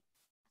atom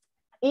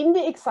in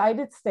the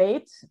excited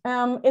state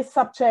is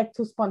subject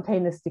to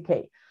spontaneous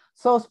decay.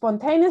 So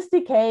spontaneous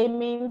decay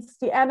means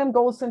the atom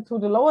goes into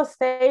the lower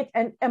state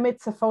and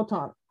emits a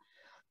photon.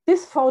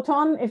 This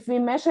photon, if we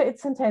measure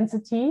its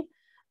intensity,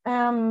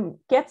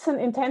 gets an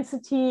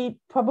intensity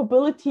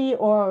probability,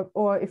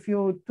 or if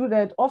you do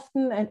that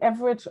often and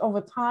average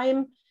over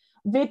time,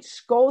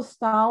 which goes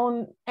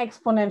down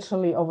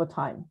exponentially over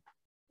time.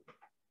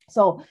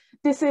 So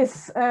this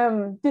is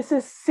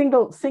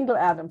single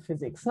atom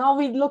physics. Now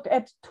we look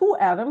at 2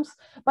 atoms,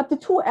 but the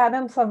 2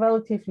 atoms are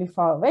relatively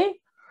far away.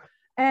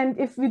 And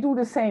if we do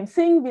the same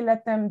thing, we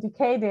let them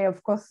decay. They,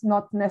 of course,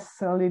 not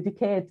necessarily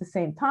decay at the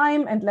same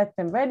time, and let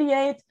them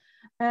radiate.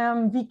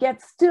 We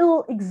get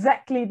still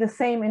exactly the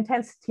same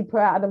intensity per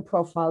atom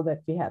profile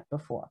that we had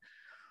before.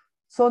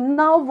 So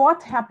now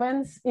what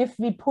happens if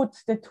we put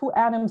the 2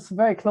 atoms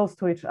very close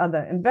to each other?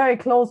 And very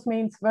close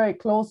means very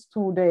close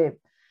to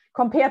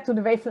compared to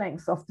the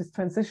wavelengths of this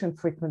transition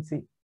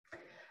frequency.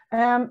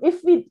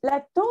 If we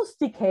let those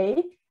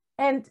decay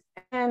and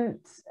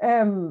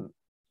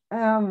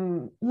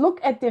look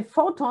at the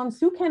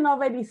photons, you can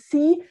already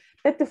see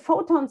that the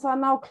photons are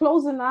now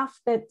close enough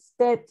that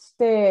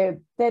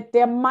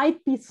there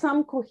might be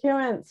some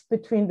coherence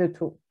between the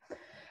 2.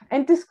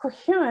 And this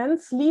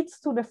coherence leads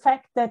to the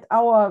fact that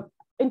our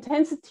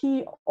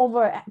intensity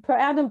per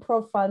atom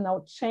profile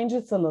now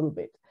changes a little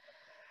bit.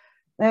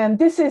 And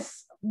this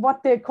is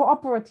what the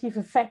cooperative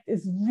effect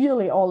is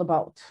really all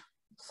about.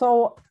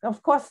 So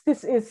of course,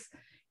 this is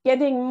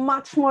getting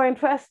much more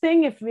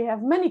interesting if we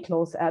have many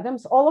close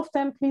atoms. All of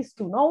them, please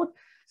do note,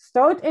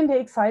 start in the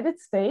excited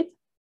state,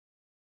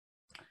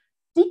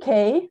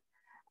 decay,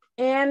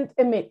 and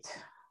emit.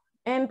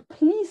 And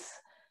please,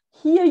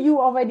 here you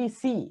already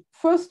see,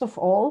 first of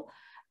all,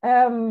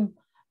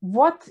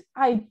 what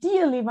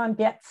ideally one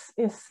gets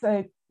is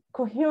a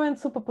coherent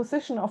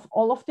superposition of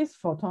all of these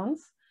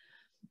photons.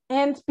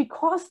 And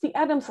because the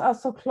atoms are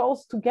so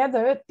close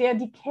together, their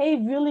decay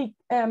really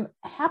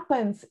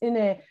happens in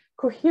a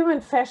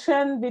coherent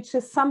fashion, which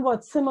is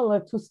somewhat similar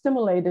to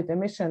stimulated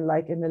emission,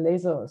 like in a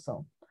laser or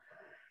so.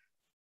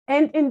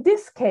 And in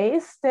this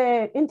case,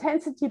 the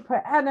intensity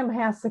per atom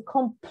has a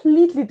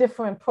completely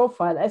different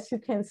profile. As you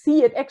can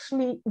see, it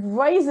actually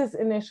rises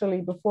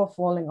initially before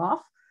falling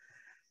off.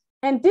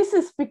 And this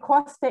is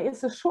because there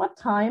is a short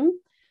time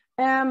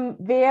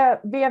where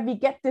we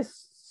get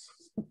this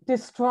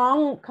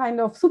strong kind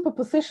of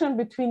superposition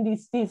between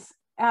these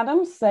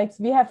atoms. Like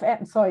we have,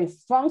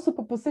 strong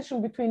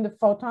superposition between the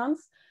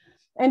photons.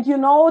 And you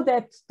know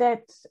that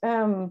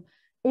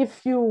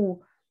if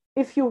you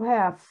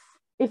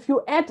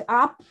add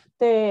up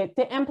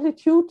the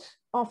amplitude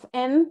of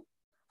n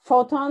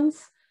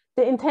photons,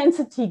 the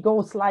intensity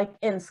goes like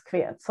n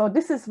squared. So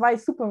this is why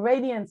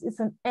superradiance is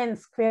an n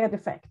squared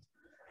effect.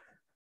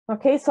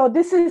 Okay, so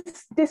this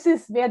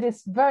is where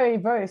this very,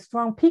 very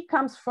strong peak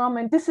comes from.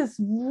 And this is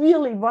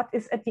really what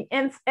is at the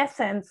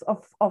essence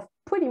of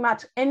pretty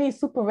much any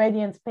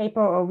superradiance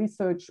paper or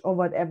research or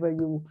whatever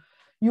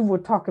you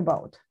would talk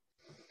about.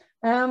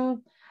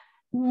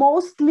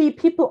 Mostly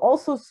people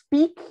also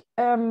speak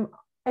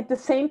at the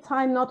same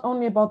time, not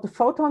only about the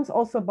photons,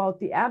 also about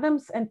the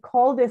atoms, and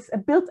call this a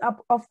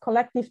build-up of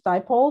collective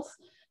dipoles.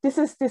 This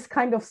is this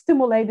kind of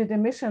stimulated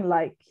emission,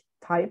 like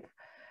type.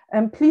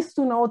 And please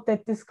do note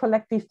that this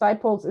collective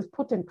dipoles is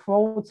put in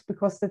quotes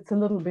because it's a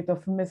little bit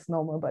of a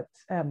misnomer, but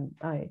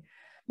I'm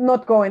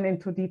not going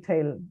into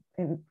detail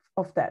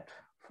of that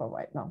for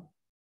right now.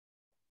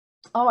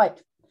 All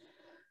right.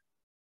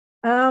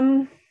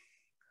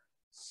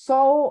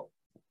 So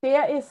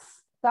there is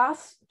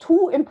thus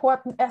two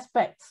important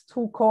aspects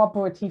to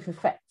cooperative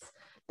effects.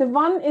 The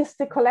one is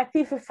the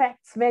collective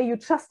effects, where you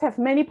just have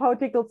many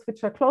particles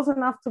which are close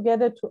enough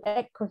together to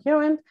act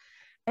coherent.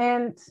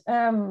 And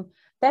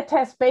that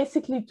has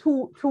basically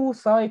two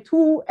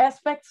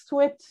aspects to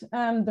it.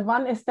 The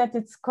one is that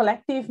it's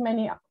collective,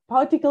 many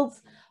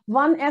particles.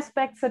 One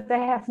aspect that I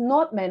have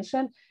not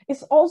mentioned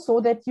is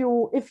also that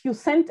if you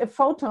send a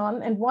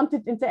photon and want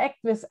it to interact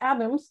with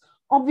atoms,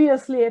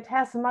 obviously it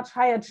has a much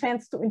higher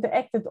chance to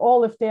interact at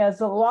all if there's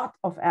a lot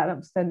of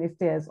atoms than if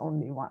there's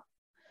only one.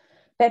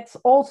 That's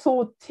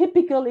also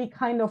typically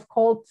kind of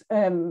called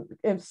a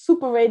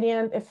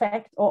superradiant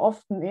effect, or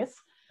often is.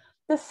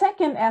 The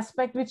second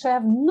aspect, which I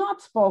have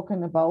not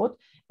spoken about,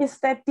 is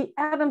that the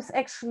atoms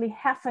actually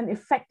have an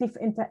effective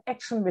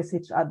interaction with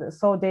each other.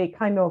 So they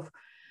kind of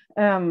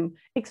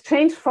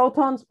exchange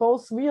photons,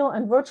 both real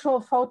and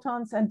virtual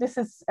photons, and this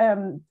is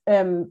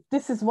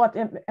what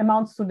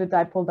amounts to the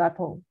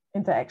dipole-dipole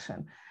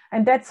interaction.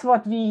 And that's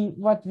what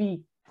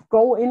we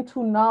go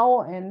into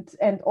now,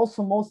 and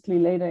also mostly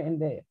later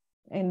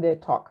in the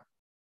talk.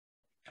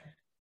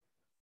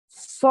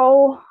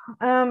 So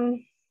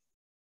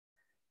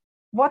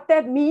what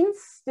that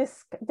means,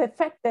 the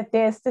fact that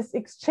there's this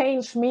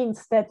exchange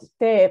means that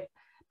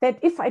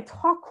if I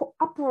talk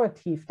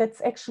cooperative, that's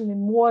actually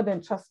more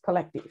than just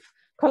collective.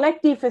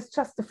 Collective is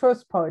just the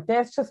first part.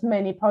 There's just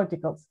many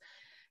particles.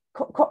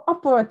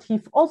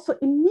 Cooperative also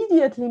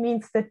immediately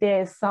means that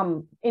there is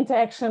some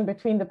interaction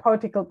between the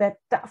particle that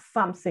does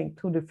something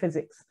to the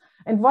physics.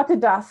 And what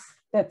it does,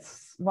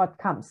 that's what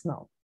comes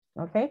now.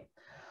 Okay,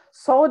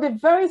 so the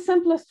very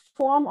simplest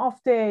form of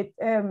the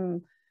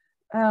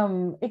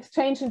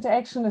exchange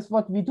interaction is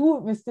what we do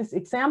with this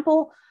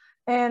example.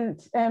 And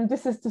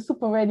this is the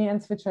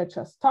superradiance, which I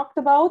just talked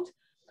about.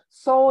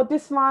 So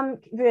this one,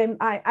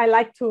 I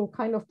like to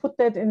kind of put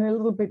that in a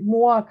little bit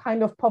more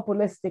kind of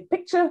populistic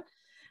picture.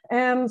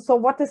 So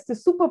what is the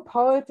super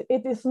part?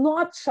 It is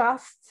not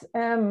just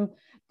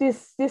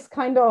this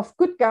kind of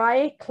good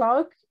guy,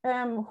 Clark,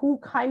 who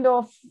kind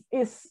of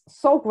is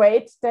so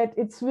great that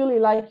it's really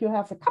like you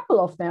have a couple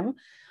of them.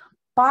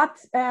 But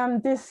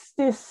this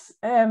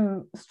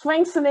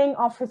strengthening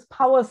of his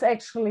powers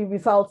actually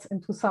results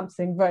into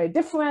something very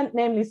different,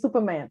 namely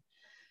Superman.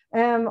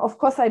 Of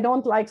course, I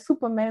don't like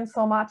Superman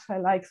so much. I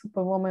like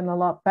Superwoman a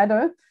lot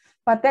better.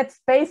 But that's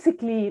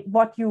basically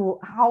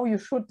how you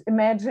should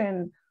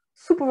imagine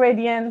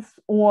superradiance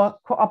or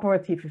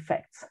cooperative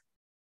effects.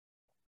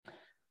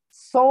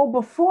 So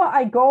before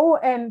I go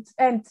and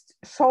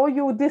show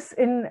you this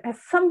in a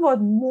somewhat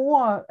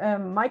more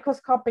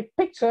microscopic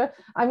picture,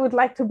 I would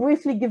like to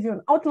briefly give you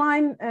an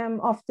outline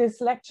of this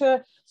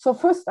lecture. So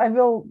first I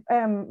will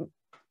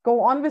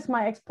go on with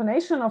my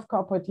explanation of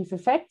cooperative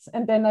effects,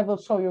 and then I will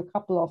show you a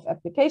couple of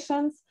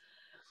applications.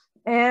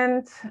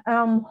 And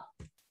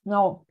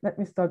now let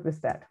me start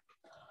with that.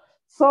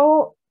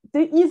 So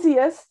the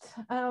easiest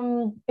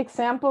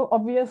example,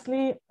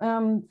 obviously,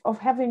 of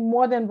having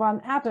more than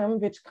one atom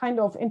which kind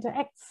of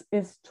interacts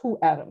is two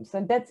atoms.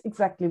 And that's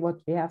exactly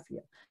what we have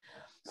here.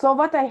 So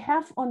what I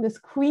have on the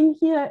screen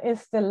here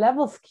is the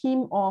level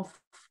scheme of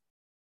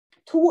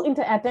two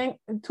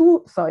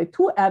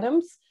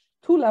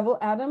level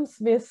atoms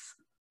with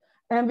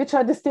which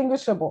are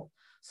distinguishable.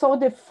 So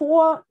the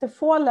four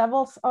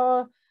levels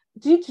are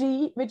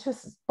GG, which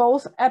is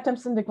both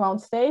atoms in the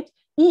ground state,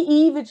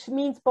 EE, which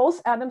means both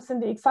atoms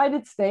in the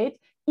excited state,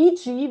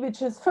 EG,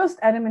 which is first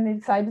atom in the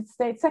excited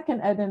state,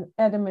 second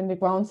atom in the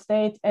ground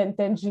state, and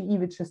then GE,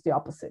 which is the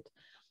opposite.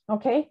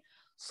 Okay,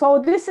 so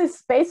this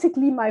is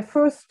basically my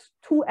first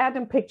two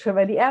atom picture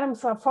where the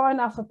atoms are far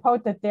enough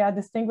apart that they are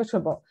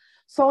distinguishable.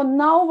 So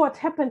now what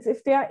happens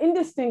if they are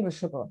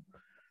indistinguishable?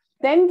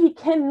 Then we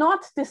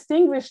cannot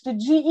distinguish the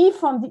GE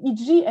from the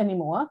EG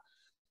anymore.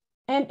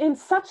 And in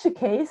such a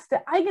case,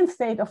 the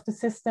eigenstate of the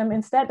system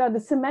instead are the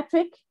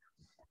symmetric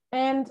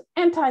and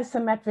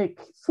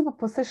anti-symmetric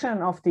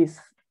superposition of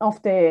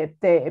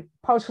the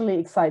partially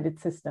excited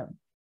system.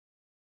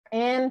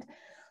 And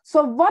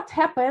so what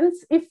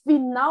happens if we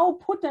now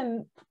put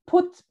an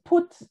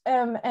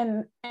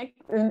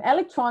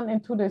electron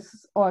into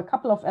this, or a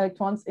couple of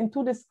electrons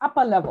into this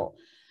upper level,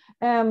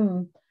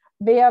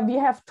 where we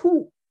have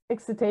two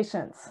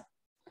excitations?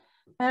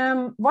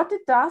 What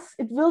it does,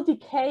 it will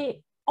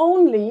decay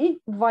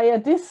only via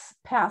this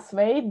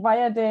pathway,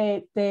 via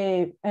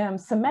the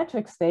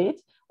symmetric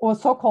state, or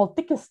so-called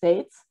Dicke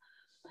states,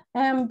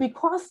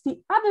 because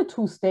the other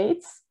two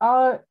states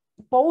are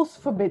both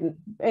forbidden,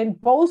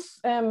 and both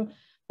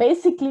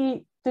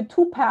basically the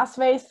two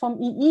pathways from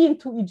EE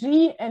into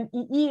EG and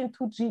EE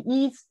into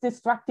GE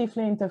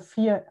destructively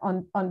interfere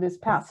on this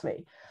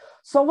pathway.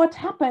 So what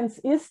happens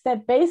is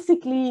that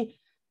basically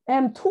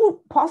two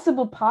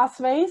possible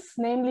pathways,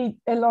 namely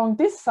along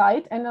this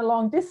side and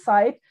along this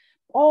side,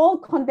 all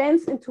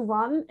condense into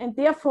one, and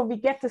therefore we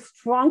get a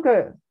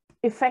stronger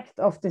effect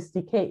of this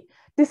decay.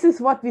 This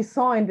is what we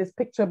saw in this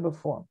picture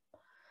before.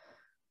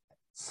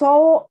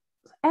 So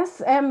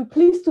as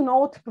please to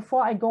note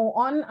before I go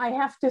on, I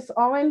have this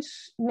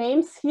orange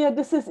names here.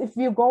 This is if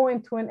you go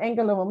into an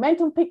angular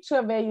momentum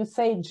picture where you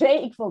say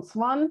J equals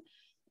 1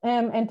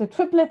 and the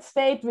triplet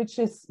state, which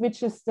is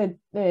the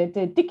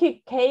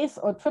decay case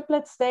or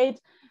triplet state,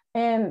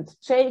 and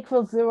J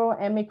equals 0,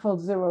 M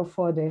equals 0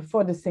 for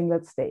the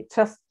singlet state,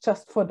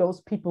 just for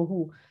those people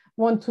who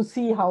want to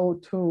see how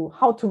to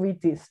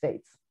read these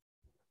states.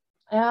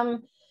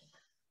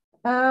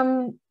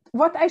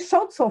 What I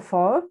showed so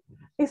far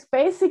is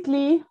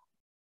basically,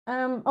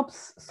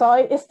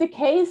 is the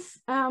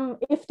case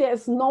if there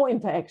is no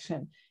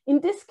interaction. In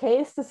this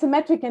case, the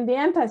symmetric and the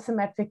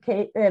anti-symmetric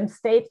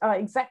state are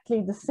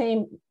exactly the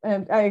same,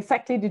 are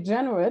exactly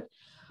degenerate.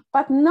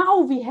 But now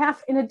we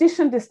have, in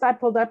addition, this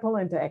dipole-dipole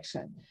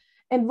interaction.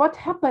 And what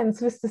happens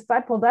with this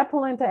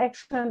dipole-dipole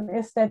interaction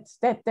is that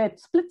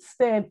splits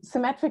the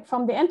symmetric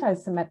from the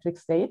anti-symmetric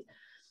state,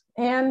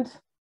 and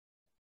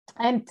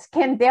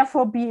can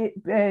therefore be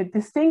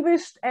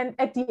distinguished, and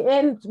at the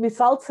end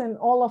results in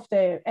all of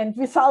the, and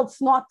results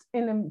not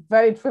in a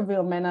very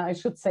trivial manner, I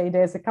should say.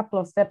 There's a couple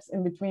of steps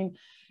in between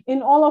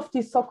in all of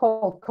these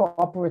so-called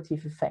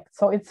cooperative effects.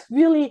 So it's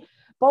really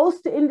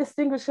both the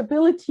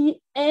indistinguishability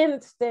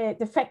and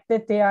the fact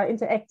that they are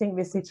interacting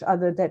with each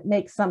other that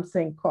makes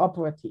something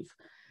cooperative.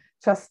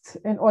 Just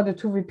in order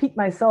to repeat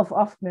myself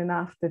often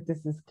enough that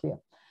this is clear.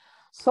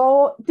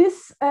 So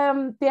this,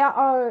 there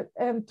are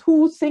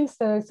two things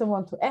that I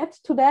want to add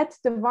to that.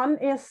 The one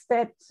is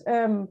that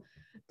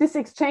this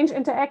exchange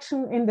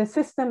interaction in the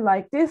system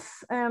like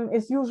this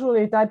is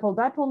usually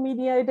dipole-dipole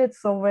mediated.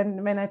 So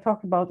when I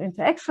talk about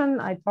interaction,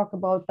 I talk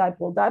about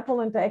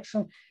dipole-dipole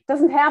interaction. It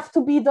doesn't have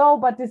to be though,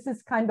 but this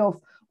is kind of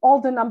all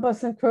the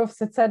numbers and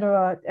curves,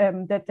 etc.,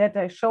 that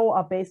I show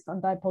are based on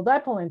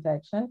dipole-dipole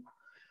interaction.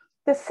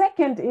 The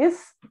second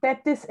is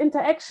that this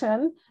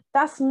interaction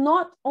does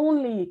not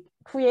only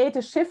create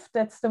a shift,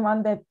 that's the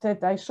one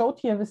that I showed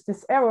here with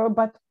this arrow,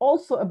 but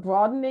also a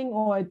broadening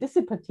or a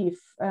dissipative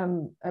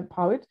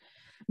part,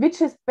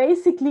 which is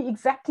basically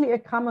exactly a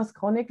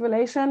Kramers-Kronig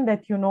relation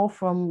that you know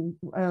from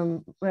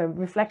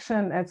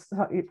reflection as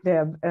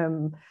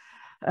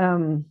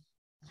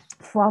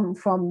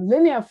from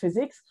linear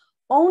physics,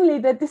 only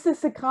that this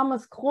is a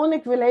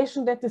Kramers-Kronig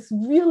relation that is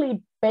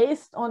really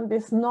based on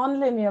this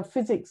nonlinear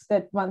physics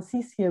that one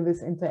sees here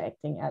with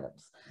interacting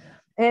atoms.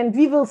 And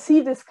we will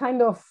see this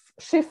kind of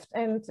shift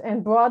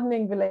and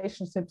broadening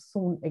relationship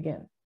soon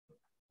again.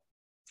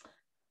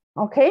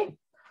 Okay,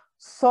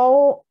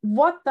 so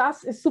what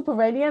is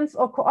superradiance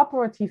or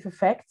cooperative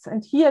effects?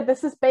 And here,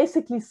 this is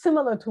basically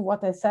similar to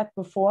what I said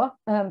before,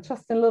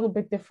 just a little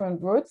bit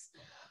different words.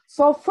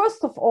 So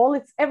first of all,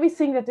 it's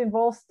everything that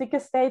involves decay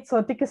states.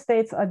 So decay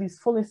states are these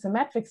fully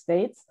symmetric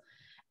states.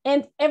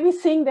 And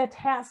everything that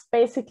has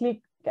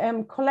basically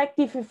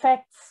collective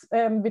effects,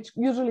 which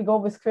usually go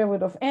with square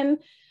root of n,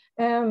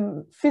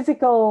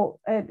 physical,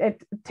 a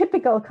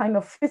typical kind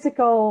of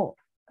physical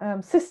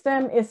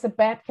system is a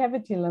bad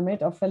cavity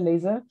limit of a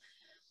laser.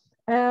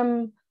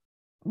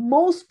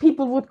 Most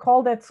people would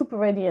call that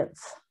superradiance.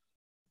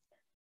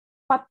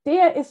 But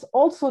there is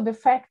also the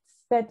fact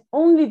that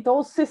only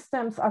those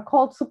systems are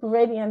called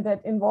superradiant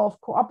that involve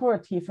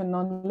cooperative and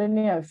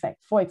nonlinear effect.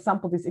 For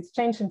example, this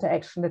exchange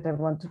interaction that I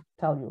want to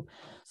tell you.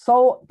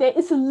 So there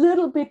is a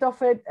little bit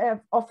of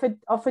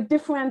a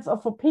difference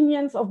of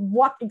opinions of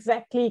what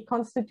exactly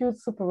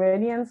constitutes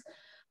superradiance.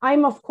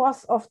 I'm of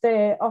course of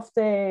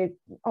the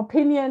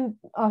opinion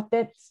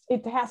that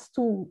it has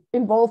to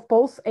involve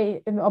both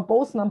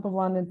both number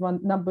one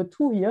and number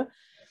two here.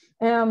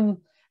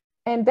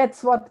 And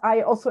that's what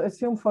I also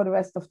assume for the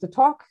rest of the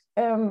talk.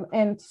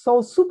 And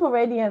so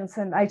superradiance,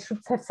 and I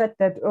should have said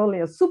that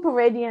earlier,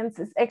 superradiance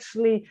is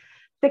actually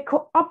the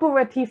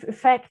cooperative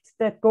effect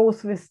that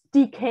goes with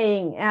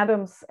decaying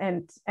atoms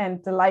and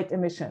the light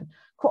emission.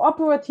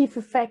 Cooperative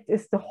effect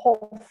is the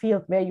whole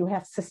field where you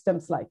have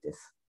systems like this.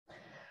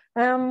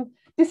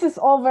 This is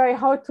all very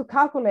hard to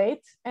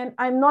calculate, and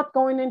I'm not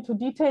going into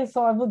detail,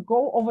 so I will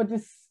go over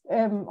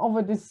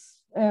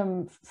this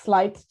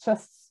slide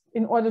just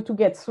in order to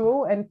get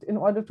through and in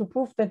order to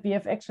prove that we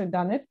have actually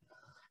done it.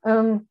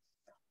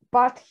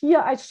 But here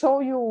I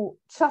show you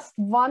just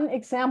one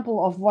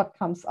example of what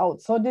comes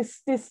out. So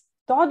this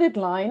dotted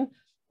line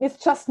is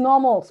just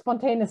normal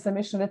spontaneous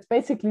emission. That's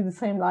basically the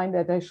same line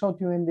that I showed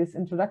you in these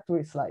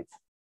introductory slides.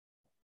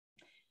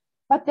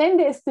 But then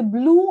there's the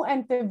blue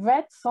and the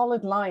red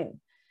solid line.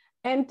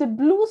 And the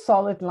blue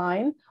solid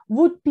line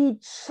would be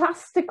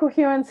just the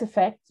coherence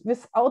effect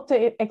without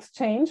the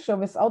exchange or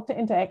without the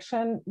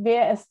interaction,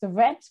 whereas the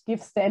red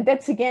gives the, and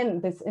that's again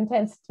this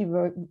intensity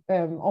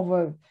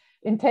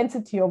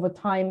over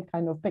time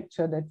kind of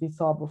picture that we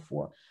saw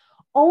before.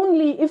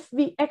 Only if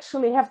we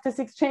actually have this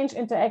exchange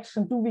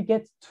interaction do we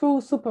get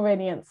true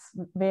superradiance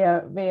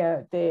where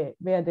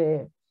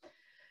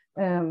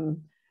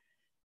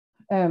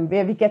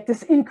we get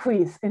this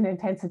increase in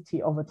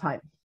intensity over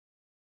time.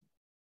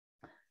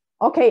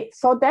 Okay,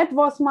 so that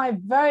was my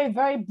very,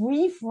 very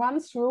brief run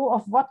through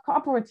of what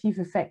cooperative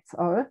effects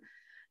are.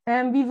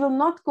 And we will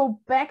not go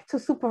back to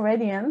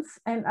superradiance,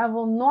 and I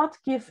will not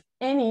give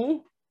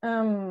any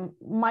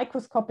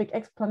microscopic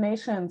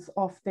explanations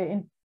of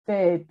the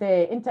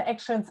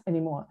interactions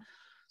anymore.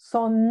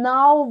 So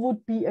now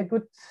would be a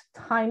good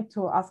time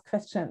to ask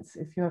questions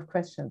if you have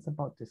questions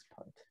about this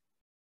part.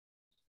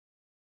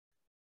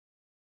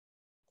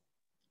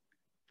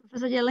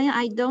 Professor Yelin,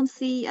 I don't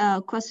see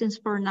questions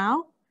for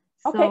now.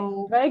 Okay,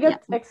 so, very good,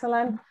 yeah.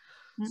 excellent.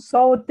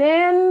 So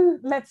then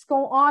let's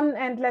go on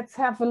and let's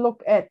have a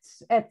look at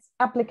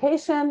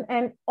application,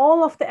 and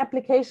all of the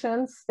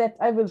applications that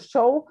I will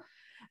show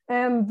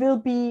will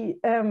be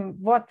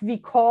what we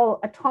call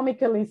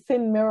atomically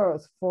thin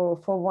mirrors, for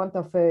want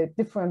of a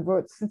different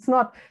words. It's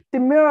not, the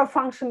mirror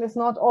function is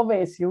not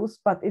always used,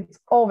 but it's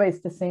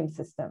always the same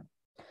system.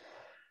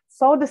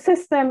 So the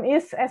system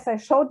is, as I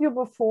showed you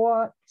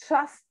before,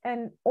 just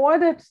an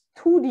ordered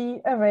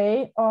 2D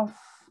array of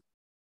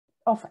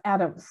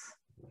atoms.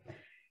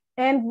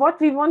 And what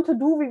we want to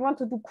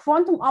do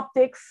quantum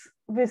optics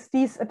with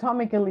these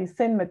atomically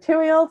thin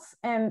materials.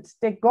 And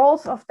the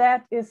goals of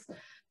that is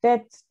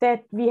that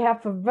we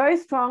have a very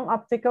strong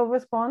optical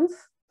response,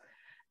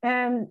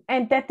 and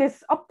that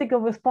this optical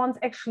response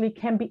actually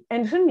can be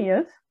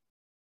engineered.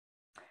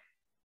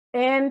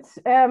 And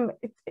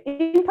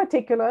in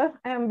particular,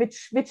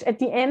 which at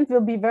the end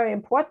will be very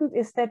important,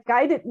 is that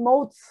guided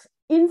modes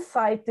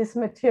inside this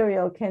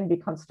material can be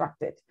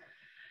constructed.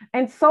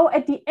 And so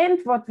at the end,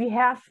 what we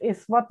have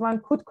is what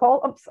one could call,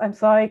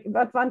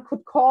 what one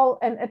could call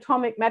an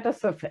atomic matter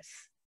surface.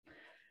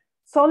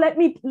 So let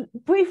me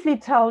briefly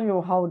tell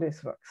you how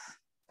this works.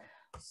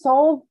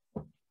 So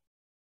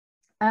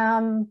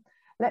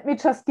let me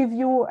just give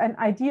you an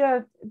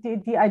idea,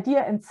 the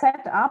idea and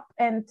setup.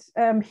 And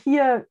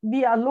here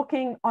we are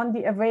looking on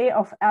the array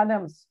of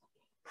atoms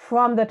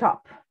from the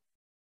top.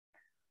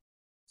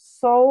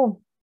 So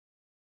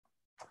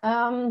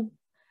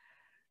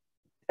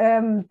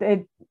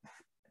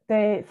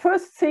the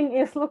first thing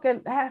is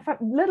have a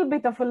little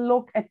bit of a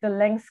look at the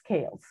length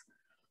scales.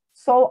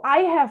 So I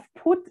have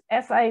put,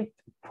 as I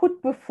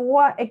put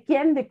before,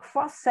 again, the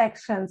cross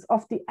sections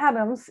of the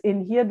atoms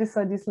in here. These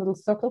are these little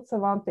circles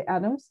around the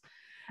atoms,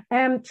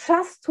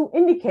 just to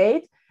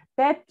indicate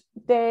that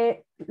the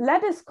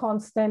lattice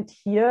constant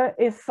here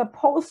is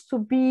supposed to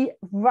be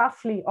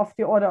roughly of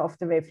the order of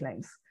the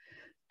wavelengths.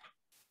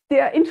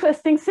 There are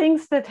interesting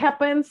things that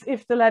happens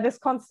if the lattice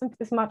constant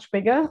is much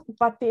bigger,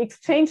 but the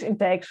exchange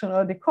interaction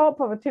or the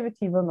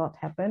cooperativity will not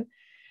happen.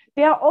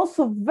 There are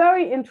also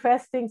very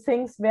interesting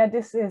things where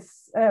this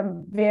is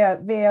where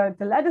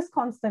the lattice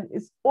constant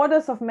is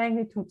orders of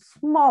magnitude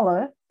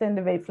smaller than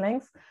the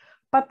wavelengths,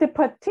 but the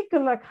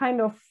particular kind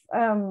of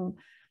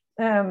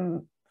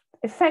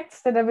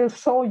effects that I will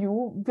show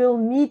you will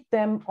need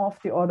them of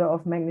the order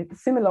of magnitude,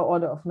 similar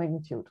order of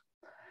magnitude.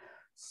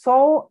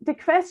 So the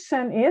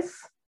question is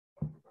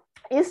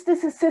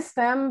this a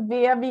system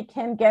where we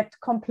can get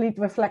complete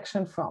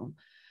reflection from?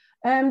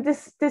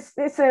 This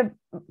is a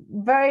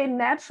very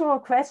natural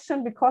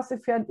question, because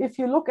if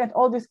you look at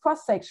all these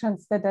cross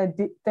sections that I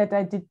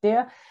did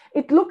there,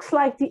 it looks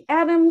like the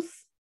atoms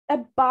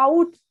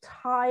about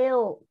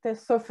tile the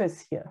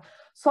surface here.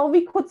 So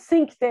we could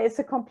think there is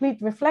a complete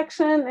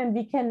reflection, and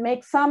we can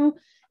make some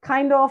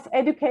kind of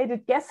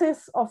educated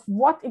guesses of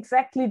what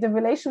exactly the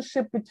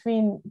relationship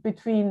between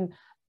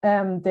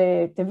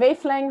the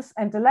wavelengths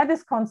and the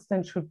lattice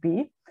constant should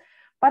be.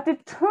 But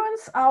it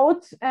turns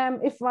out,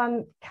 if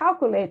one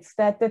calculates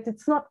that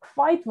it's not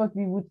quite what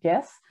we would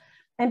guess,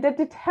 and that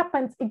it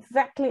happens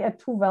exactly at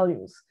two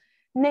values.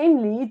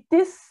 Namely,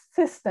 this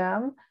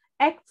system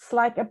acts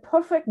like a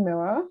perfect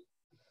mirror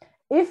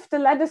if the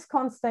lattice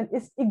constant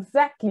is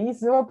exactly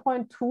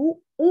 0.2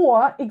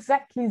 or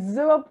exactly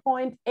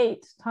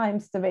 0.8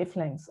 times the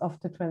wavelengths of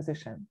the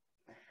transition.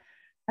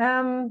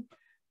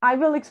 I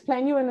will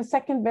explain you in a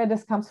second where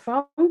this comes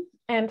from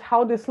and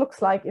how this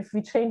looks like if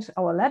we change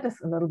our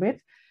lattice a little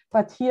bit.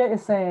 But here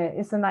is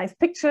a nice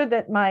picture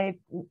that my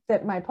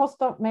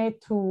postdoc made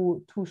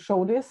to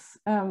show this.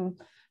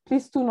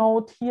 Please do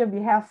note here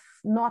we have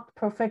not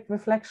perfect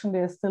reflection.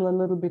 There's still a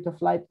little bit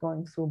of light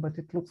going through, but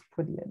it looks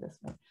prettier this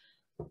way.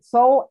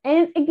 So,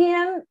 and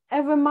again,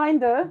 a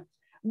reminder,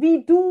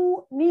 we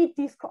do need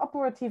these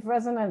cooperative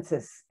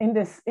resonances in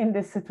this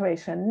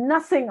situation.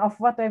 Nothing of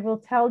what I will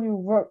tell you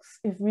works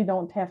if we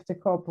don't have the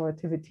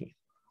cooperativity.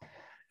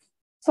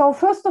 So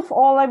first of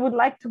all, I would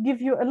like to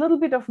give you a little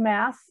bit of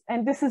math,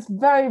 and this is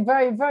very,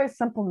 very, very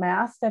simple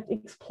math that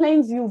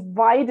explains you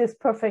why this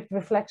perfect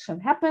reflection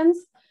happens.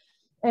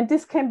 And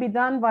this can be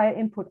done via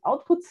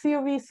input-output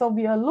theory. So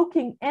we are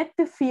looking at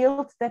the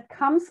field that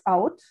comes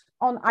out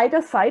on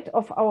either side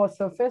of our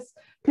surface.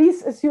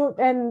 Please assume,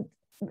 and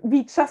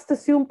we just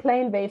assume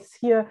plane waves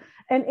here,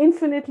 an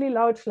infinitely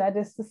large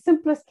lattice, the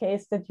simplest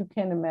case that you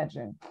can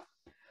imagine.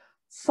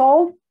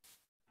 So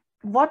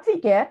what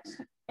we get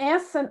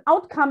as an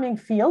outcoming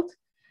field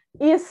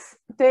is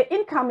the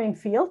incoming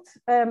field,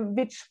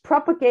 which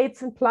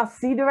propagates in plus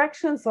z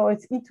direction. So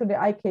it's e to the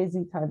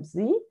ikz times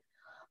z.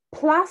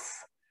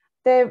 plus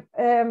the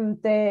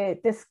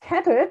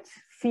scattered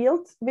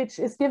field, which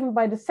is given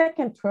by the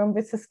second term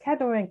with the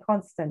scattering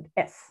constant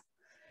S.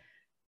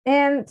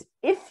 And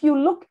if you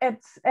look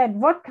at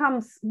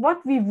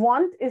what we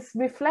want is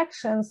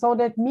reflection. So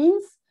that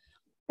means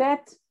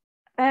that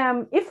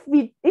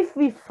if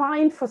we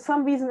find for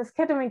some reason a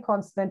scattering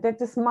constant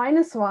that is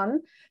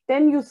 -1,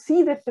 then you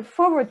see that the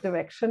forward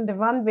direction, the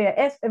one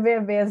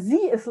where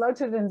Z is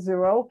larger than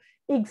 0,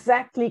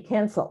 exactly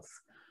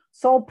cancels.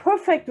 So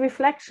perfect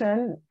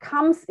reflection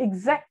comes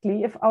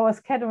exactly if our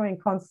scattering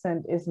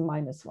constant is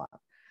 -1.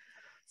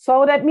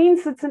 So that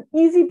means it's an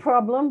easy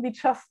problem. We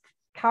just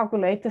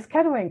calculate the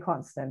scattering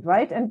constant,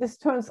 right? And this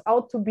turns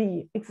out to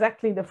be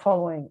exactly the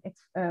following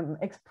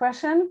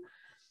expression.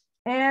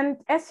 And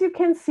as you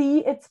can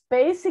see, it's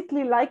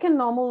basically like a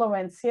normal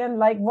Lorentzian,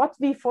 like what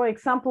we, for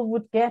example,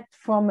 would get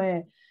from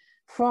a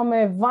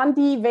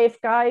 1D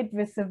waveguide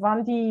with a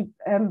 1D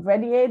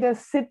radiator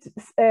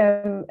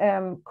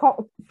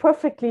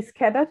perfectly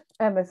scattered,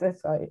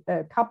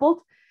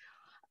 coupled,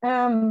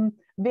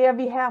 where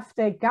we have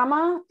the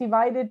gamma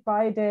divided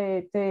by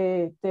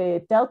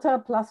the delta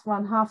plus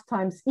 1/2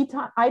 times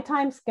I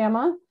times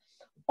gamma,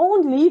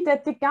 only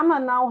that the gamma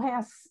now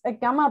has a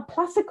gamma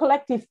plus a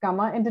collective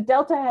gamma, and the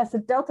delta has a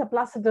delta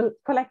plus a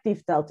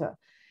collective delta.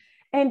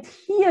 And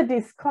here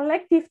these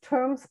collective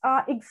terms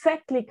are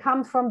exactly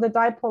come from the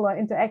dipolar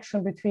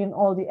interaction between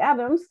all the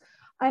atoms,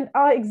 and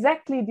are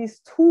exactly these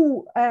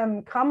two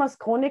Kramers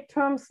Kronig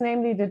terms,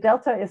 namely the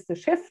delta is the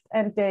shift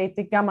and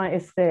the gamma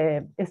is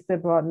the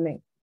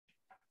broadening.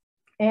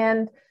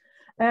 And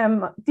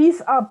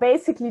these are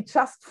basically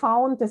just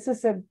found, this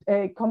is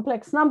a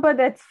complex number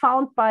that's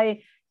found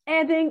by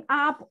adding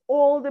up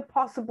all the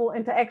possible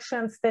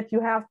interactions that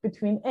you have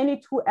between any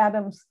two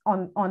atoms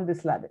on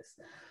this lattice.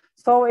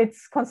 So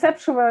it's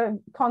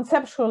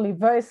conceptually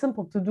very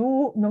simple to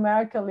do,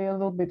 numerically a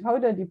little bit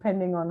harder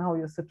depending on how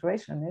your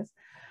situation is.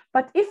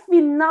 But if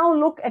we now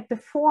look at the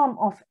form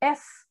of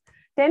S,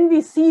 then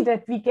we see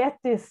that we get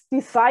this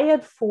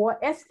desired for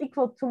S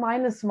equal to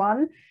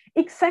 -1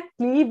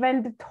 exactly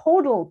when the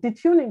total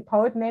detuning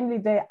part, namely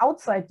the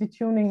outside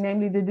detuning,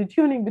 namely the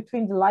detuning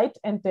between the light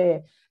and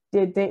the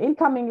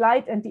incoming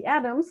light and the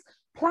atoms,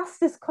 plus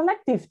this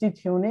collective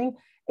detuning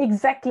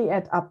exactly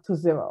add up to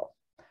 0.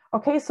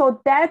 Okay,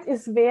 so that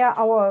is where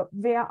our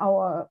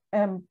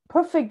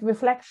perfect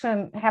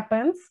reflection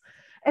happens.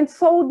 And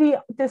so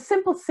the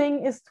simple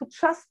thing is to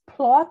just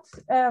plot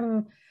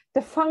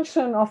the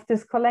function of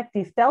this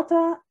collective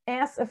delta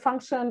as a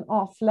function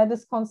of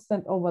lattice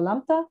constant over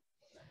lambda.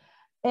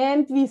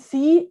 And we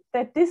see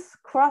that this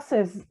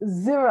crosses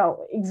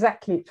 0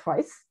 exactly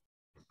twice.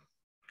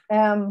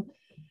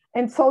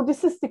 And so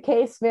this is the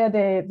case where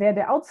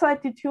the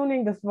outside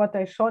detuning, that's what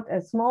I showed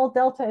as small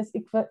delta, is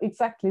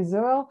exactly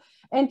 0.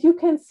 And you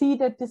can see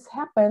that this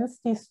happens,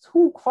 these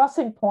two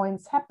crossing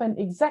points happen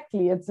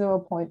exactly at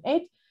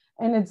 0.8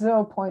 and at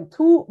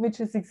 0.2, which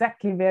is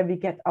exactly where we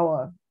get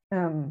our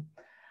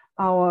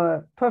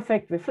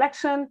perfect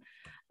reflection,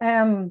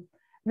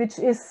 which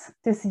is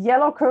this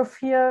yellow curve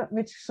here,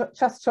 which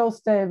just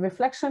shows the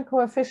reflection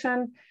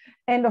coefficient.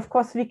 And of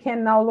course, we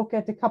can now look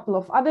at a couple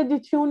of other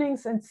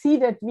detunings and see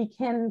that we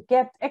can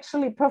get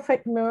actually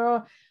perfect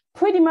mirror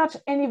pretty much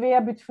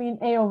anywhere between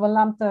A over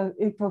lambda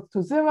equals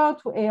to 0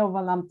 to A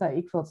over lambda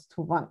equals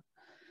to 1.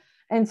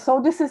 And so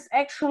this is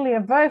actually a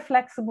very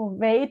flexible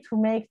way to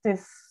make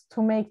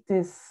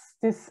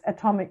this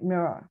atomic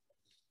mirror.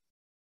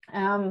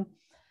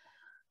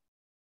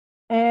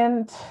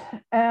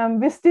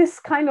 With this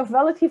kind of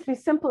relatively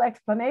simple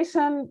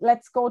explanation,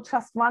 let's go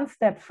just one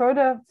step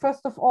further.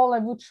 First of all, I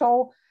would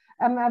show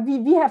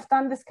we have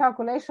done this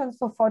calculation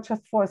so far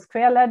just for a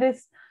square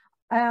lattice.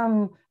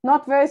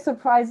 Not very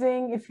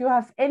surprising. If you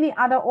have any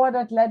other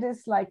ordered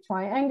lattice like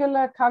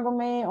triangular,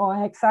 Kagome, or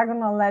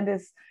hexagonal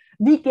lattice,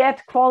 we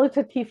get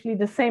qualitatively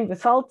the same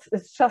results.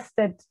 It's just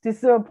that the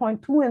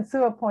 0.2 and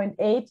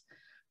 0.8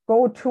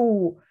 go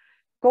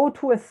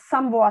to a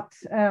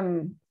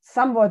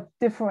somewhat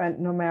different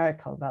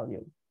numerical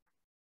value.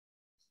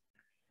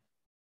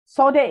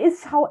 So there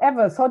is,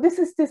 however, so this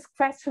is this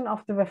question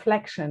of the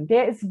reflection.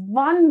 There is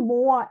one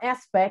more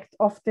aspect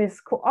of this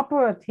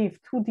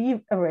cooperative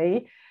 2D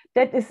array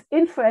that is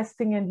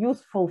interesting and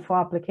useful for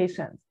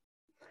applications.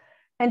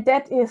 And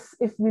that is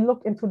if we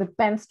look into the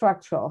band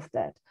structure of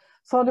that.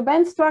 So the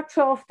band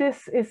structure of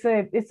this is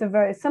a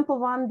very simple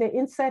one. The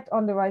inset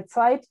on the right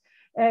side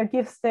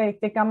gives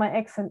the gamma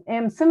X and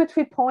M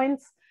symmetry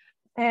points,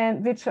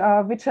 and which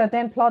are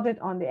then plotted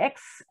on the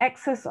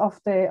x-axis of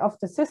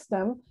the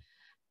system.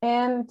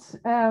 And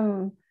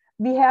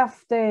we have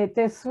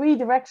the three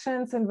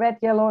directions in red,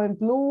 yellow, and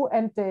blue,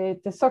 and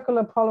the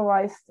circular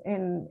polarized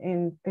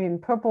in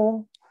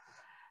purple.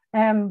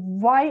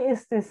 Why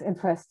is this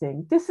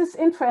interesting? This is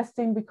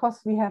interesting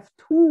because we have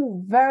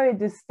two very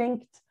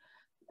distinct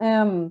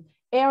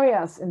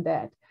areas in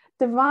that.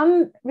 The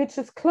one which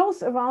is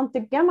close around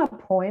the gamma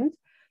point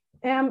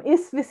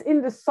is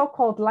within the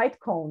so-called light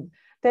cone.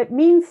 That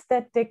means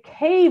that the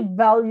K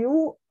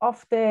value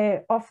of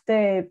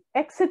the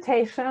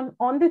excitation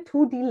on the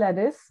 2D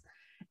lattice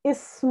is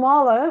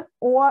smaller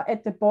or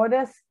at the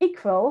borders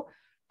equal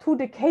to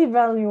the K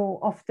value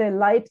of the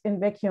light in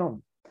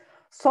vacuum.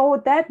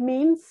 So that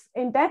means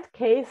in that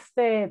case,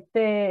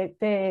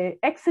 the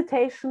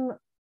excitation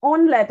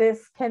on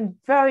lattice can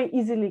very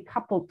easily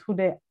couple to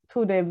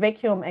the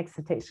vacuum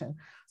excitation.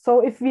 So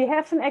if we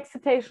have an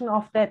excitation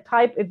of that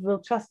type, it will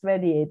just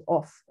radiate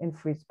off in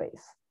free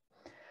space.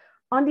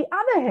 On the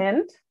other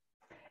hand,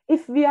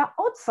 if we are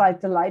outside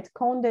the light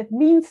cone, that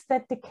means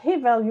that the K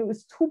value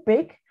is too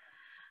big,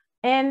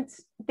 and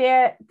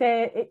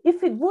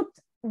if it would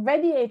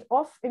radiate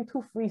off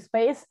into free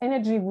space,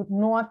 energy would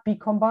not be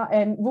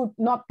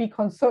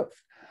conserved.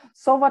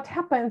 So what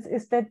happens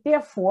is that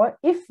therefore,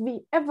 if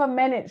we ever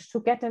manage to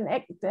get an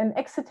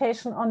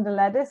excitation on the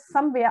lattice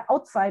somewhere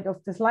outside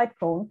of this light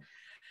cone,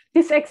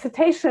 this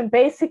excitation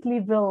basically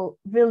will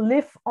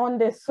live on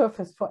the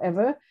surface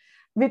forever,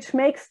 which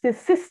makes the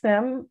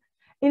system,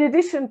 in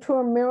addition to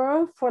a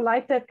mirror for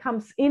light that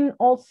comes in,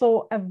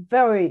 also a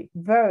very,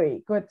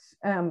 very good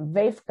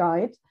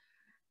waveguide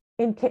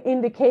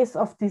in the case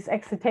of these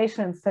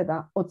excitations that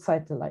are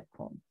outside the light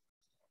cone.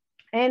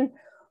 And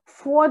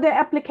for the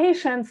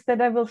applications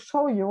that I will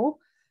show you,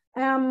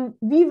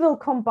 we will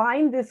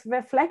combine this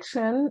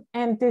reflection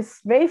and this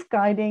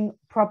waveguiding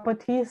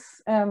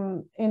properties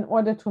in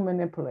order to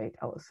manipulate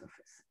our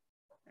surface.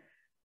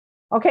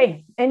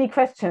 Okay, any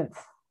questions?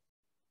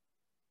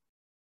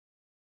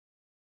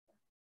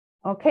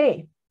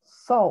 Okay,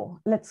 so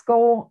let's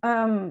go,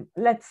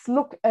 let's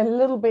look a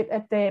little bit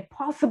at the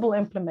possible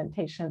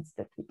implementations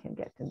that we can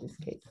get in this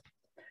case.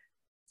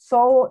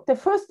 So the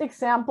first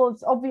example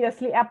is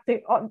obviously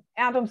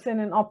atoms in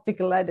an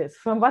optical lattice.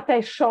 From what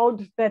I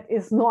showed, that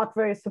is not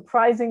very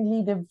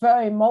surprisingly the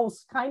very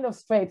most kind of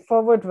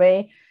straightforward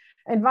way.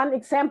 And one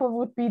example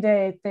would be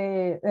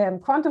the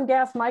quantum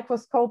gas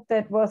microscope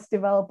that was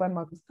developed by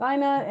Markus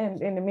Greiner,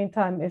 and in the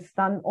meantime is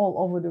done all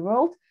over the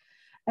world.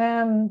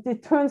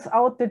 It turns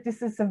out that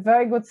this is a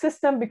very good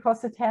system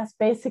because it has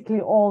basically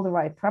all the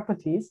right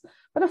properties.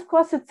 But of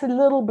course, it's a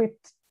little bit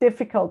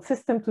difficult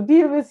system to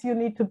deal with. You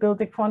need to build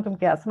a quantum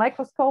gas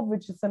microscope,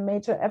 which is a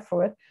major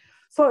effort.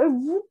 So it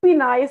would be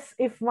nice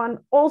if one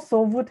also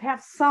would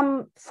have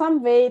some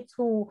way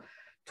to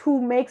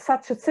make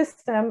such a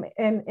system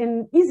in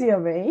an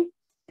easier way.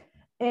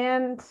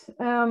 And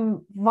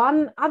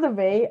one other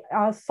way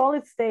are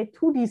solid state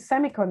 2D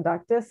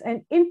semiconductors,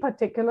 and in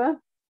particular,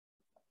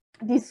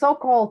 these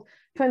so-called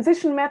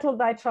transition metal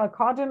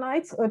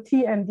dichalcogenides, or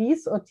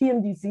TMDs or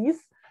TMDCs,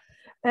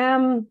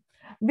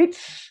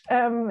 which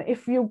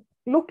if you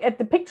look at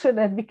the picture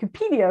that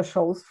Wikipedia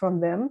shows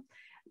from them,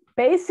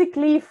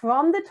 basically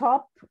from the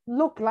top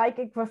look like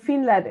a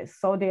graphene lattice.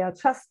 So they are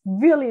just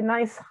really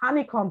nice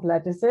honeycomb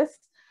lattices.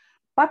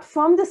 But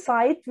from the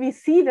side, we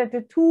see that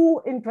the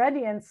two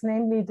ingredients,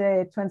 namely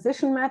the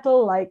transition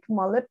metal like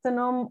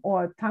molybdenum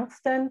or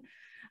tungsten,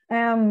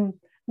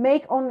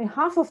 make only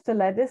half of the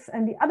lattice,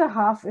 and the other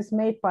half is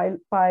made by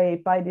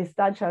these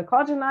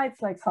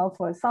dichalcogenides like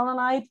sulfur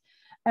selenide,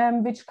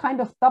 which kind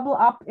of double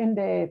up in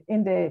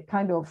the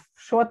kind of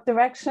short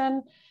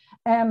direction,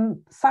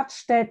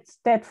 such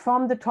that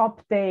from the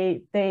top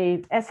they,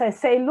 as I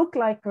say, look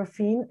like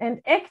graphene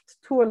and act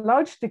to a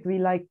large degree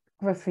like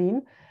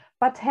graphene,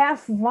 but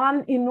have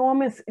one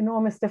enormous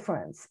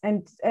difference.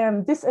 And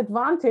this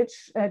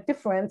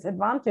difference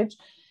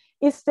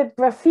is that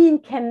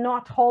graphene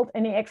cannot hold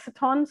any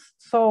excitons.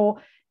 So,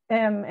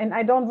 and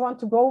I don't want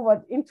to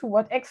go into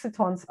what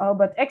excitons are,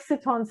 but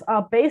excitons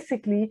are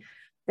basically,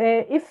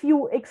 if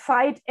you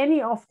excite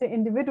any of the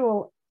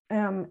individual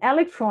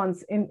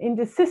electrons in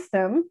the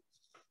system,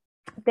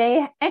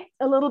 they act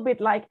a little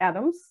bit like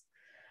atoms.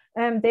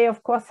 And they,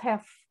 of course,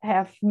 have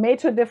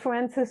major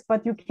differences,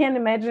 but you can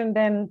imagine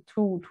then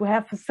to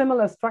have a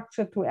similar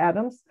structure to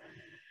atoms.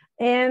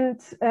 And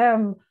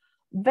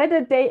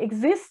whether they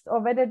exist or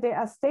whether they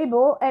are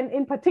stable, and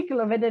in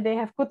particular, whether they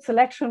have good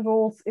selection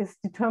rules, is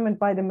determined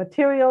by the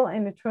material.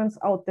 And it turns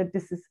out that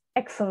this is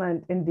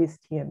excellent in these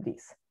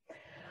TMDs.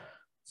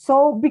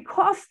 So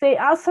because they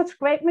are such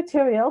great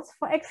materials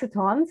for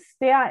excitons,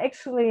 there are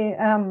actually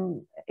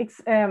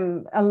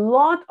a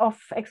lot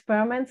of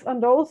experiments on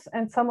those,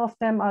 and some of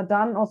them are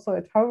done also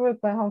at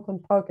Harvard by Hong Kong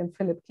Park and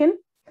Philip Kin.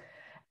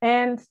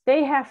 And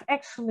they have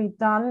actually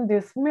done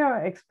this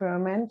mirror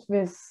experiment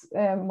with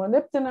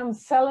molybdenum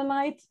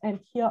selenide, and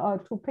here are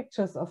two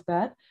pictures of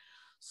that.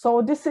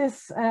 So this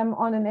is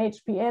on an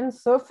HPN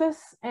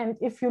surface, and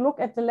if you look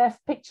at the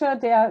left picture,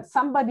 there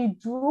somebody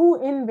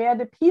drew in where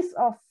the piece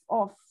of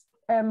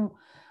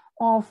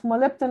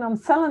molybdenum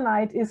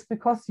selenide is,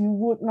 because you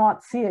would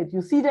not see it.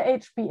 You see the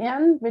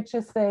HPN, which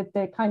is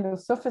the kind of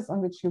surface on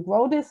which you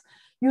grow this.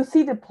 You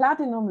see the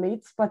platinum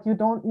leads, but you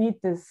don't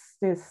need this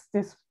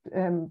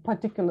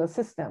particular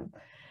system.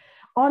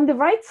 On the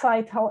right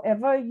side,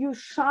 however, you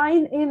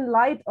shine in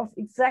light of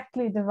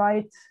exactly the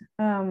right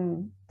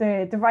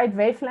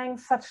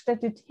wavelength, such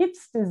that it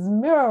hits this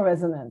mirror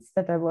resonance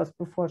that I was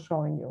before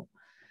showing you.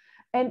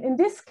 And in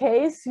this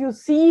case, you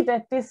see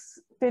that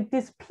this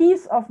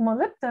piece of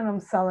molybdenum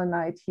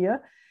selenide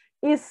here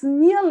is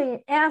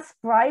nearly as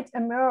bright a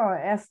mirror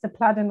as the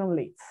platinum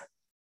leads.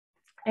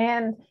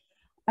 And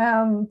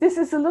this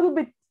is a little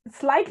bit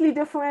slightly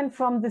different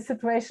from the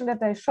situation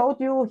that I showed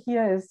you.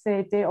 Here is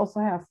they also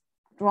have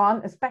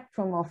drawn a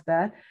spectrum of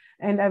that.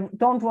 And I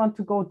don't want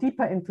to go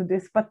deeper into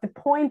this, but the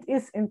point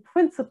is, in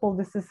principle,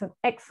 this is an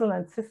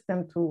excellent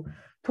system to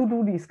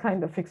do these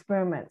kind of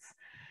experiments.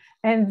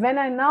 And when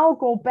I now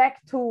go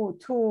back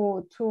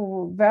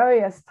to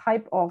various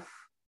type of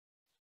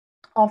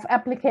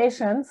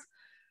applications,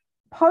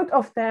 part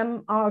of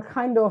them are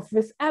kind of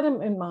with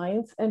atom in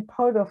mind, and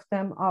part of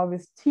them are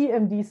with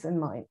TMDs in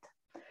mind.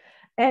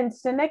 And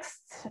the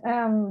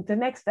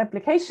next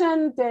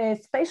application, the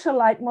spatial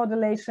light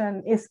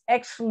modulation, is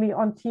actually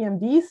on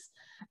TMDs,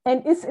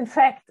 and is in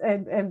fact,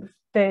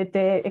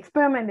 the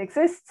experiment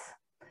exists.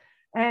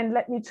 And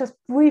let me just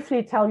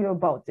briefly tell you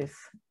about this.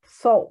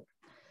 So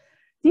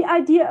the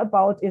idea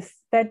about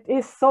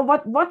so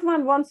what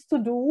one wants to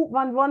do,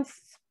 one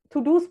wants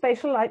to do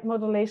spatial light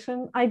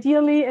modulation,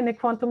 ideally in a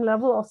quantum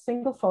level of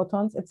single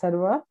photons,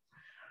 etc.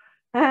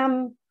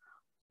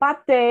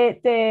 But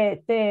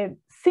the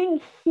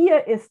thing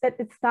here is that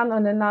it's done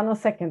on a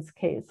nanosecond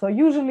scale. So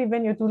usually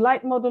when you do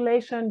light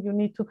modulation, you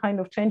need to kind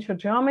of change your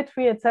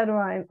geometry,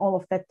 etc., and all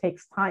of that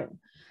takes time.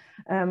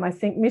 I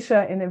think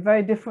Misha, in a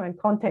very different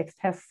context,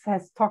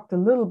 has talked a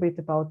little bit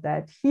about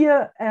that.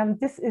 Here,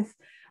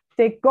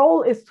 the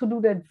goal is to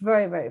do that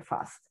very, very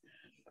fast.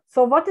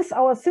 So what is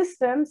our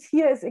systems?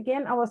 Here is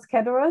again our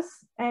scatterers,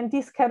 and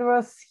these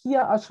scatterers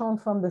here are shown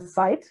from the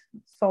side.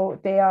 So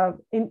they are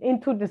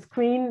into the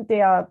screen,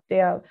 they are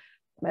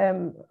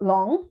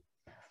long.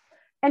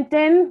 And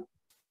then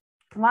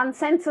one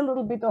sends a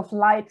little bit of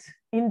light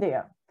in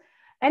there.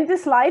 And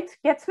this light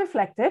gets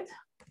reflected.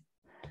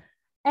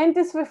 And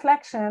this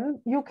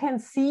reflection, you can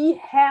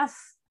see, has,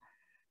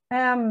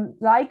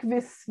 like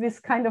this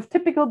kind of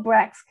typical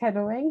Bragg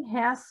scattering,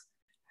 has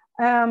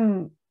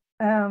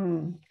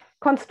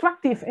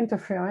constructive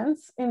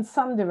interference in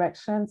some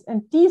directions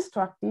and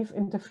destructive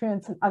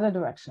interference in other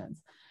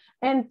directions.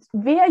 And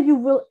where you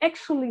will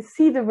actually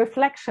see the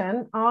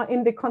reflection are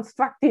in the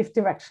constructive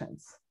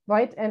directions,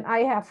 right? And I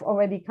have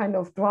already kind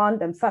of drawn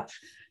them such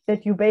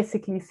that you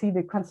basically see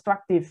the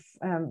constructive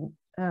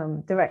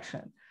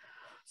direction.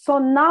 So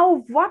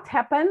now what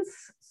happens,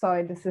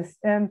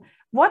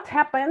 what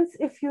happens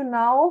if you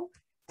now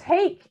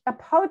take a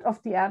part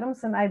of the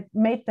atoms, and I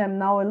made them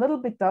now a little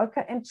bit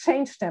darker, and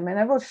change them. And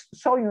I will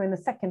show you in a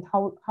second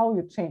how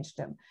you change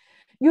them.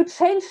 You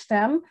change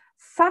them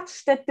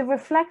such that the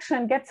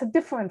reflection gets a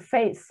different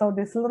phase. So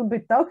this little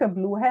bit darker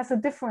blue has a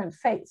different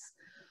phase.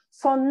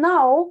 So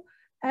now,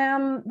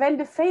 when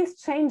the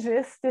phase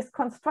changes, this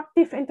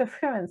constructive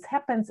interference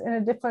happens in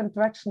a different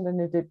direction than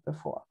it did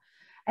before.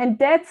 And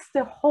that's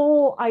the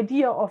whole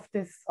idea of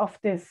this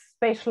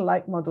spatial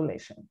light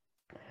modulation.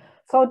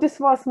 So this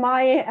was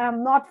my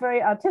not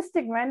very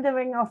artistic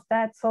rendering of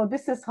that. So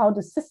this is how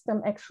the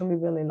system actually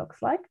really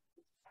looks like.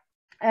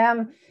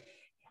 And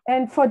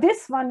for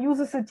this one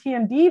uses a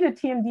TMD. The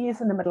TMD is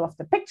in the middle of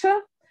the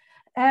picture.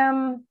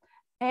 And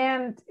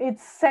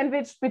it's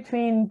sandwiched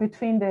between the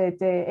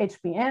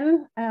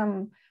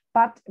HBN.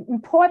 But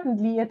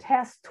importantly, it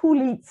has two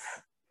leads.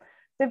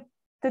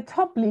 The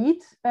top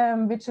lead,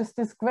 which is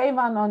this gray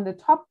one on the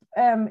top,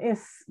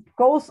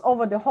 goes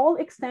over the whole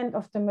extent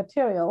of the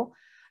material.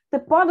 The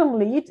bottom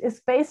lead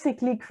is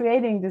basically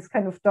creating this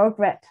kind of dark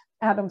red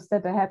atoms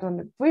that I had on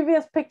the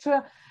previous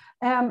picture,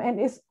 and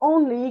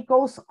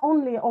goes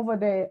only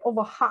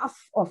over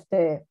half of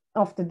the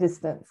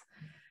distance.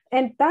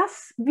 And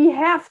thus we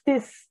have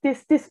this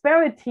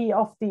disparity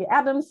of the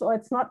atoms, or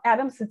it's not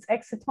atoms, it's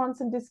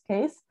excitons in this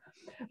case,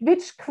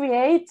 which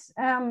create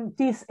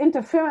these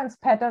interference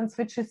patterns,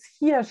 which is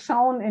here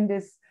shown in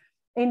this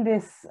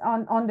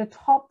on the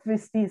top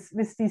with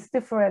these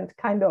different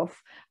kind of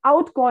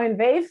outgoing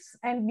waves.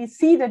 And we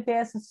see that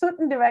there's a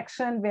certain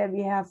direction where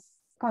we have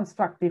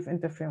constructive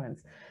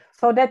interference.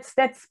 So that's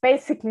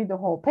basically the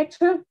whole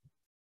picture.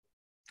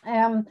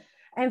 And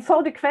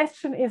so the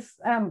question is,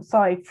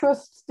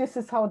 first, this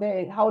is how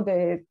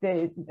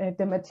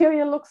the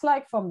material looks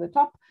like from the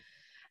top.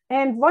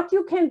 And what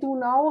you can do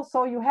now,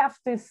 so you have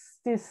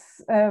this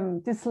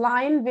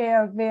line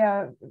where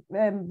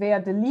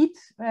the lead,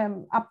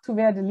 up to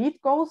where the lead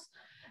goes.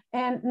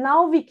 And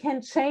now we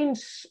can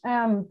change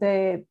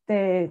the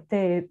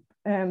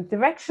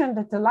direction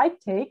that the light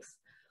takes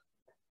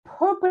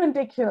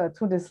perpendicular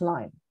to this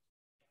line.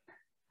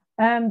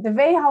 The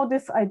way how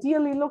this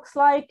ideally looks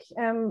like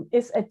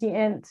is at the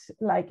end,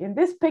 like in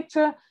this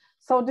picture.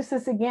 So this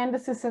is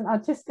an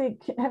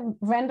artistic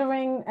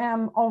rendering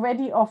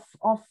already of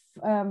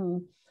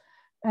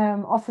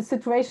a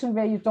situation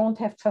where you don't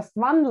have just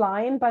one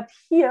line, but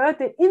here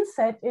the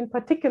inset in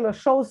particular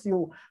shows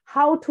you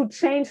how to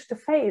change the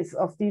phase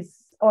of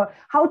these, or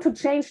how to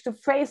change the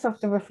phase of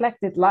the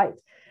reflected light.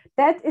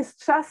 That is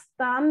just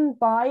done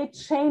by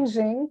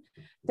changing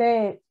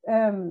the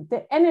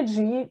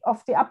energy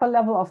of the upper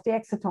level of the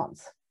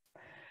excitons.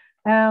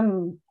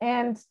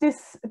 And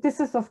this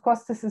is, of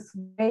course, this is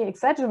very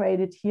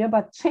exaggerated here,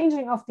 but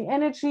changing of the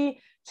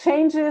energy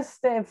changes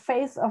the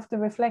phase of the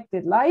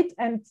reflected light,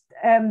 and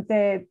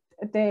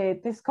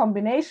this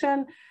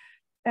combination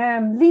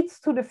leads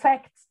to the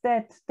fact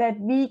that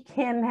we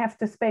can have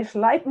the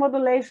spatial light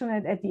modulation,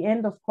 and at the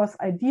end, of course,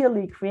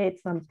 ideally create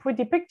some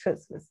pretty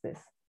pictures with this.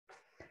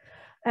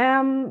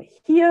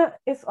 Here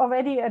is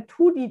already a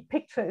 2D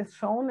picture is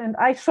shown, and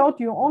I showed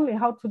you only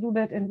how to do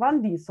that in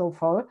 1D so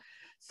far.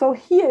 So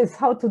here is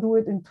how to do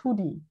it in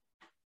 2D.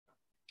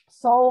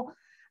 So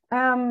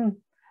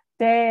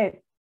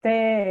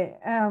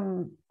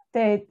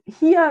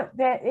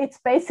it's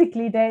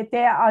basically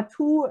there are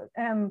two,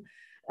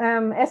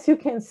 as you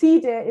can see,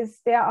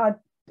 there are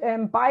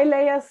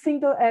bilayers,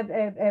 single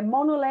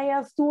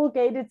monolayers, dual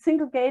gated,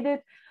 single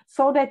gated,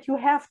 so that you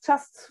have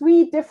just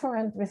 3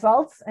 different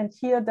results. And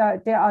here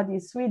there are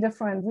these 3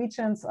 different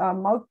regions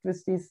marked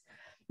with these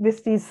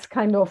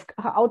kind of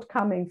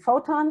outcoming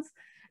photons.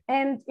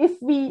 And if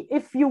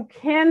you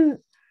can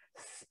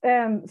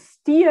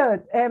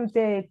steer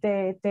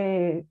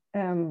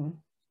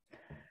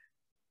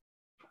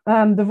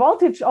the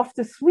voltage of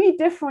the 3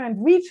 different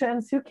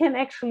regions, you can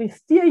actually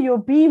steer your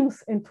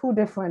beams in 2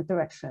 different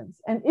directions.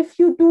 And if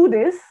you do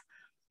this,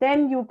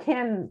 then you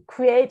can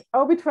create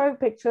arbitrary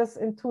pictures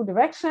in 2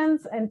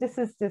 directions. And this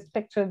is this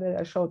picture that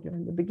I showed you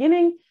in the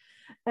beginning.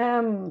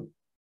 And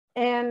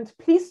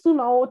please do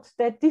note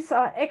that these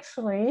are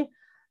actually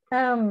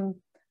a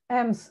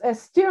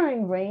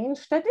steering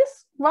range that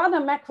is rather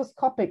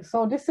macroscopic.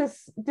 So this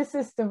is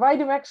the y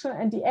direction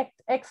and the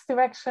x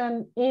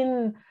direction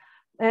in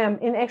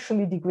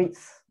actually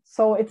degrees.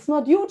 So it's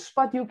not huge,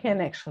 but you can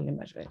actually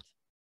measure it.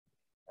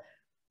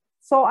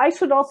 So I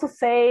should also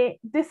say,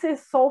 this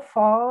is so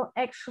far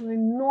actually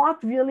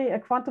not really a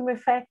quantum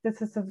effect.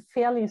 This is a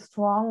fairly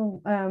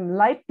strong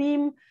light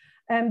beam.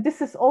 And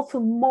this is also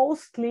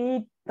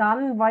mostly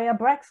done via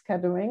Bragg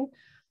scattering.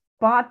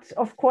 But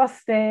of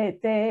course,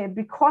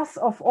 because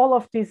of all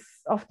of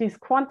these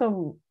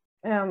quantum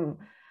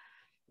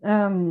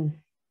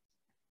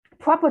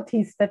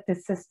properties that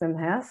this system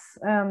has,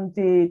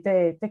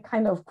 the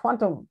kind of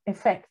quantum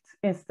effect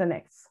is the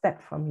next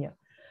step from here.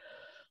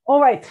 All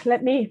right,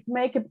 let me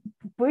make a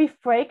brief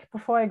break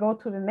before I go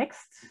to the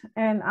next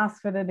and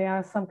ask whether there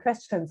are some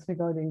questions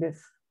regarding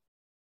this.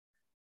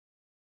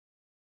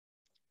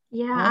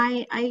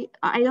 Yeah,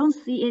 I don't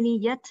see any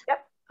yet.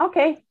 Yep.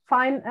 Okay,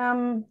 fine.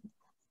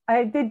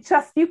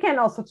 You can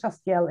also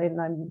just yell in.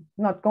 I'm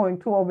not going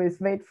to always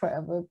wait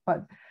forever,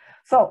 but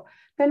so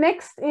the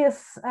next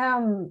is,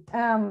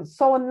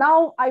 so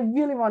now I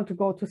really want to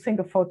go to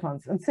single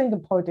photons and single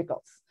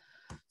particles.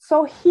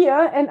 So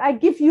here, and I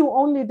give you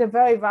only the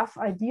very rough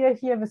idea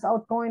here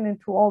without going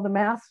into all the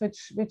math,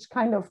 which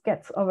kind of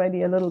gets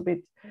already a little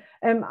bit.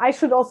 I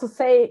should also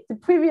say the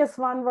previous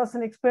one was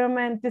an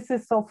experiment. This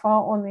is so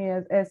far only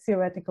a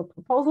theoretical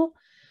proposal.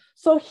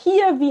 So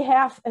here we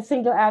have a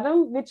single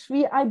atom, which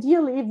we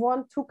ideally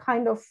want to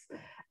kind of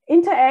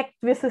interact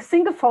with a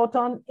single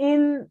photon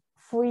in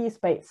free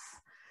space.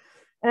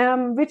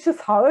 Which is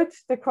hard.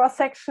 The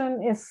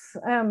cross-section is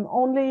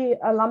only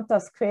a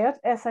lambda squared,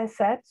 as I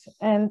said,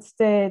 and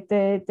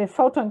the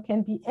photon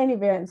can be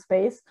anywhere in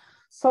space.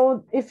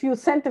 So if you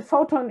send the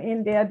photon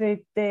in there,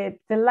 the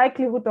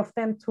likelihood of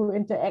them to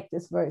interact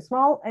is very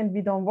small, and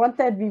we don't want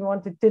that. We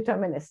want it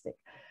deterministic,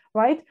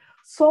 right?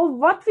 So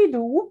what we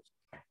do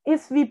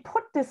is we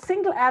put the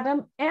single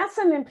atom as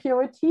an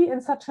impurity in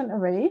such an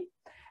array,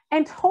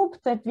 and hope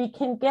that we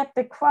can get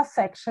the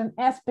cross-section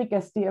as big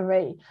as the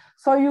array.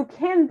 So you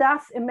can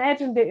thus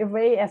imagine the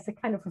array as a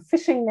kind of a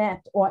fishing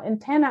net or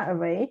antenna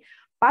array,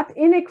 but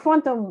in a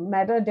quantum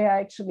matter, there are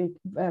actually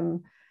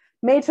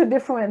major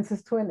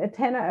differences to an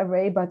antenna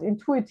array, but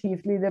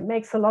intuitively that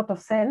makes a lot of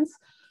sense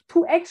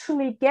to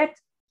actually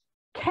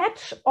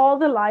catch all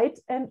the light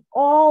and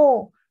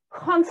all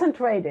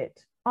concentrate it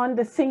on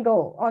the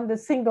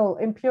single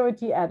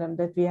impurity atom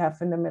that we have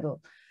in the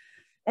middle.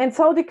 And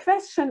so the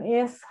question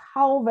is,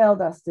 how well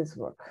does this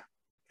work?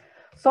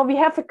 So we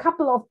have a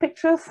couple of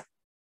pictures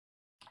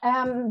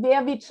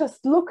where we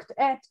just looked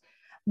at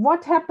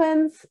what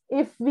happens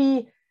if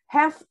we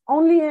have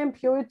only an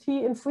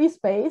impurity in free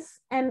space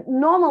and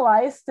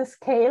normalize the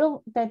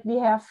scale that we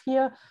have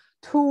here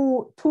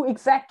to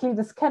exactly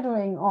the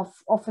scattering of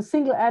a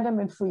single atom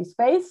in free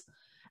space.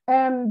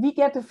 We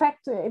get a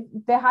factor,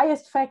 the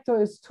highest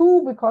factor is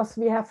 2 because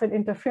we have an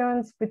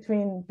interference because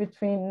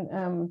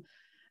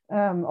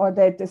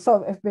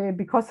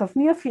of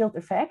near field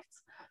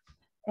effects.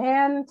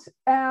 And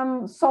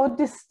so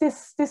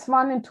this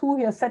 1 and 2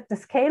 here set the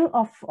scale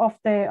of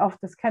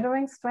the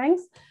scattering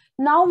strength.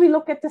 Now we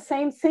look at the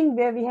same thing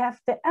where we have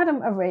the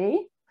atom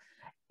array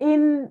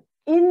in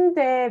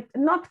the,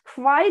 not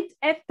quite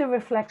at the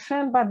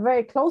reflection, but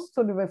very close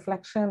to the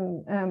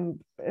reflection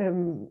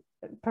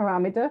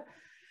parameter.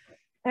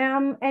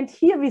 And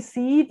here we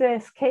see the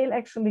scale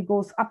actually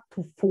goes up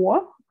to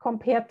 4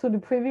 compared to the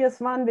previous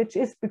one, which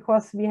is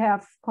because we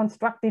have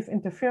constructive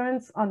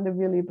interference on the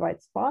really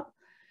bright spot.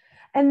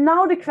 And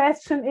now the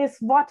question is,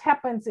 what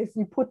happens if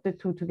we put the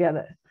two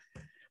together?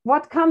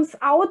 What comes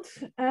out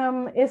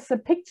is a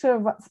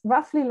picture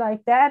roughly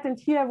like that. And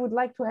here I would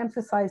like to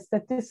emphasize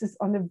that this is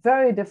on a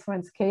very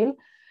different scale.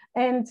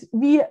 And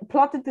we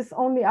plotted this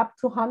only up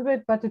to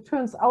 100, but it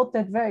turns out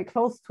that very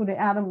close to the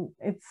atom,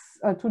 it's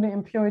to the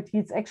impurity,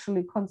 it's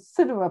actually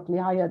considerably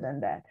higher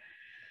than that.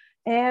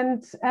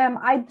 And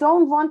I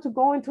don't want to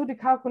go into the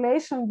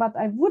calculation, but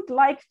I would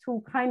like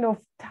to kind of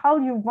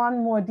tell you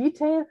one more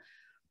detail,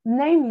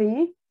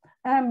 namely,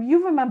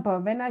 you remember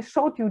when I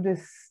showed you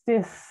this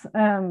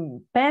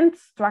band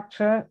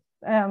structure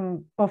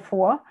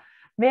before,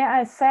 where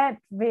I said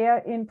where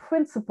in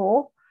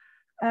principle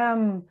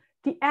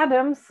the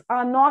atoms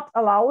are not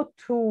allowed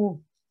to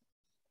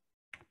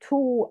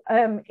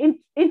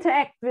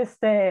interact with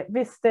the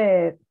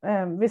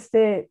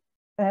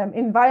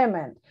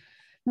environment.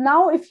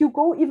 Now, if you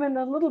go even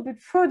a little bit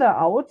further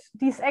out,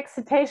 these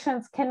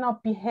excitations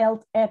cannot be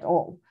held at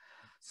all.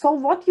 So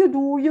what you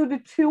do, you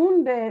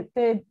detune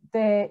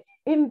the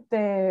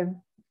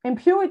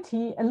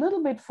impurity a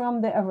little bit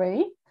from the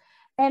array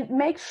and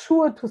make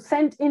sure to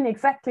send in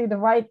exactly the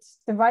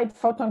right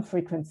photon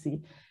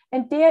frequency.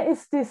 And there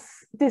is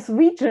this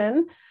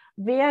region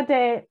where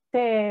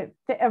the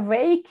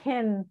array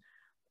can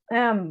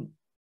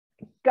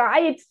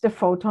guide the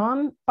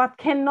photon, but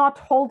cannot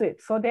hold it.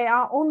 So there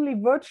are only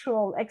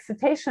virtual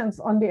excitations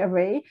on the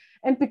array.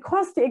 And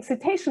because the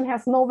excitation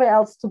has nowhere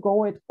else to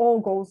go, it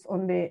all goes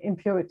on the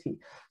impurity.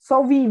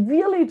 So we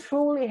really,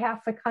 truly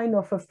have a kind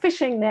of a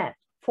fishing net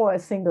for a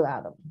single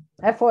atom,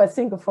 for a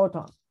single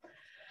photon.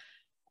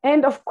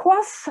 And of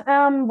course,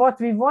 what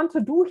we want to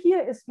do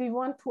here is we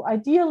want to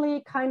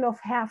ideally kind of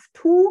have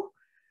two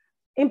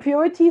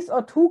impurities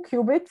or two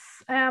qubits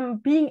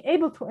being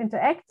able to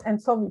interact. And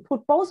so we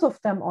put both of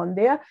them on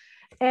there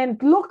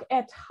and look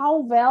at how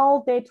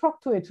well they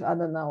talk to each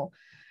other now.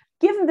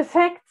 Given the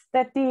fact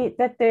that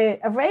the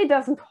array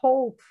doesn't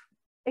hold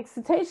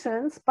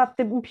excitations, but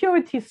the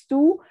impurities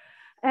do,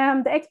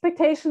 the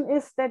expectation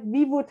is that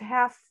we would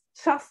have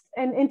just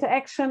an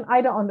interaction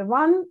either on the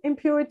one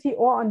impurity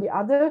or on the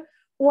other,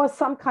 or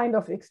some kind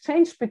of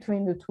exchange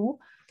between the two.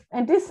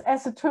 And this,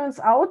 as it turns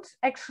out,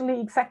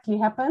 actually exactly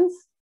happens.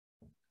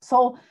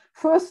 So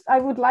first, I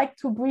would like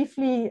to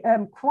briefly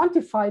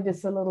quantify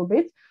this a little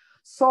bit.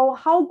 So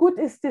how good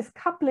is this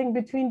coupling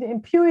between the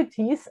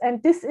impurities?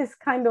 And this is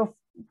kind of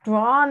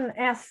drawn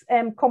as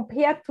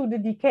compared to the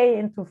decay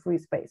into free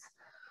space.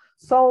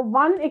 So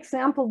one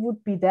example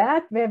would be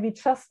that, where we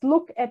just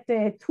look at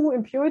the two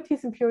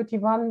impurities, impurity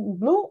 1 in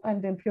blue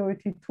and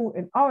impurity 2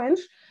 in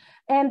orange,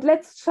 and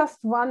let's just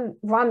run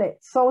it.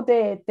 So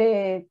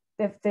the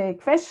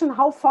question,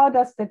 how far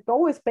does that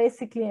go, is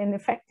basically an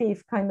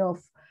effective kind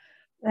of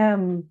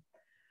an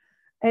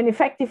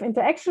effective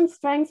interaction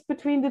strength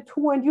between the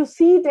two, and you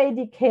see they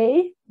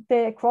decay.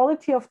 The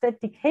quality of that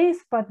decays,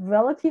 but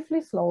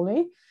relatively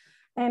slowly.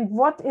 And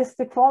what is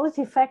the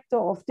quality factor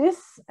of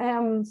this?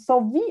 So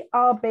we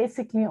are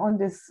basically on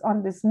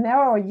this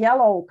narrow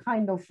yellow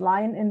kind of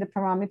line in the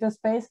parameter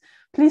space.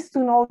 Please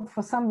do note,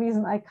 for some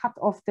reason, I cut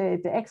off the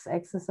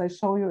x-axis. I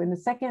show you in a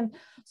second.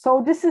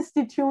 So this is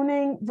the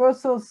tuning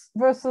versus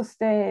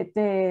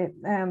the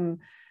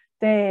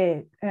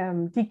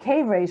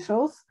decay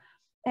ratios.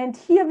 And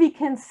here we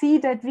can see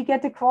that we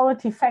get a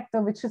quality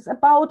factor, which is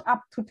about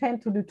up to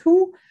 10 to the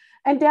 2.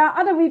 And there are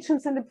other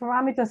regions in the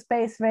parameter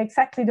space where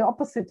exactly the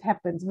opposite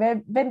happens,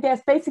 when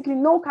there's basically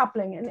no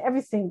coupling and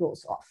everything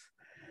goes off.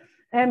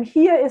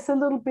 Here is a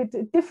little bit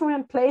a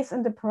different place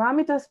in the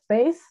parameter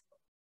space.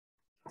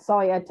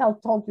 Sorry, I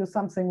told you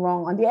something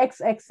wrong. On the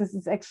x-axis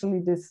is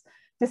actually this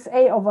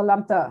A over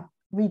lambda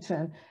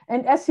region.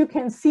 And as you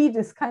can see,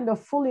 this kind of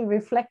fully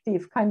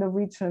reflective kind of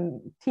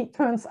region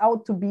turns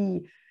out to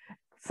be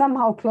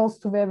somehow close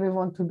to where we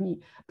want to be.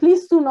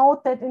 Please do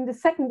note that in the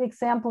second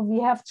example,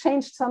 we have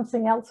changed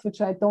something else, which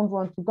I don't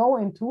want to go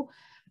into.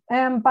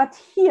 But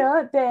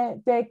here,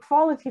 the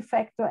quality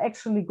factor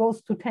actually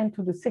goes to 10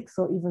 to the 6,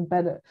 or even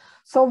better.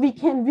 So we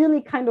can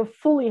really kind of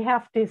fully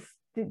have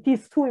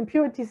these two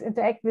impurities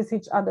interact with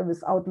each other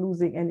without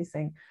losing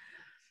anything.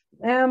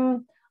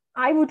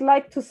 I would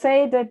like to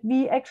say that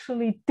we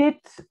actually did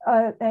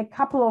a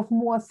couple of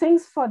more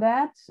things for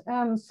that.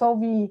 So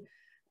we,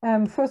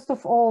 first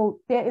of all,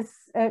 there is,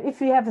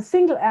 if we have a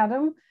single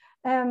atom,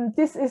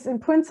 this is in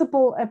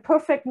principle a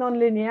perfect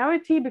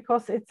nonlinearity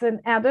because it's an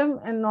atom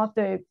and not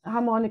a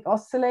harmonic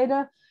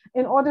oscillator.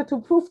 In order to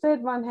prove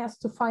that, one has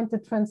to find the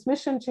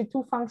transmission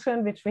G2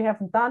 function, which we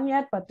haven't done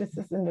yet, but this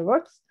is in the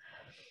works.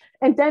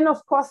 And then,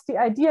 of course, the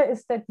idea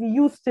is that we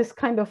use this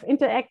kind of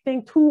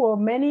interacting two or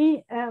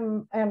many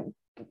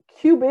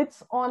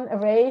qubits on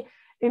array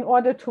in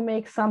order to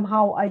make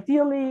somehow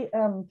ideally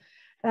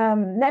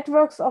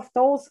networks of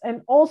those,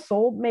 and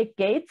also make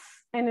gates.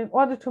 And in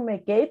order to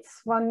make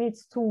gates, one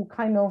needs to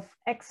kind of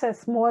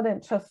access more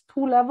than just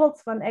two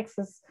levels. One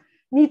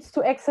needs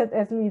to access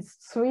at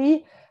least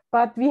 3.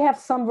 But we have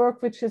some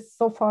work which is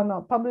so far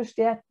not published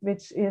yet,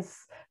 which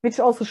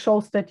also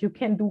shows that you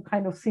can do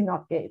kind of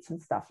CNOT gates and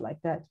stuff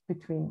like that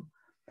between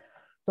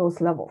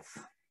those levels.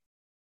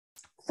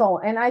 So,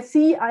 and I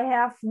see I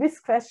have this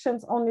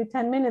questions only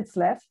 10 minutes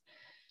left.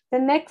 The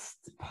next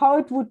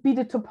part would be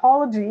the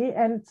topology.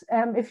 And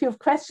if you have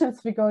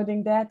questions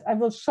regarding that, I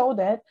will show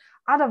that.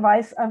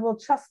 Otherwise, I will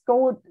just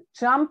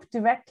jump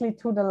directly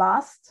to the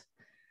last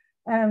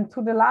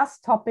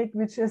topic,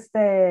 which is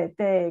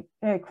the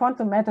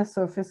quantum matter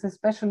surface,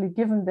 especially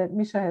given that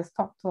Misha has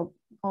talked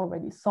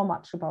already so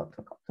much about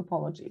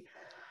topology.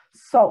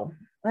 So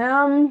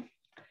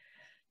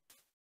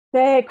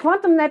the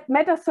quantum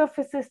matter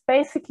surfaces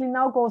basically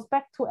now goes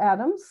back to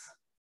atoms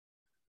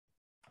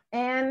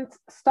and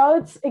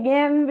starts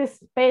again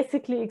with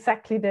basically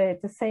exactly the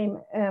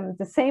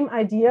same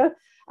idea.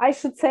 I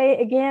should say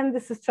again,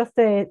 this is just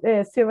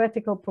a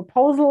theoretical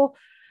proposal.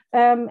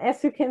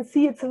 As you can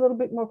see, it's a little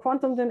bit more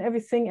quantum than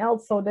everything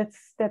else. So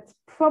that's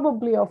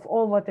probably of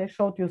all what I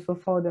showed you so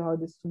far the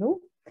hardest to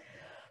do.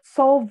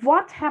 So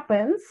what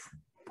happens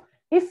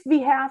if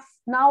we have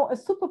now a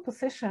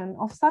superposition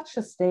of such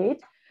a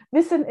state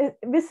with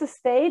a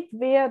state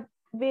where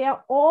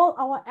all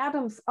our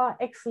atoms are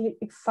actually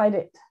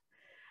excited?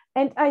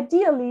 And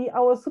ideally,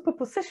 our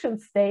superposition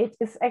state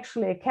is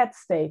actually a cat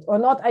state, or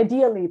not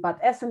ideally,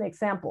 but as an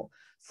example.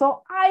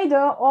 So either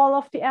all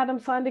of the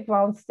atoms are in the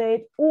ground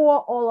state or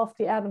all of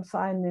the atoms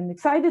are in an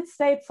excited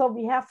state. So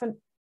we have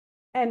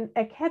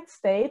a cat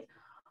state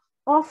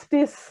of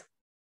this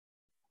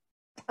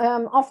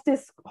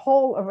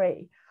whole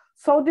array.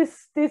 So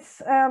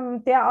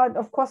there are,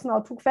 of course, now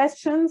two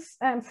questions.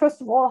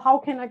 First of all, how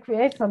can I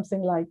create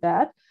something like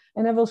that?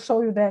 And I will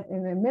show you that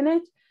in a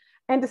minute.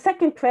 And the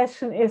second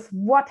question is,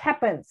 what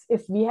happens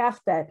if we have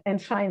that and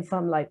shine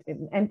some light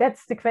in? And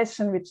that's the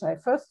question which I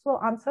first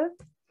will answer.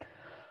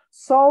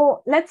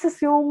 So let's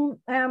assume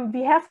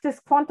we have this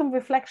quantum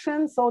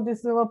reflection, so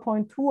this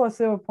 0.2 or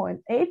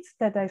 0.8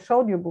 that I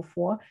showed you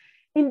before.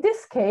 In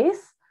this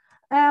case,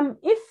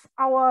 if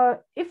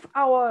our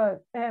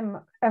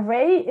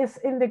array is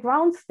in the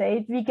ground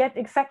state, we get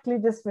exactly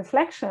this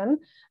reflection,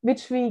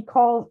 which we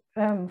call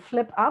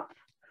flip up.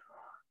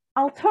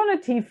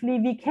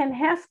 Alternatively, we can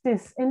have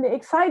this in the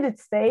excited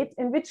state,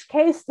 in which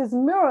case this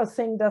mirror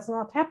thing does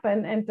not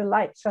happen and the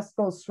light just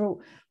goes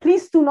through.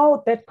 Please do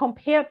note that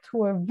compared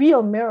to a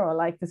real mirror,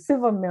 like the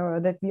silver mirror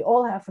that we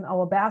all have in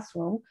our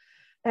bathroom,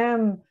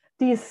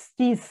 these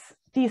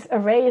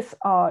arrays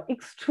are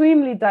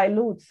extremely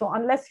dilute. So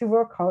unless you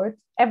work hard,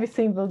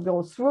 everything will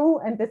go through.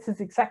 And this is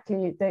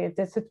exactly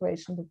the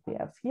situation that we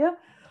have here.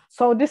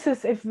 So this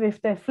is if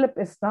the flip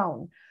is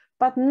down.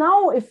 But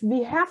now if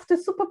we have the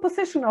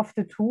superposition of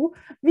the two,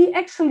 we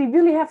actually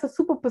really have a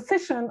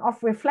superposition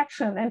of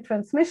reflection and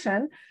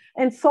transmission.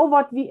 And so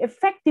what we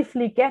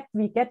effectively get,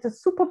 we get a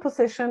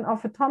superposition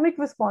of atomic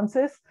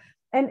responses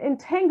and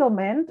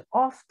entanglement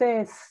of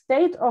the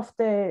state of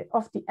the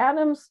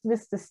atoms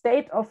with the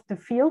state of the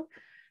field,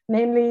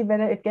 namely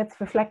whether it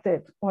gets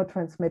reflected or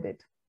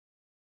transmitted.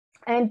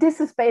 And this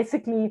is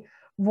basically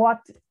what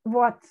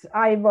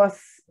I was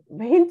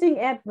hinting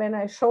at when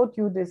I showed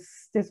you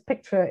this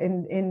picture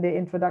in the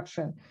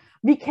introduction.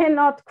 We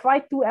cannot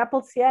quite do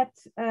apples yet,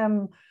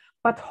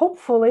 but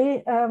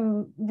hopefully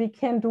we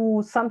can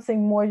do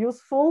something more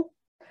useful.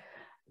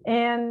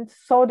 And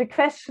so the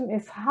question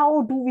is,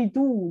 how do we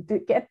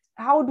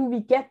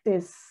get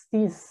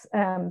these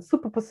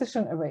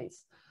superposition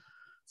arrays?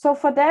 So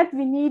for that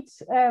we need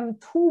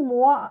two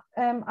more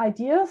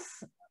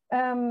ideas.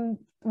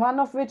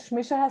 One of which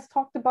Misha has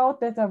talked about,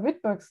 that are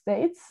Rydberg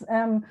states.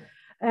 And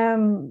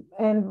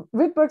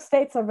Rydberg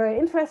states are very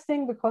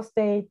interesting because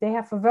they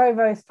have a very,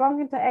 very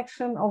strong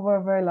interaction over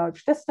a very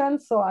large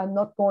distance. So I'm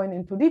not going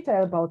into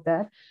detail about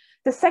that.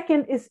 The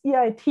second is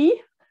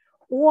EIT,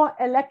 or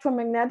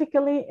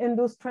electromagnetically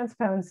induced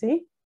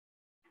transparency.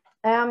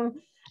 And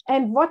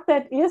what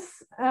that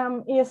is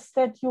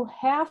that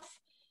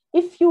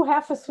if you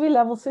have a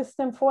three-level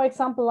system, for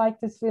example,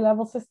 like this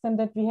three-level system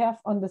that we have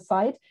on the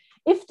side,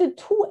 if the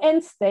two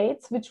end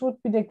states, which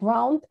would be the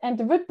ground and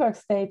the Rydberg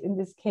state in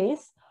this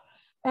case,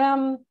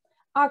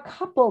 are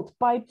coupled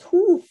by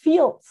two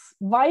fields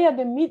via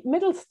the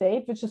middle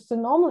state, which is the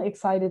normal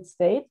excited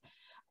state,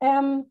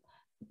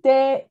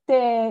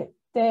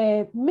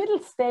 the middle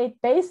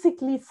state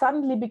basically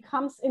suddenly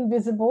becomes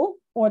invisible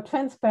or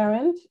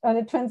transparent,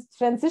 the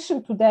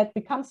transition to that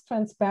becomes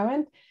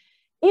transparent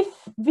if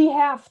we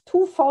have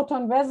two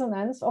photon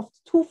resonance of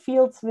two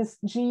fields with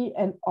G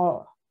and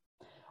R.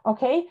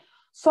 Okay,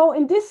 so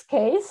in this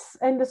case,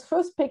 in this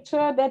first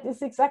picture, that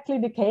is exactly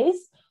the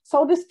case.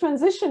 So this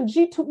transition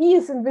G to E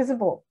is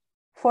invisible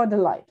for the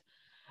light.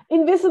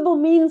 Invisible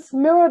means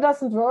mirror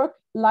doesn't work,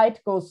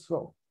 light goes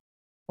through,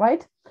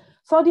 right?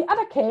 So the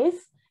other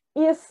case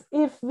is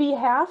if we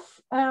have,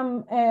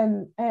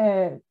 and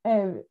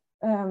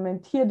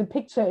here the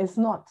picture is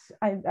not,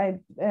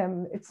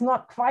 it's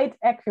not quite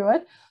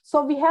accurate.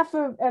 So we have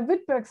a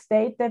Rydberg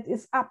state that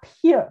is up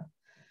here.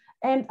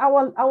 And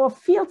our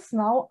fields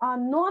now are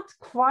not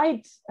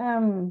quite,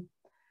 actually,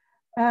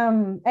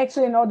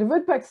 no, the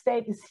Rydberg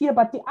state is here,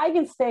 but the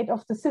eigenstate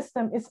of the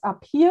system is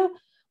up here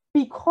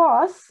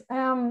because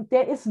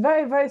there is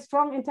very, very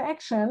strong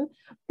interaction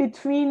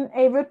between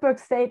a Rydberg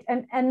state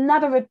and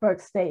another Rydberg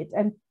state.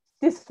 And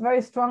this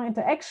very strong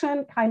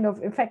interaction kind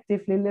of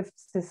effectively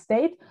lifts the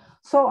state.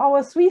 So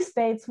our 3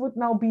 states would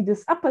now be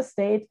this upper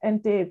state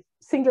and the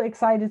single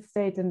excited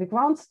state and the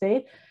ground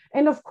state.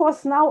 And of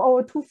course, now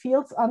our 2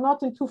 fields are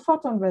not in 2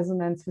 photon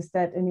resonance with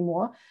that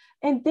anymore.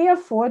 And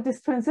therefore,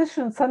 this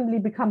transition suddenly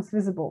becomes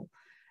visible.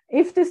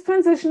 If this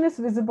transition is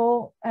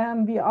visible,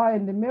 we are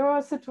in the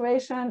mirror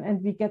situation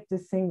and we get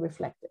this thing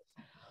reflected.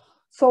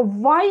 So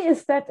why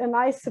is that a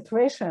nice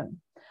situation?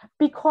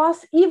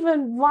 Because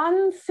even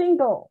one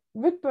single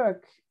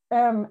Rydberg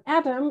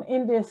atom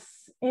in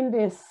this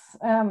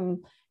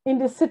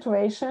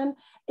situation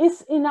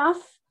is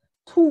enough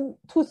to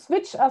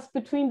switch us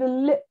between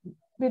the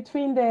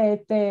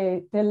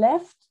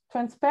left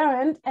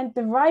transparent and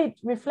the right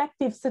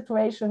reflective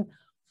situation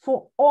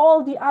for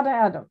all the other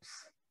atoms.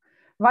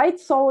 Right,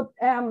 so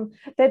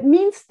that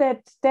means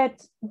that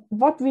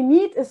what we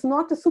need is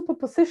not a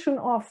superposition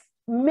of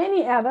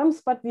many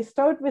atoms, but we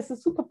start with a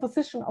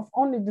superposition of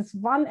only this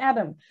one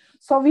atom.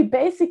 So we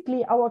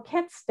basically, our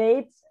cat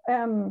state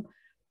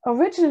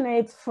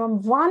originates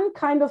from one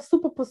kind of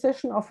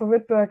superposition of a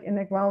Rydberg in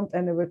a ground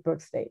and a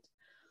Rydberg state.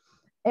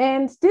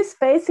 And this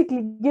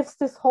basically gives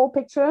this whole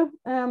picture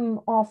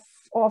of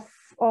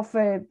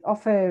a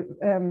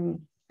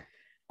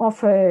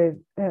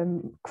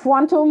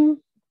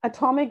quantum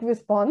atomic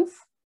response.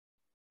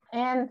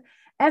 And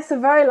as a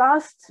very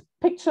last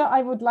picture,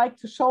 I would like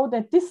to show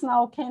that this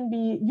now can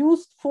be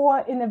used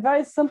in a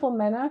very simple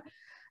manner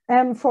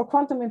for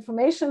quantum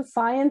information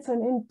science,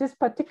 and in this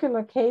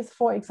particular case,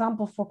 for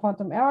example, for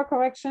quantum error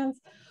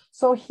corrections.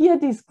 So here,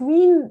 these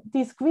green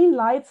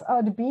lights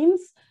are the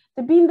beams.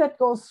 The beam that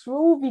goes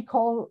through, we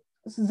call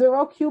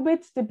 0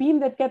 qubit. The beam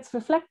that gets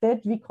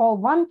reflected, we call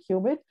 1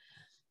 qubit.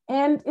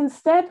 And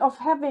instead of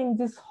having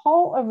this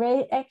whole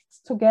array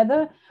act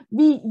together,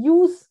 we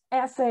use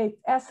as a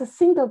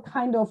single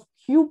kind of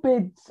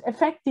qubit,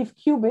 effective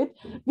qubit,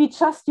 we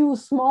just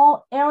use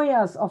small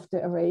areas of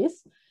the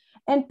arrays.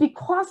 And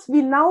because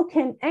we now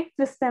can act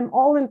with them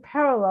all in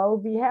parallel,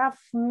 we have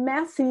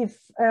massive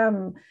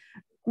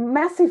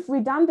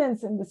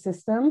redundancy in the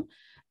system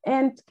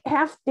and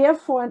have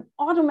therefore an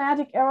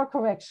automatic error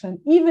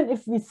correction, even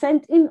if we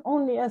send in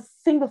only a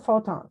single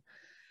photon.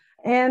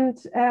 And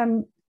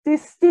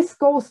this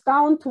goes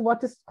down to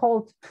what is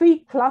called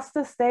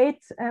pre-cluster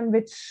state,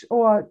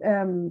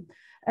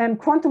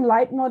 quantum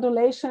light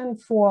modulation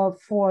for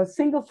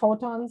single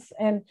photons.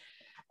 And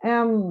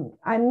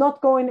I'm not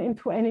going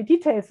into any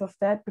details of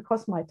that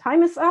because my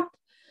time is up.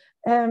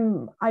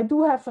 I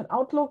do have an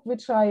outlook,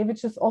 which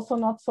is also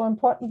not so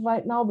important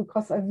right now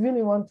because I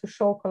really want to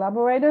show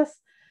collaborators.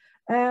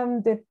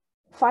 The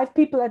 5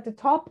 people at the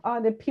top are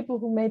the people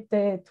who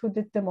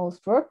did the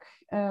most work.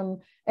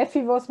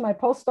 Effie was my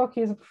postdoc.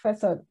 He's a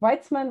professor at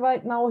Weizmann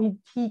right now.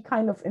 He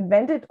kind of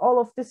invented all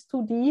of this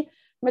 2D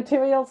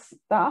material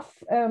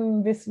stuff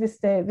with this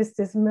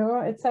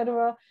mirror,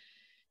 etc.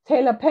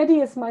 Taylor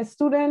Petty is my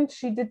student.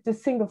 She did the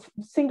single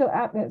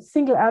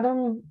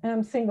atom,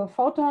 single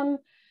photon.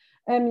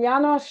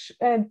 Janos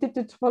did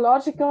the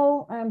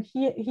topological.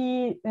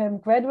 He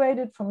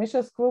graduated from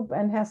Mischa's group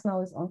and has now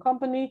his own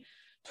company.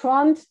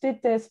 Trond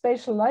did the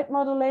spatial light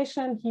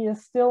modulation. He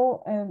is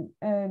still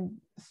a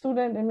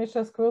student in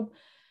Mischa's group.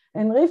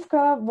 And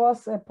Rivka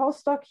was a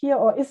postdoc here,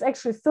 or is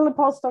actually still a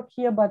postdoc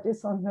here, but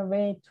is on her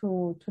way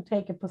to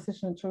take a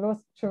position in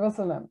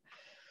Jerusalem.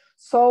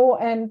 So,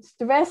 and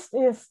the left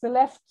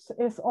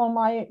is all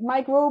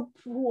my group,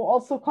 who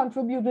also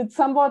contributed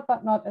somewhat,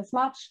 but not as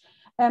much.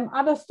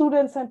 Other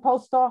students and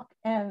postdoc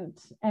and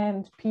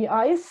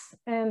PIs.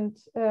 And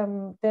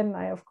then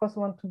I, of course,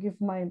 want to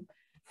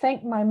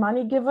thank my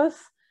money givers.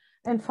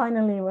 And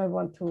finally, I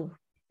want to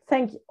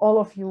thank all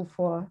of you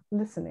for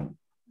listening.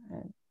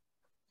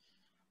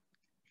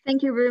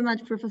 Thank you very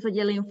much, Professor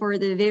Yelin, for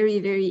the very,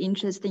 very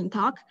interesting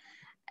talk.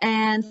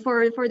 And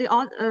for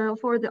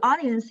the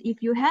audience,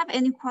 if you have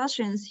any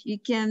questions, you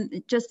can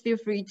just feel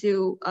free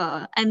to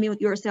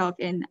unmute yourself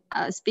and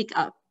speak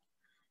up.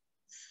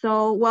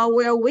 So while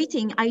we're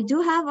waiting, I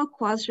do have a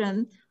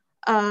question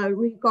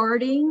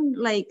regarding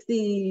like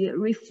the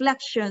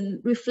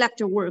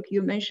reflector work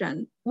you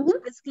mentioned. Mm-hmm. So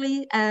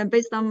basically,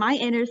 based on my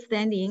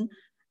understanding,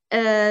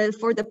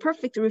 for the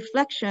perfect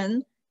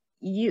reflection,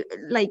 you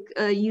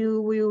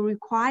will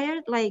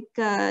require like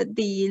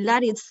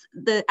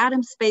the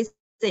atom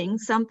spacing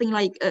something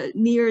like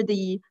near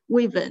the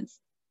wavelengths.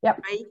 Yep.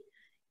 Right.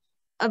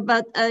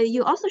 But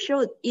you also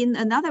showed in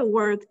another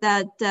work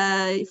that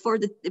for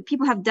the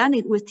people have done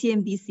it with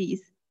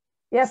TMDCs.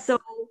 Yes. So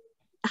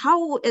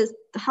how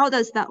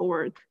does that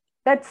work?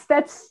 That's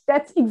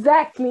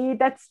exactly,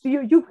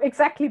 you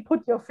exactly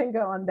put your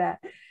finger on that.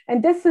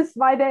 And this is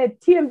why the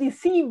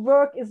TMDC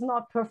work is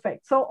not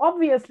perfect. So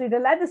obviously the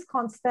lattice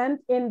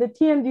constant in the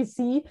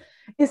TMDC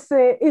is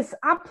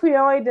a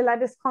priori the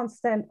lattice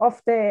constant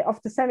of the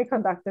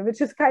semiconductor,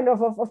 which is kind of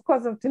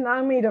course of the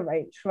nanometer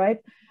range, right?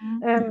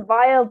 Mm-hmm.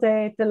 While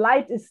the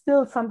light is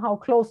still somehow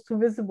close to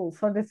visible.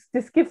 So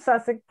this gives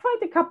us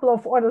quite a couple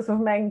of orders of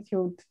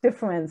magnitude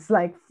difference,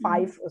 like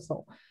 5 or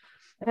so.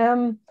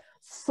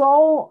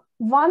 So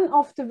one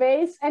of the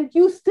ways, and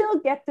you still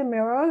get the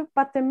mirror,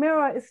 but the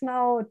mirror is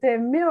now, the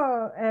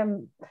mirror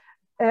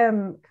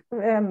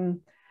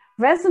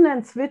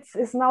resonance width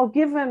is now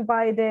given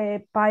by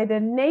the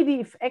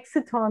native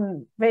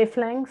exciton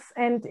wavelengths,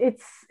 and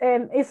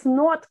it's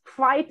not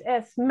quite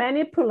as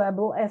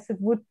manipulable as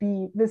it would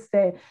be with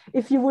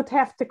if you would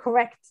have the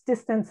correct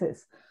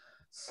distances.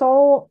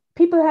 So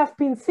people have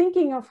been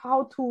thinking of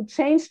how to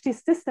change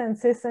these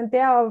distances, and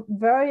there are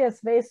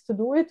various ways to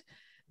do it.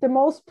 The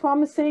most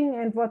promising,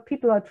 and what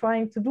people are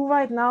trying to do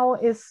right now,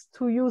 is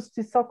to use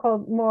the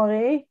so-called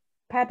moire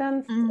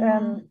patterns,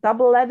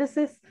 double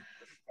lattices.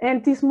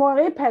 And these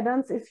moire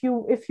patterns, if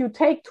you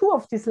take two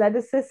of these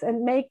lattices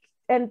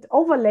and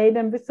overlay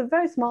them with a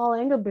very small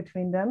angle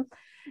between them,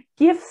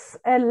 gives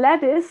a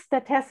lattice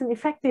that has an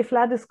effective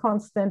lattice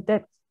constant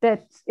that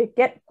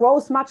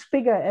grows much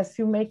bigger as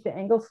you make the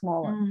angle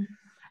smaller.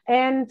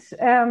 And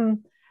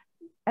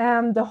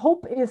the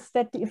hope is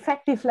that the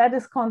effective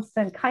lattice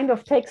constant kind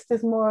of takes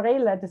this moire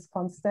lattice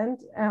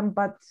constant,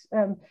 but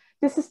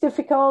this is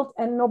difficult,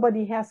 and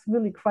nobody has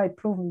really quite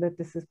proven that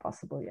this is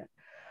possible yet.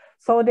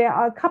 So there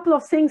are a couple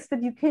of things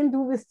that you can do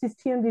with these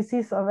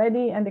TMDCs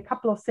already, and a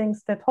couple of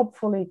things that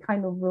hopefully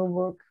kind of will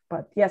work.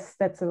 But yes,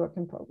 that's a work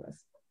in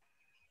progress.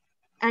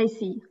 I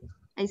see.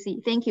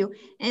 Thank you.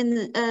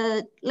 And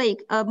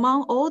like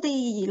among all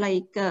the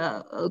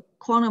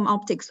quantum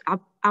optics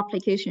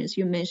applications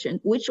you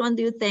mentioned, which one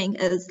do you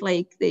think is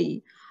like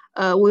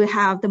will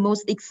have the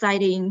most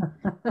exciting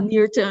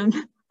near-term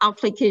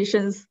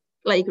applications,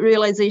 like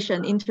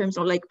realization in terms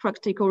of like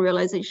practical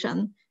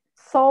realization?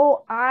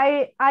 So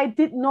I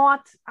did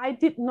not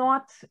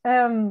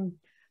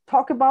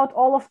talk about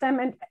all of them,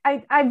 and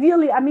I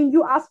mean,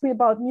 you asked me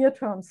about near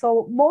term.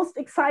 So most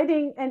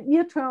exciting and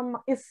near term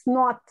is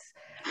not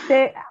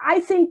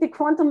I think the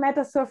quantum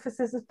matter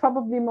surfaces is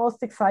probably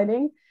most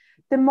exciting.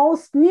 The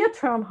most near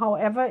term,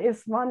 however,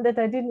 is one that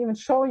I didn't even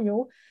show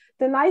you.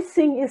 The nice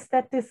thing is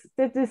that this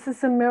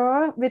is a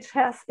mirror which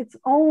has its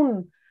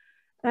own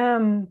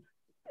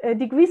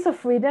degrees of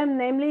freedom,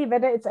 namely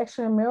whether it's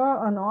actually a mirror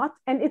or not.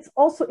 And it's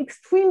also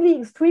extremely,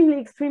 extremely,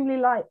 extremely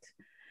light.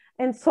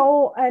 And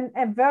so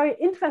a very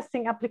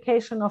interesting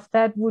application of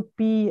that would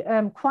be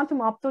quantum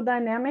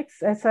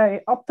optodynamics,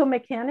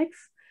 optomechanics.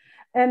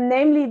 And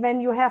namely when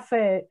you have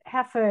a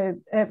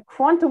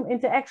quantum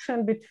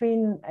interaction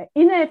between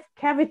inner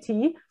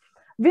cavity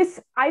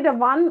with either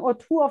one or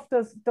two of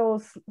those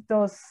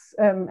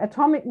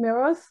atomic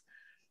mirrors.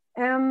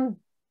 And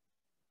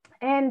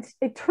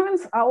it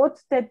turns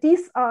out that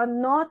these are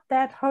not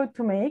that hard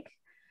to make,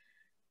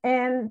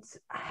 and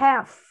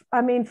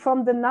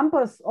from the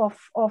numbers of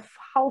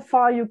how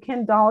far you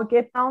can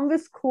get down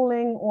with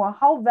cooling, or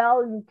how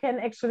well you can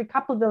actually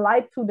couple the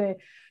light to the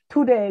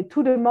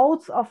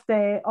modes of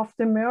the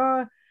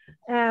mirror,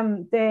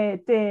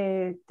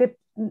 the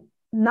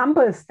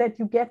numbers that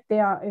you get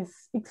there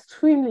is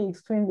extremely,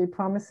 extremely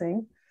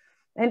promising.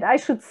 And I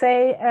should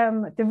say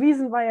the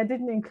reason why I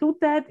didn't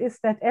include that is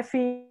that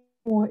Effie,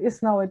 who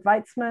is now at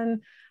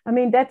Weizmann, I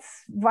mean,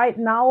 that's right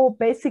now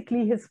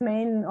basically his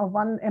main, or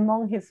one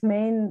among his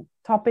main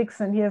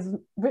topics, and he has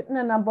written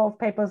a number of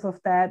papers of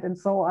that. And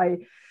so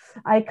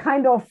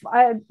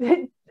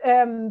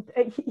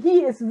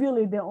he is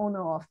really the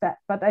owner of that.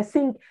 But I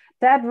think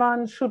that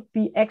one should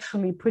be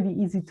actually pretty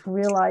easy to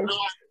realize,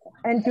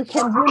 and you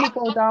can really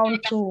go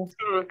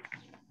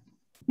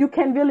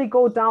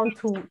down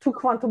to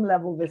quantum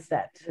level with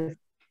that.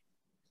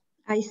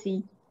 I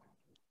see.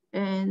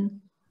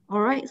 And all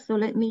right, so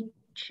let me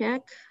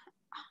check.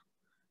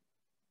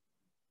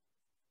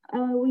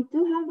 We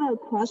do have a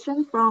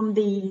question from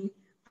the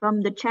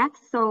chat.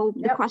 So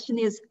the question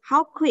is,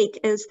 how quick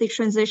is the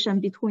transition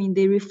between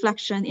the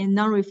reflection and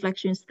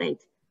non-reflection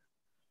state?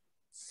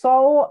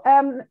 So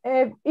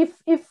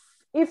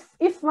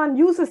if one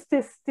uses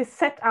this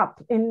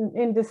setup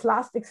in this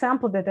last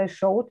example that I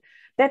showed,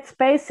 that's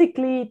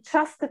basically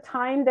just the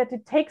time that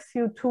it takes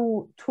you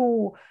to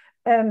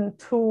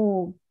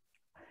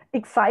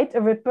excite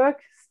a Rydberg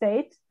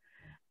state.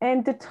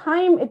 And the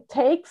time it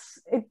takes,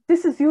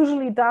 this is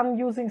usually done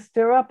using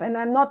stirrup, and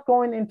I'm not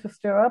going into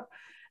stirrup.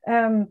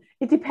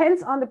 It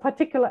depends on the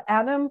particular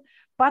atom,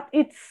 but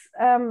it's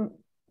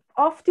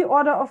of the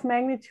order of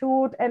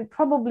magnitude and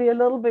probably a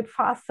little bit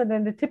faster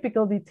than the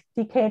typical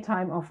decay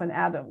time of an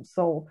atom.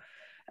 So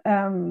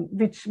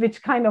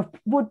which kind of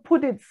would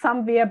put it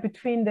somewhere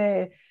between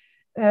the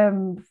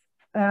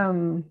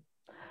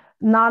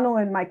nano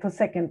and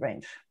microsecond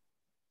range.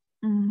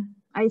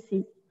 I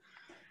see.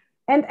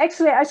 And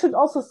actually, I should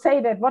also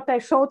say that what I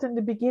showed in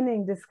the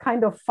beginning, this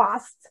kind of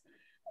fast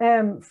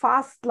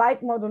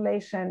light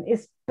modulation,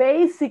 is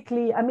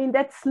basically, I mean,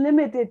 that's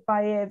limited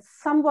by a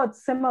somewhat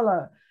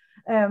similar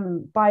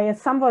time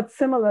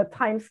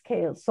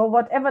scale. So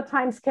whatever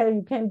time scale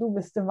you can do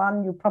with the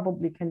one, you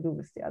probably can do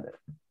with the other.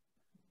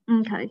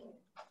 Okay,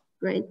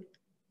 great.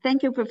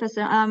 Thank you,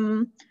 Professor.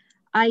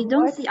 I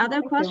don't see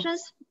other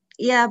questions.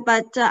 Yeah,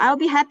 but I'll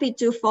be happy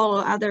to follow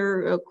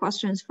other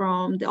questions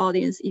from the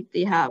audience if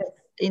they have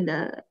in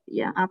the,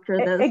 after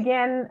this.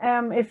 Again,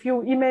 if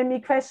you email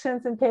me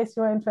questions in case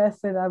you're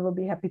interested, I will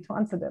be happy to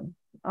answer them.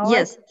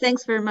 Yes,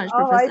 thanks very much,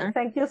 All Professor. right,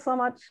 thank you so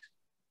much.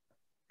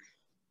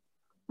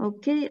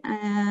 Okay,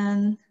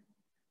 and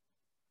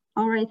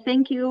all right,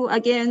 thank you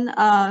again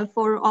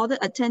for all the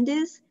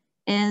attendees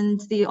and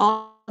the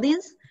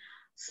audience.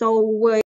 So